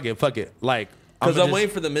 roadmap? fuck it. Like, Because I'm waiting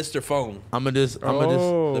for the Mr. Phone. I'm gonna just the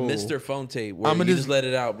Mr. Phone tape where you just let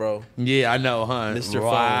it out, bro. Yeah, I know, huh? Mr. Phone.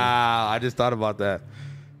 Wow, I just thought about that.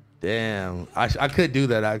 Damn, I could do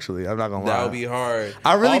that actually. I'm not gonna lie. That would be hard.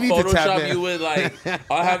 I really I'll need to tap Photoshop in. you with like,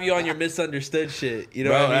 I'll have you on your misunderstood shit. You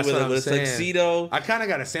know what I mean? That's what I'm With a saying. tuxedo. I kind of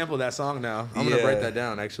got to sample that song now. I'm gonna write that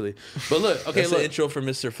down actually. But look, okay, That's look. the intro for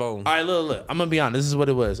Mr. Phone. All right, look. I'm gonna be honest. This is what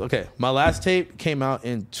it was. Okay, my last tape came out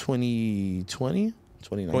in 2020.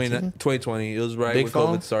 2019? 2020. It was right Big when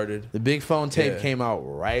Phone? COVID started. The Big Phone tape Yeah. came out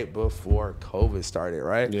right before COVID started,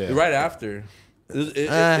 right? Yeah. Right after.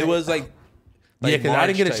 It was like Yeah, because I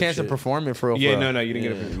didn't get a March chance type to shit. perform it for real. Yeah, for real. no, you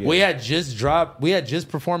didn't get it. Yeah. We had just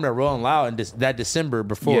performed at Rolling Loud in that December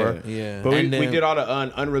before. Yeah. But we And then- did all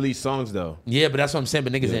the unreleased songs though. Yeah, but that's what I'm saying.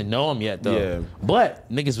 But niggas didn't know them yet, though. Yeah.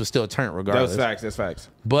 But niggas was still turned regardless. That's facts.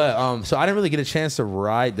 But so I didn't really get a chance to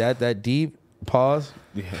ride that deep. Pause.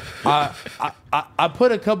 Yeah. I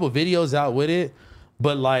put a couple videos out with it,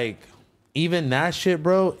 but like even that shit,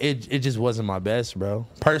 bro, it just wasn't my best, bro.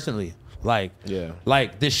 Personally, like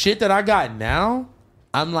the shit that I got now,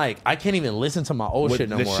 I'm like I can't even listen to my old shit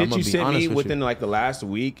no the more. shit I'm gonna you be sent honest me with within you. like the last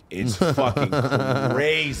week, it's fucking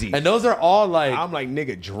crazy. And those are all like I'm like,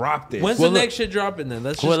 nigga, drop this. When's the next shit dropping then?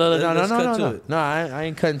 Let's just let's cut to it. No, I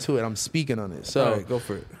ain't cutting to it. I'm speaking on it. So All right, go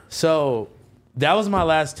for it. So that was my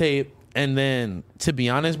last tape. And then to be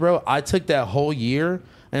honest, bro, I took that whole year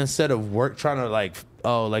and instead of trying to like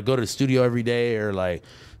go to the studio every day or like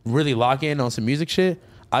really lock in on some music shit.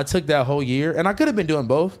 I took that whole year and I could have been doing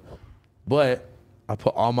both, but I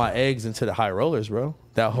put all my eggs into the high rollers, bro.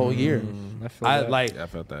 That whole year. I feel that. I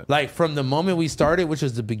felt that. Like from the moment we started, which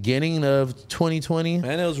was the beginning of 2020. And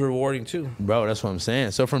it was rewarding too. Bro, that's what I'm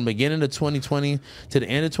saying. So from the beginning of 2020 to the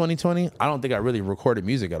end of 2020, I don't think I really recorded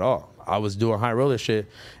music at all. I was doing high roller shit.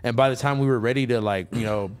 And by the time we were ready to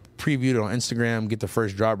preview it on Instagram, get the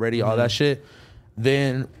first drop ready, all that shit,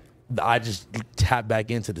 then I just tapped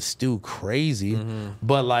back into the stew crazy.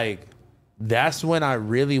 But like, that's when I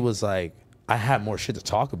really was like, I had more shit to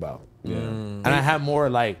talk about. Yeah. And I had more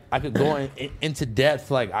like I could go into depth.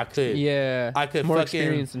 Like I could more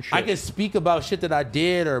experience and shit. I could speak about shit that I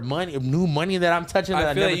did or new money that I'm touching that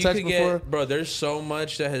I feel never like you touched could before. bro, there's so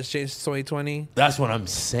much that has changed since 2020. That's what I'm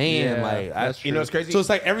saying. Yeah, like that's You know what's crazy? So it's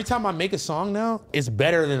like every time I make a song now, it's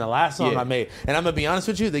better than the last song I made. And I'm gonna be honest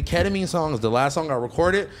with you, the ketamine song is the last song I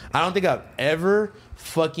recorded. I don't think I've ever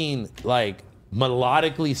fucking like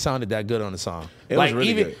melodically sounded that good on the song. It like was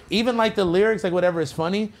really good. even like the lyrics, like whatever is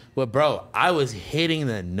funny. But bro, I was hitting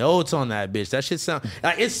the notes on that bitch. That shit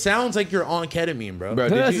it sounds like you're on ketamine, bro. Bro,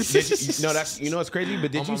 did you no, that's what's crazy.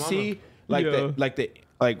 But did Oh, you my see mama.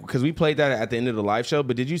 because we played that at the end of the live show?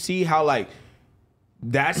 But did you see how like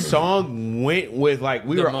that song went with like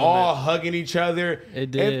we The were all moment. hugging each other? It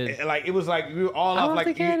did. Like it was like we were all I off don't like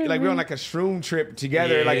think I like we were on like a shroom trip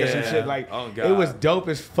together, like or some shit. Like it was dope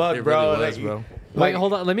as fuck, It bro. really was, like, bro. Wait,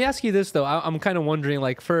 hold on. Let me ask you this though. I'm kind of wondering,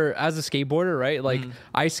 like, as a skateboarder, right? Like,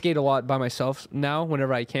 I skate a lot by myself now,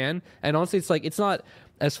 whenever I can, and honestly, it's not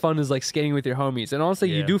as fun as like skating with your homies. And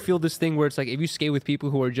honestly, you do feel this thing where it's like if you skate with people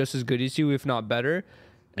who are just as good as you, if not better,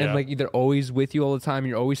 and like they're always with you all the time,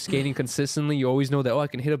 you're always skating consistently. You always know that I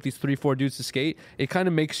can hit up these 3-4 dudes to skate. It kind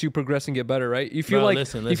of makes you progress and get better, right? You feel Bro, like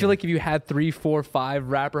listen. you feel like if you had 3, 4, 5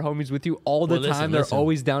 rapper homies with you all the time, they're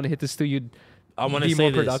always down to hit the studio. I want be to say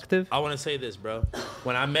more this. productive. I want to say this, bro.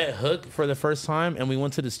 When I met Hook for the first time and we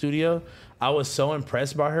went to the studio, I was so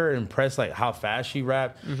impressed by her, impressed like how fast she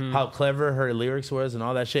rapped, how clever her lyrics was, and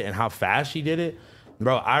all that shit, and how fast she did it.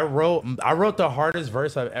 Bro, I wrote the hardest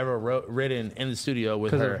verse I've ever written in the studio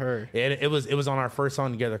with 'Cause her. of her. It was on our first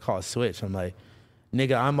song together called Switch. I'm like,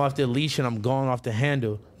 nigga, I'm off the leash and I'm going off the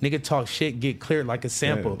handle. Nigga talk shit, get cleared like a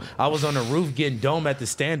sample. I was on the roof getting dome at the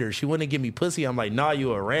Standard. She wouldn't give me pussy. I'm like, nah,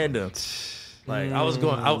 you a random. Like I was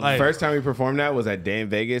going out like First time we performed that was at Day in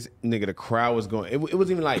Vegas. Nigga, the crowd was going. It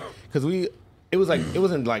wasn't even like because it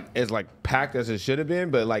wasn't like as like packed as it should have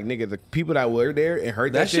been. But like nigga, the people that were there and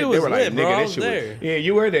heard that That shit, shit they was were like, lit, bro. nigga, I this was shit there. was. Yeah,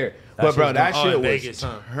 you were there. But shit bro, was that going- shit in was Vegas,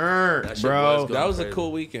 huh? turned, That shit bro. was going That was a crazy.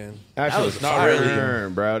 cool weekend. That shit was not really.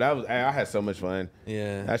 turned, bro. I had so much fun.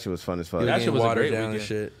 Yeah. That shit was fun as fuck. That That shit was a watered great down and weekend.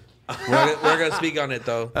 shit. We're gonna speak on it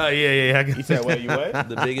though. Yeah. He said, "What you what?"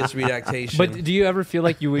 The biggest redactation. But do you ever feel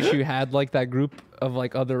like you wish you had like that group of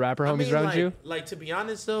like other rapper homies around you? Like to be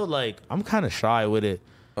honest though, like I'm kind of shy with it.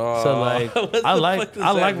 Oh, So like what the I fuck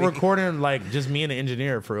does that mean? recording like just me and the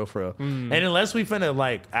engineer for real. And unless we finna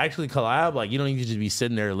like actually collab, like you don't need to just be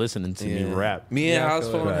sitting there listening to me rap. Me and House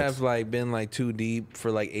Phone Facts. have like been like too deep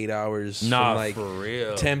for like 8 hours. Nah, from, like for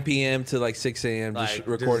real. 10 p.m. to like 6 a.m. just Like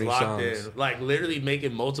recording just locked songs. in. Like literally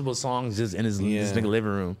making multiple songs just in his this nigga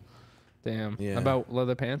living room. Damn. Yeah. About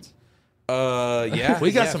leather pants? Yeah,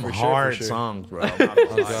 We got yeah, some for sure, hard for sure. songs, bro.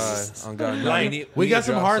 Oh God. No, Like, we got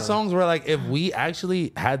some hard songs where like if we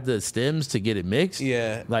actually had the stems to get it mixed,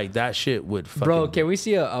 Yeah. like that shit would fucking Bro, can we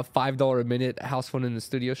see a $5 a minute House Phone in the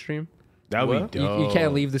studio stream? That would be dope. You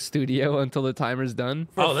can't leave the studio until the timer's done.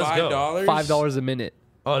 For Oh, let's go. $5? $5 a minute.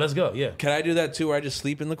 Oh, let's go. Yeah. Can I do that too? Where I just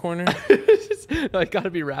sleep in the corner? I gotta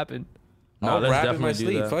be rapping. No, I'll let's rap in my definitely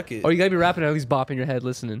do sleep. that. Fuck it. Or you gotta be rapping, or at least bopping your head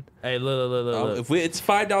listening. Hey, look. If it's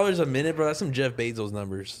 $5 a minute, bro, that's some Jeff Bezos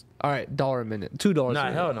numbers. All right, $1 a minute, $2 a Nah,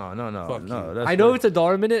 minute. hell no. Fuck you. That's I know crazy. it's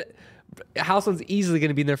 $1 a minute. House Phone's easily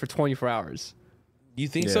gonna be in there for 24 hours. You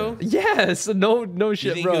think so? Yes, no You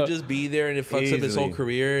shit, think bro. he'll just be there and it fucks up his whole Easily.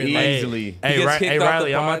 career? And like, Easily. He gets kicked off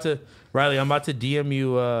Riley, the I'm about to DM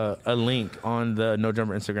you a link on the No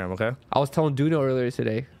Jumper Instagram. Okay. I was telling Duno earlier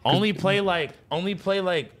today Only play like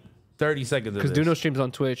 30 seconds of because this. Duno streams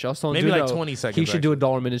on Twitch. I was telling Maybe Duno like 20 seconds, he should do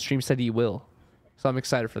 $1 a minute stream. Said he will, so I'm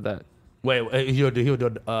excited for that. Wait, he'll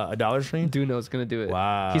do a dollar stream? Duno's gonna do it.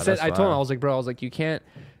 Wow, He said. that's I told him fire. I was like, bro, I was like, you can't.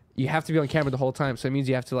 You have to be on camera the whole time, so it means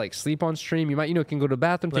you have to like sleep on stream. You might, can go to the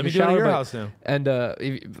bathroom, Let take me a do it at shower, your but- house then.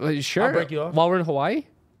 And sure, I'll break you off. while we're in Hawaii.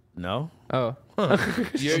 No. Oh,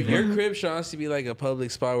 your crib should honestly be like a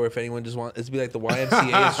public spot where if anyone just wants, it's be like the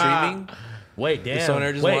YMCA of streaming. Wait, damn.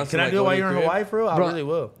 someone just Wait, wants can to, I like, do it go while to you're in your crib? Hawaii, for real? I Bro, really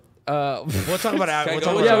will. uh, We'll talk about it. Can I We'll go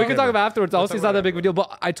talk with about yeah, it we can talk after. about it afterwards. Obviously, it's not about that big of a deal,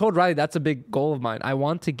 but I told Riley that's a big goal of mine. I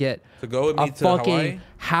want to get To go with me a to fucking Hawaii?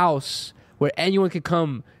 house where anyone could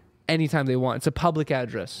come anytime they want. It's a public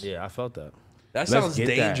address. Yeah, I felt that. That Let's sounds get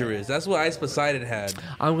that. dangerous. That's what Ice Poseidon had.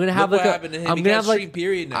 I'm gonna have Look like what happened to him. I'm He gonna got have like street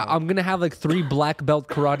period now. I'm gonna have like 3 black belt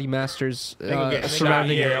karate masters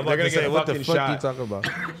surrounding yeah, it. I'm They're about gonna to say, get what the fucking fuck shot. you talking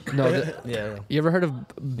about? No, Yeah. you ever heard of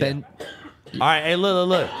Ben? All right, hey,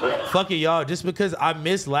 look. Fuck it, y'all. Just because I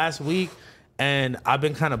missed last week and I've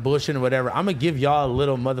been kind of bullshitting or whatever, I'm going to give y'all a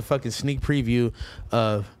little motherfucking sneak preview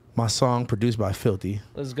of my song produced by Filthy.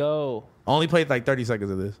 Let's go, Only played like 30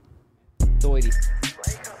 seconds of this. Doity.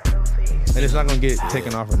 And it's not going to get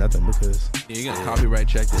taken off or nothing because Yeah, you're gonna copyright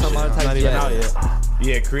check this. It's shit. not it's not monetized even yet. out yet.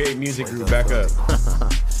 Yeah, create music group back up.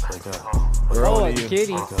 We're Oh, on a to you.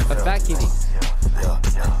 kitty, a fat kitty,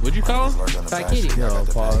 What'd you call him? fat kitty. Yo,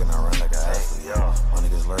 pause.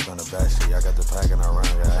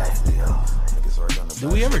 Do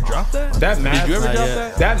we ever drop that? That mask, Did you ever Not drop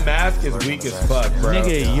yet. that? that mask is weak as fuck, bro.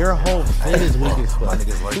 Nigga, your whole fit is weak as fuck.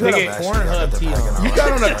 You got a Nigga, Pornhub tee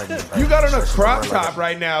on. you got on a crop top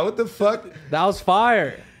right now. What the fuck? That was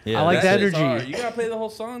fire. Yeah, I like the That shit's hard. energy. You gotta play the whole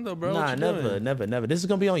song though, bro. Nah, What you doing? never. This is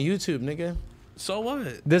going to be on YouTube, nigga. So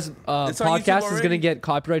what? This It's on YouTube podcast is already? gonna get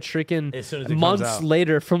copyright stricken As soon as it comes months out.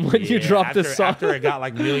 later from when you dropped the song. After it got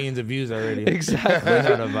like millions of views already. Exactly. That's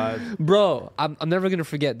how the vibe. Bro, I'm never gonna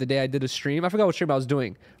forget the day I did a stream. I forgot what stream I was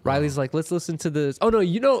doing. Riley's like, let's listen to this. Oh no,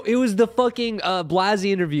 it was the fucking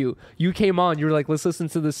Blasey interview. You came on, you were like, let's listen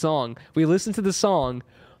to this song. We listened to the song.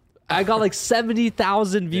 I got like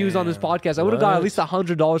 70,000 views on this podcast. I would have got at least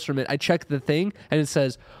 $100 from it. I checked the thing and it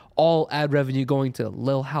says all ad revenue going to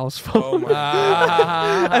Lil House Phone. Oh my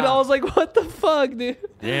god. And I was like, what the fuck, dude?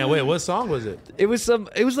 Yeah, wait, what song was it? It was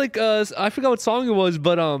like I forgot what song it was,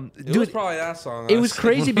 but It was dude, probably that song. it was honestly.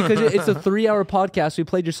 crazy because it's a 3-hour podcast. We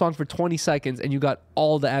played your song for 20 seconds and you got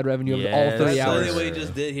all the ad revenue of all Yeah, 3 That's hours. literally what he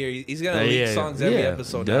just did here. He's gonna Yeah, leak yeah, songs every yeah.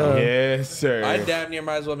 episode Duh. now. Yes, sir. I damn near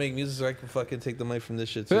might as well make music so I can fucking take the money from this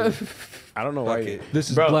shit too. I don't know Fuck why. it. This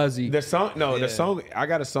is Bro, Blasey. the song, no, Yeah. the song. I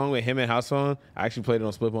got a song with him and House Phone. I actually played it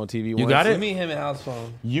on Split on TV. You once. got Let it? me him and House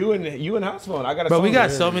Phone. You and House Phone. I got a Bro, song. we got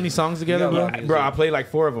with so him. many songs together, We got bro. a lot. Bro, I played like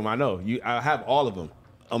 4 of them. I know. I have all of them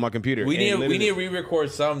on my computer. We And need to literally- re-record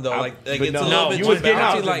some though. Like but it's a little bit you too was getting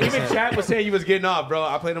off. bouncy. Like Even Chad was saying you was getting off, bro.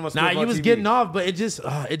 I played them on Split Nah, on you was TV. getting off, but it just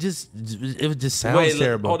sounds wait,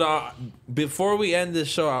 terrible. hold on. Before we end this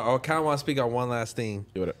show, I kind of want to speak on one last thing.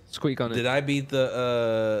 Squeak on it. Did I beat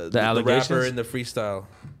the allegations? rapper in the freestyle?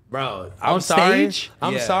 Bro, I'm On sorry. stage?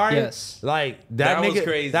 I'm Yeah. sorry. Yes. Like That was nigga,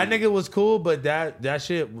 crazy. that nigga was cool, but that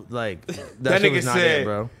shit like that, That shit nigga was not said- it,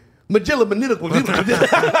 bro. Magilla Manitical.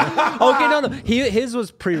 Okay, no. His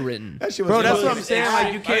was pre-written. That shit was Bro, that's good. what I'm saying.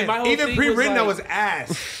 Like you can't. My whole Even thing pre-written, that like- was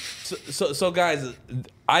ass. So guys,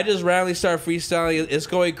 I just randomly start freestyling. It's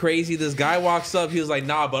going crazy. This guy walks up. He was like,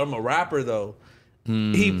 "Nah, but I'm a rapper though."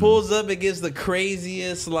 He pulls up and gives the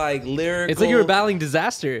craziest like lyrical. It's like you were battling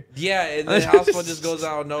disaster. Yeah, and then Houseful just goes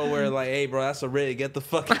out of nowhere like, "Hey, bro, that's a rig. Get the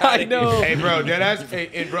fuck out of I here." know. Hey, bro, deadass.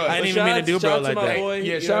 Hey, bro, I didn't even Shout mean to out- do shout bro out to like my that. boy, yeah,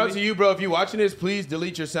 you know shout what I out mean? to you, bro. If you're watching this, please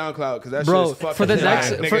delete your SoundCloud because that Bro, shit is fucking for the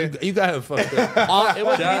bad, next- nigga. You got him fucked up. It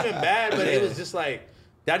wasn't even bad, but it was just like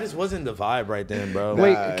that. Just wasn't the vibe right then, bro.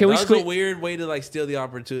 Wait, can we That was a squeak? weird way to like steal the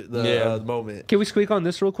opportunity, Yeah. moment. Can we squeak on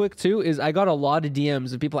this real quick too? Is I got a lot of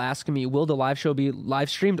DMs of people asking me, will the live show be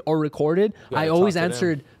live streamed or recorded? I always talk to them.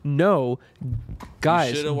 answered no.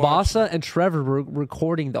 Guys, should've watched. Bassa and Trevor were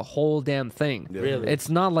recording the whole damn thing. Really? It's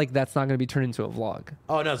not like that's not going to be turned into a vlog.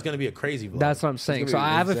 Oh no, it's gonna be a crazy vlog. That's what I'm saying. So gonna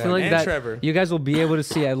be I have a insane. feeling And that Trevor. you guys will be able to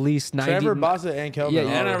see at least 90. Trevor, Bassa, and Kelvin. Yeah,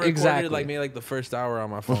 And I recorded Exactly. like maybe like the first hour on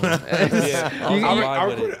my phone. Yeah, You-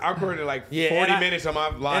 I recorded like Yeah, 40 and I- minutes on my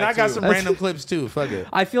live. and I got too. some random clips too. Fuck it.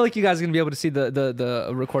 I feel like you guys are gonna be able to see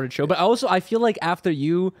the recorded show, but also I feel like after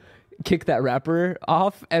you kick that rapper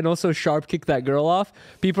off and also Sharp kick that girl off,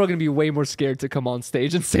 people are gonna be way more scared to come on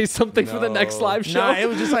stage and say something for the next live show. Nah, it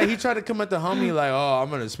was just like he tried to come at the homie like, "Oh, I'm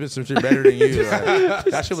gonna spit some shit better than you." Like,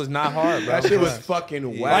 that shit was not hard, bro. That shit was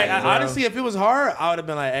fucking whack. like bro. honestly, if it was hard, I would have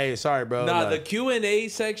been like, "Hey, sorry, bro." Nah, the like, Q&A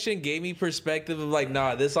section gave me perspective of like,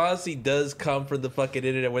 nah, this honestly does come from the fucking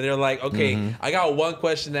internet where they're like, okay, I got one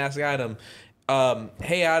question to ask Adam.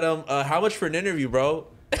 Hey Adam, how much for an interview, bro?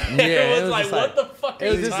 Yeah, it was was like, just what the fuck it are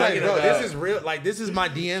was you just like, talking bro, about? this is real. Like, this is my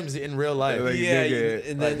DMs in real life. Like, yeah, nigga.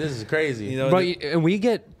 and Like, then this is crazy. you know, Bro, and we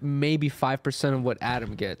get maybe 5% of what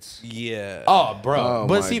Adam gets. yeah. Oh, bro. Oh,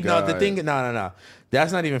 but my see, no, the God. thing, no.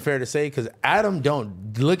 That's not even fair to say because Adam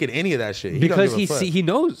don't look at any of that shit. He don't Because give a fuck. he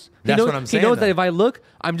knows. That's knows, what I'm He saying, knows that though. if I look,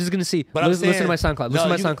 I'm just gonna see. But I'm Listen to saying- my SoundCloud. Listen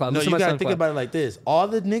to my SoundCloud. No, Listen you to my gotta think SoundCloud. about it like this. All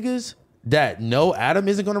the niggas that know Adam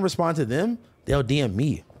isn't gonna respond to them, they'll DM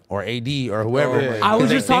me or AD or whoever. Oh my I was Because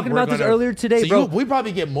they just think talking we're about this gonna- earlier today, so bro. we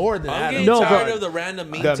probably get more than I'm Adam. getting No, tired bro. of the random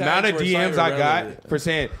meme the tags amount of where it's DMs like I got irrelevant. for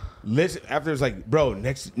saying, listen, after it's like, bro,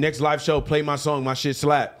 next live show, play my song, my shit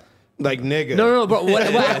slap. Like, nigga. No, bro.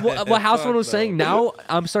 What House Phone was Fuck, saying, now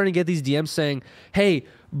I'm starting to get these DMs saying, hey,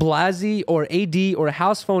 Blasey or AD or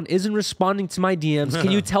House Phone isn't responding to my DMs.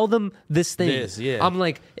 Can you tell them this thing? This, yeah. I'm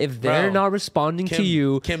like, if they're Bro, not responding to can-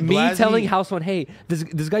 you, can me Blasey- telling House Phone, hey, this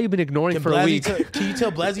guy you've been ignoring Can for a week. Can you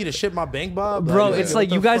tell Blasey to ship my bank, Bob? Bro, Like, it's what like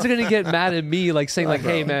the you guys fuck? are gonna get mad at me, like saying like,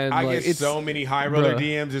 "Hey man, I like, get it's so many high roller Bruh.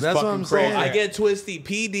 DMs. It's That's what fucking I'm crazy. saying. I get Twisty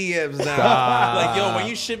P DMs now. Like, yo, when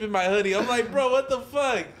you shipping my hoodie, I'm like, bro, what the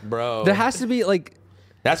fuck? Bro. there has to be like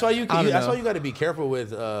That's why you. I don't That's know. why you got to be careful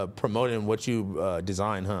with promoting what you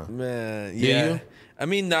design, huh? Man, Do yeah. you? I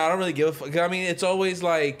mean, no, I don't really give a fuck. I mean, it's always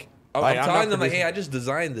like, I'm Like, I'm telling not them, like, producing- hey, I just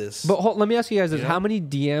designed this. But let me ask you guys this: You know? how many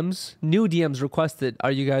new DMs requested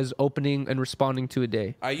are you guys opening and responding to a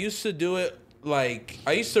day? I used to do it like,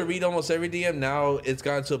 I used to read almost every DM. Now it's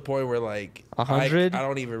gotten to a point where, like, 100? I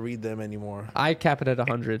don't even read them anymore. I cap it at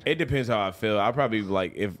 100. It depends how I feel. I'll probably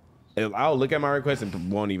like if I'll look at my request and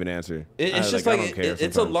won't even answer. It's just I like, don't care it's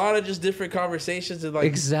a sometimes. lot of just different conversations. And like,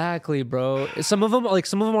 Exactly, bro. Some of them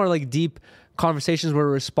are like deep conversations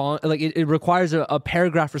where it requires a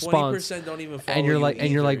paragraph response, 20% don't even follow and you're you like,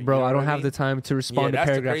 either, bro, you know I what don't I have mean? the time to respond Yeah, to that's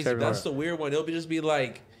the paragraphs crazy- everywhere. That's the weird one. It'll just be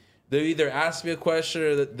like, they'll either ask me a question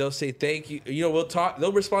or they'll say thank you. You know, we'll talk.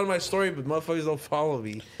 They'll respond to my story, but motherfuckers don't follow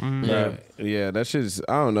me. Yeah, that's just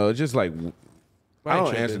I don't know. It's just like I don't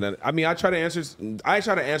tripping. answer that. I mean, I try to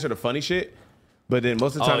answer the funny shit, but then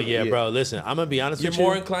most of the Oh time, yeah, bro. Listen, I'm gonna be honest You're with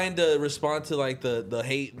more you. inclined to respond to like the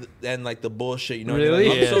hate and like the bullshit. You know, Really?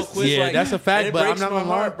 Like, I'm so Yes. quick. Yeah, like, that's a fact, and it but I'm breaks not my gonna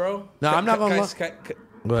lie. heart, bro. No, I'm not gonna lie.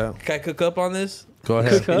 Well, Can I cook up on this? go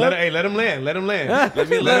ahead. let him land. Let him land. Let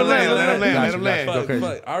him land.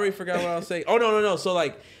 Fuck. I already forgot what I was saying. Oh no. So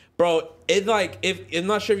like, bro, it's like if I'm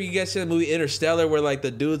not sure if you guys seen the movie Interstellar where like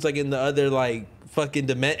the dude's like in the other like fucking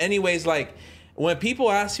dimension. Anyways, like. When people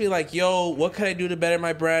ask me like, "Yo, what can I do to better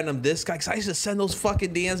my brand?" I'm this guy. 'Cause I used to send those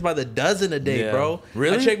fucking DMs by the dozen a day, Yeah. bro.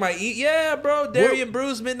 Really? I check my yeah, bro. Darian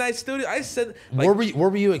Bruce Midnight Studio. I said like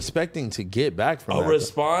What were you expecting to get back from a that?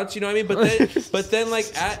 response. You know what I mean? But then like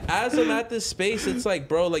as I'm at this space, it's like,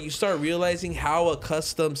 bro, like you start realizing how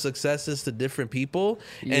accustomed success is to different people,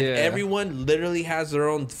 and Yeah. everyone literally has their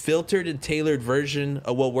own filtered and tailored version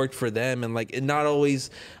of what worked for them, and like it not always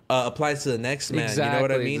applies to the next man. You know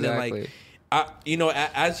what I Exactly, mean? And exactly. like. You know,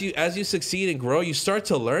 as you succeed and grow, you start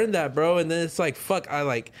to learn that, bro. And then it's like, fuck, I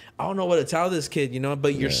don't know what to tell this kid, you know.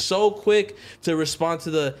 But you're so quick to respond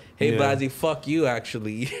to the, hey, Yeah. Blasey, fuck you,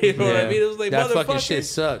 actually. You know what I mean? It was like, that fucking motherfucker. shit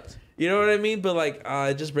sucked. You know what I mean? But like,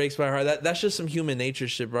 it just breaks my heart. That's just some human nature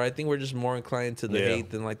shit, bro. I think we're just more inclined to the Yeah. hate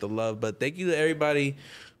than like the love. But thank you to everybody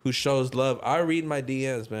who shows love. I read my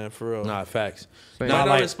DMs, man, for real. Nah, facts. I Nah, don't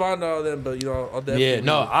like- respond to all of them, but I'll definitely. Yeah,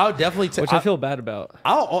 no, I'll definitely take. Which I feel bad about.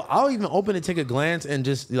 I'll even open it, take a glance, and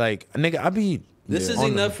just like nigga, I be. This is on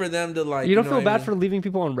enough the- for them to like. You don't know feel what I bad mean? for leaving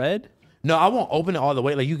people on red? No, I won't open it all the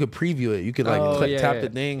way. Like you could preview it. You could like Oh, click, yeah, tap yeah. the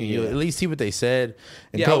thing, and you at least see what they said.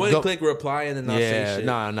 And Yeah, I wouldn't click reply and then not say Yeah, shit.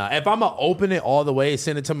 nah. If I'm gonna open it all the way,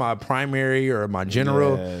 send it to my primary or my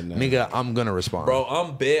general, Yeah, nah. nigga, I'm gonna respond. Bro,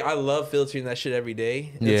 I'm big. I love filtering that shit every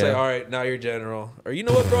day. It's Yeah. like, all right, now you're general. Or you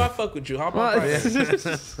know what, bro? I fuck with you. Hop on primary.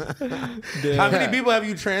 How many people have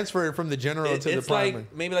you transferred from the general to the It's primary?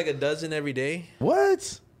 like maybe like a dozen every day.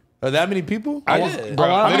 What? Are that many people? I Yeah. just, bro, A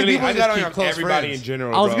lot of literally, people I just got on keep your close everybody friends. in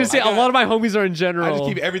general. I was bro. gonna say a lot of my homies are in general. I just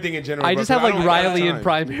keep everything in general. I bro, just have 'cause I like don't have Riley time. in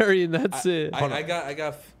primary, and that's it. I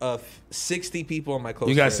got 60 people on my close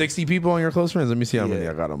You got friends. 60 people on your close friends? Let me see how many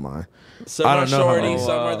Yeah. I got on mine. Some I are don't know how shorties, many.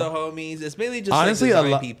 some are the homies. It's mainly just Honestly, like a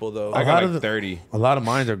design lot- people though. I lot got of like the- 30. A lot of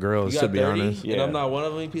mine are girls, You to got be 30? honest. And Yeah. I'm not one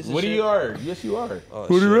of them, you piece of What do shit. you are? Yes, you are. Oh,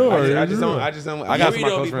 Who do you shit. are? I just don't. I I got Yuri my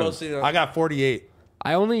don't close be friends. posting. I got 48.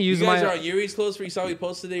 I only use You guys my are on Yuri's close friends. You saw we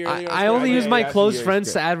posted it earlier. I only Yeah, use my that's close yours, friends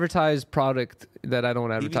yeah. to advertise product that I don't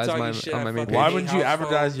be advertise talking shit on at my main fucking- page. Why wouldn't you House phone.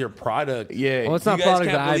 advertise your product? Yeah. Well, it's You not guys product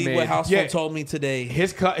can't that I believe made. what House Yeah. Phone told me today.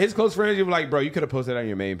 his close friends, you were like, bro, you could have posted that on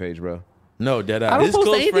your main page, bro. No, dead I ass. don't His post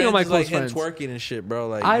close anything friends on my is like close him friends. twerking and shit, bro.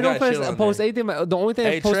 Like I you don't gotta chill on post there. anything. The only thing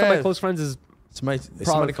Hey, I post on my Trev. close friends is Somebody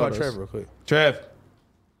Product call photos. Trev real quick. Trev.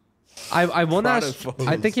 I want to Product ask. photos.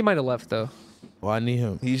 I think he might have left though. Well, I need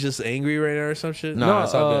him. He's just angry right now or some shit. No,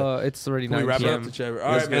 it's all good. It's already Can we 9 wrap it up p.m. to Trevor.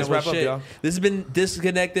 All Let's- right, man. let's Well, wrap up, shit. y'all. This has been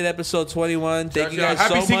Disconnected episode 21. Thank you guys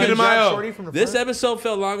Happy so Cinco de much. Mayo. This episode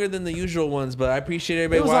felt longer than the usual ones, but I appreciate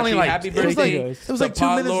everybody was only watching. like- Happy it was birthday like- it was to like 2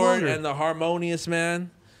 Pod minutes Lord longer. and the Harmonious Man.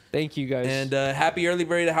 Thank you guys. And happy early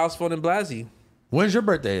birthday to House Phone and Blasey When's your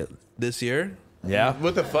birthday? this year. Yeah.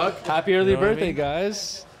 What the fuck? happy early You know what I birthday, mean?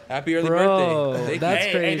 guys. Happy early Bro, birthday. Thank that's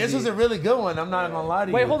you. crazy. Hey, this was a really good one. I'm not gonna lie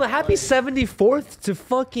to you. Wait, hold on. Happy 74th to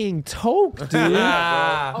fucking Toke, dude.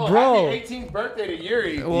 Bro. 18th birthday to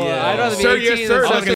Yuri. Well, Yeah. I'd rather be Sir, 18 yes, than sir. 74.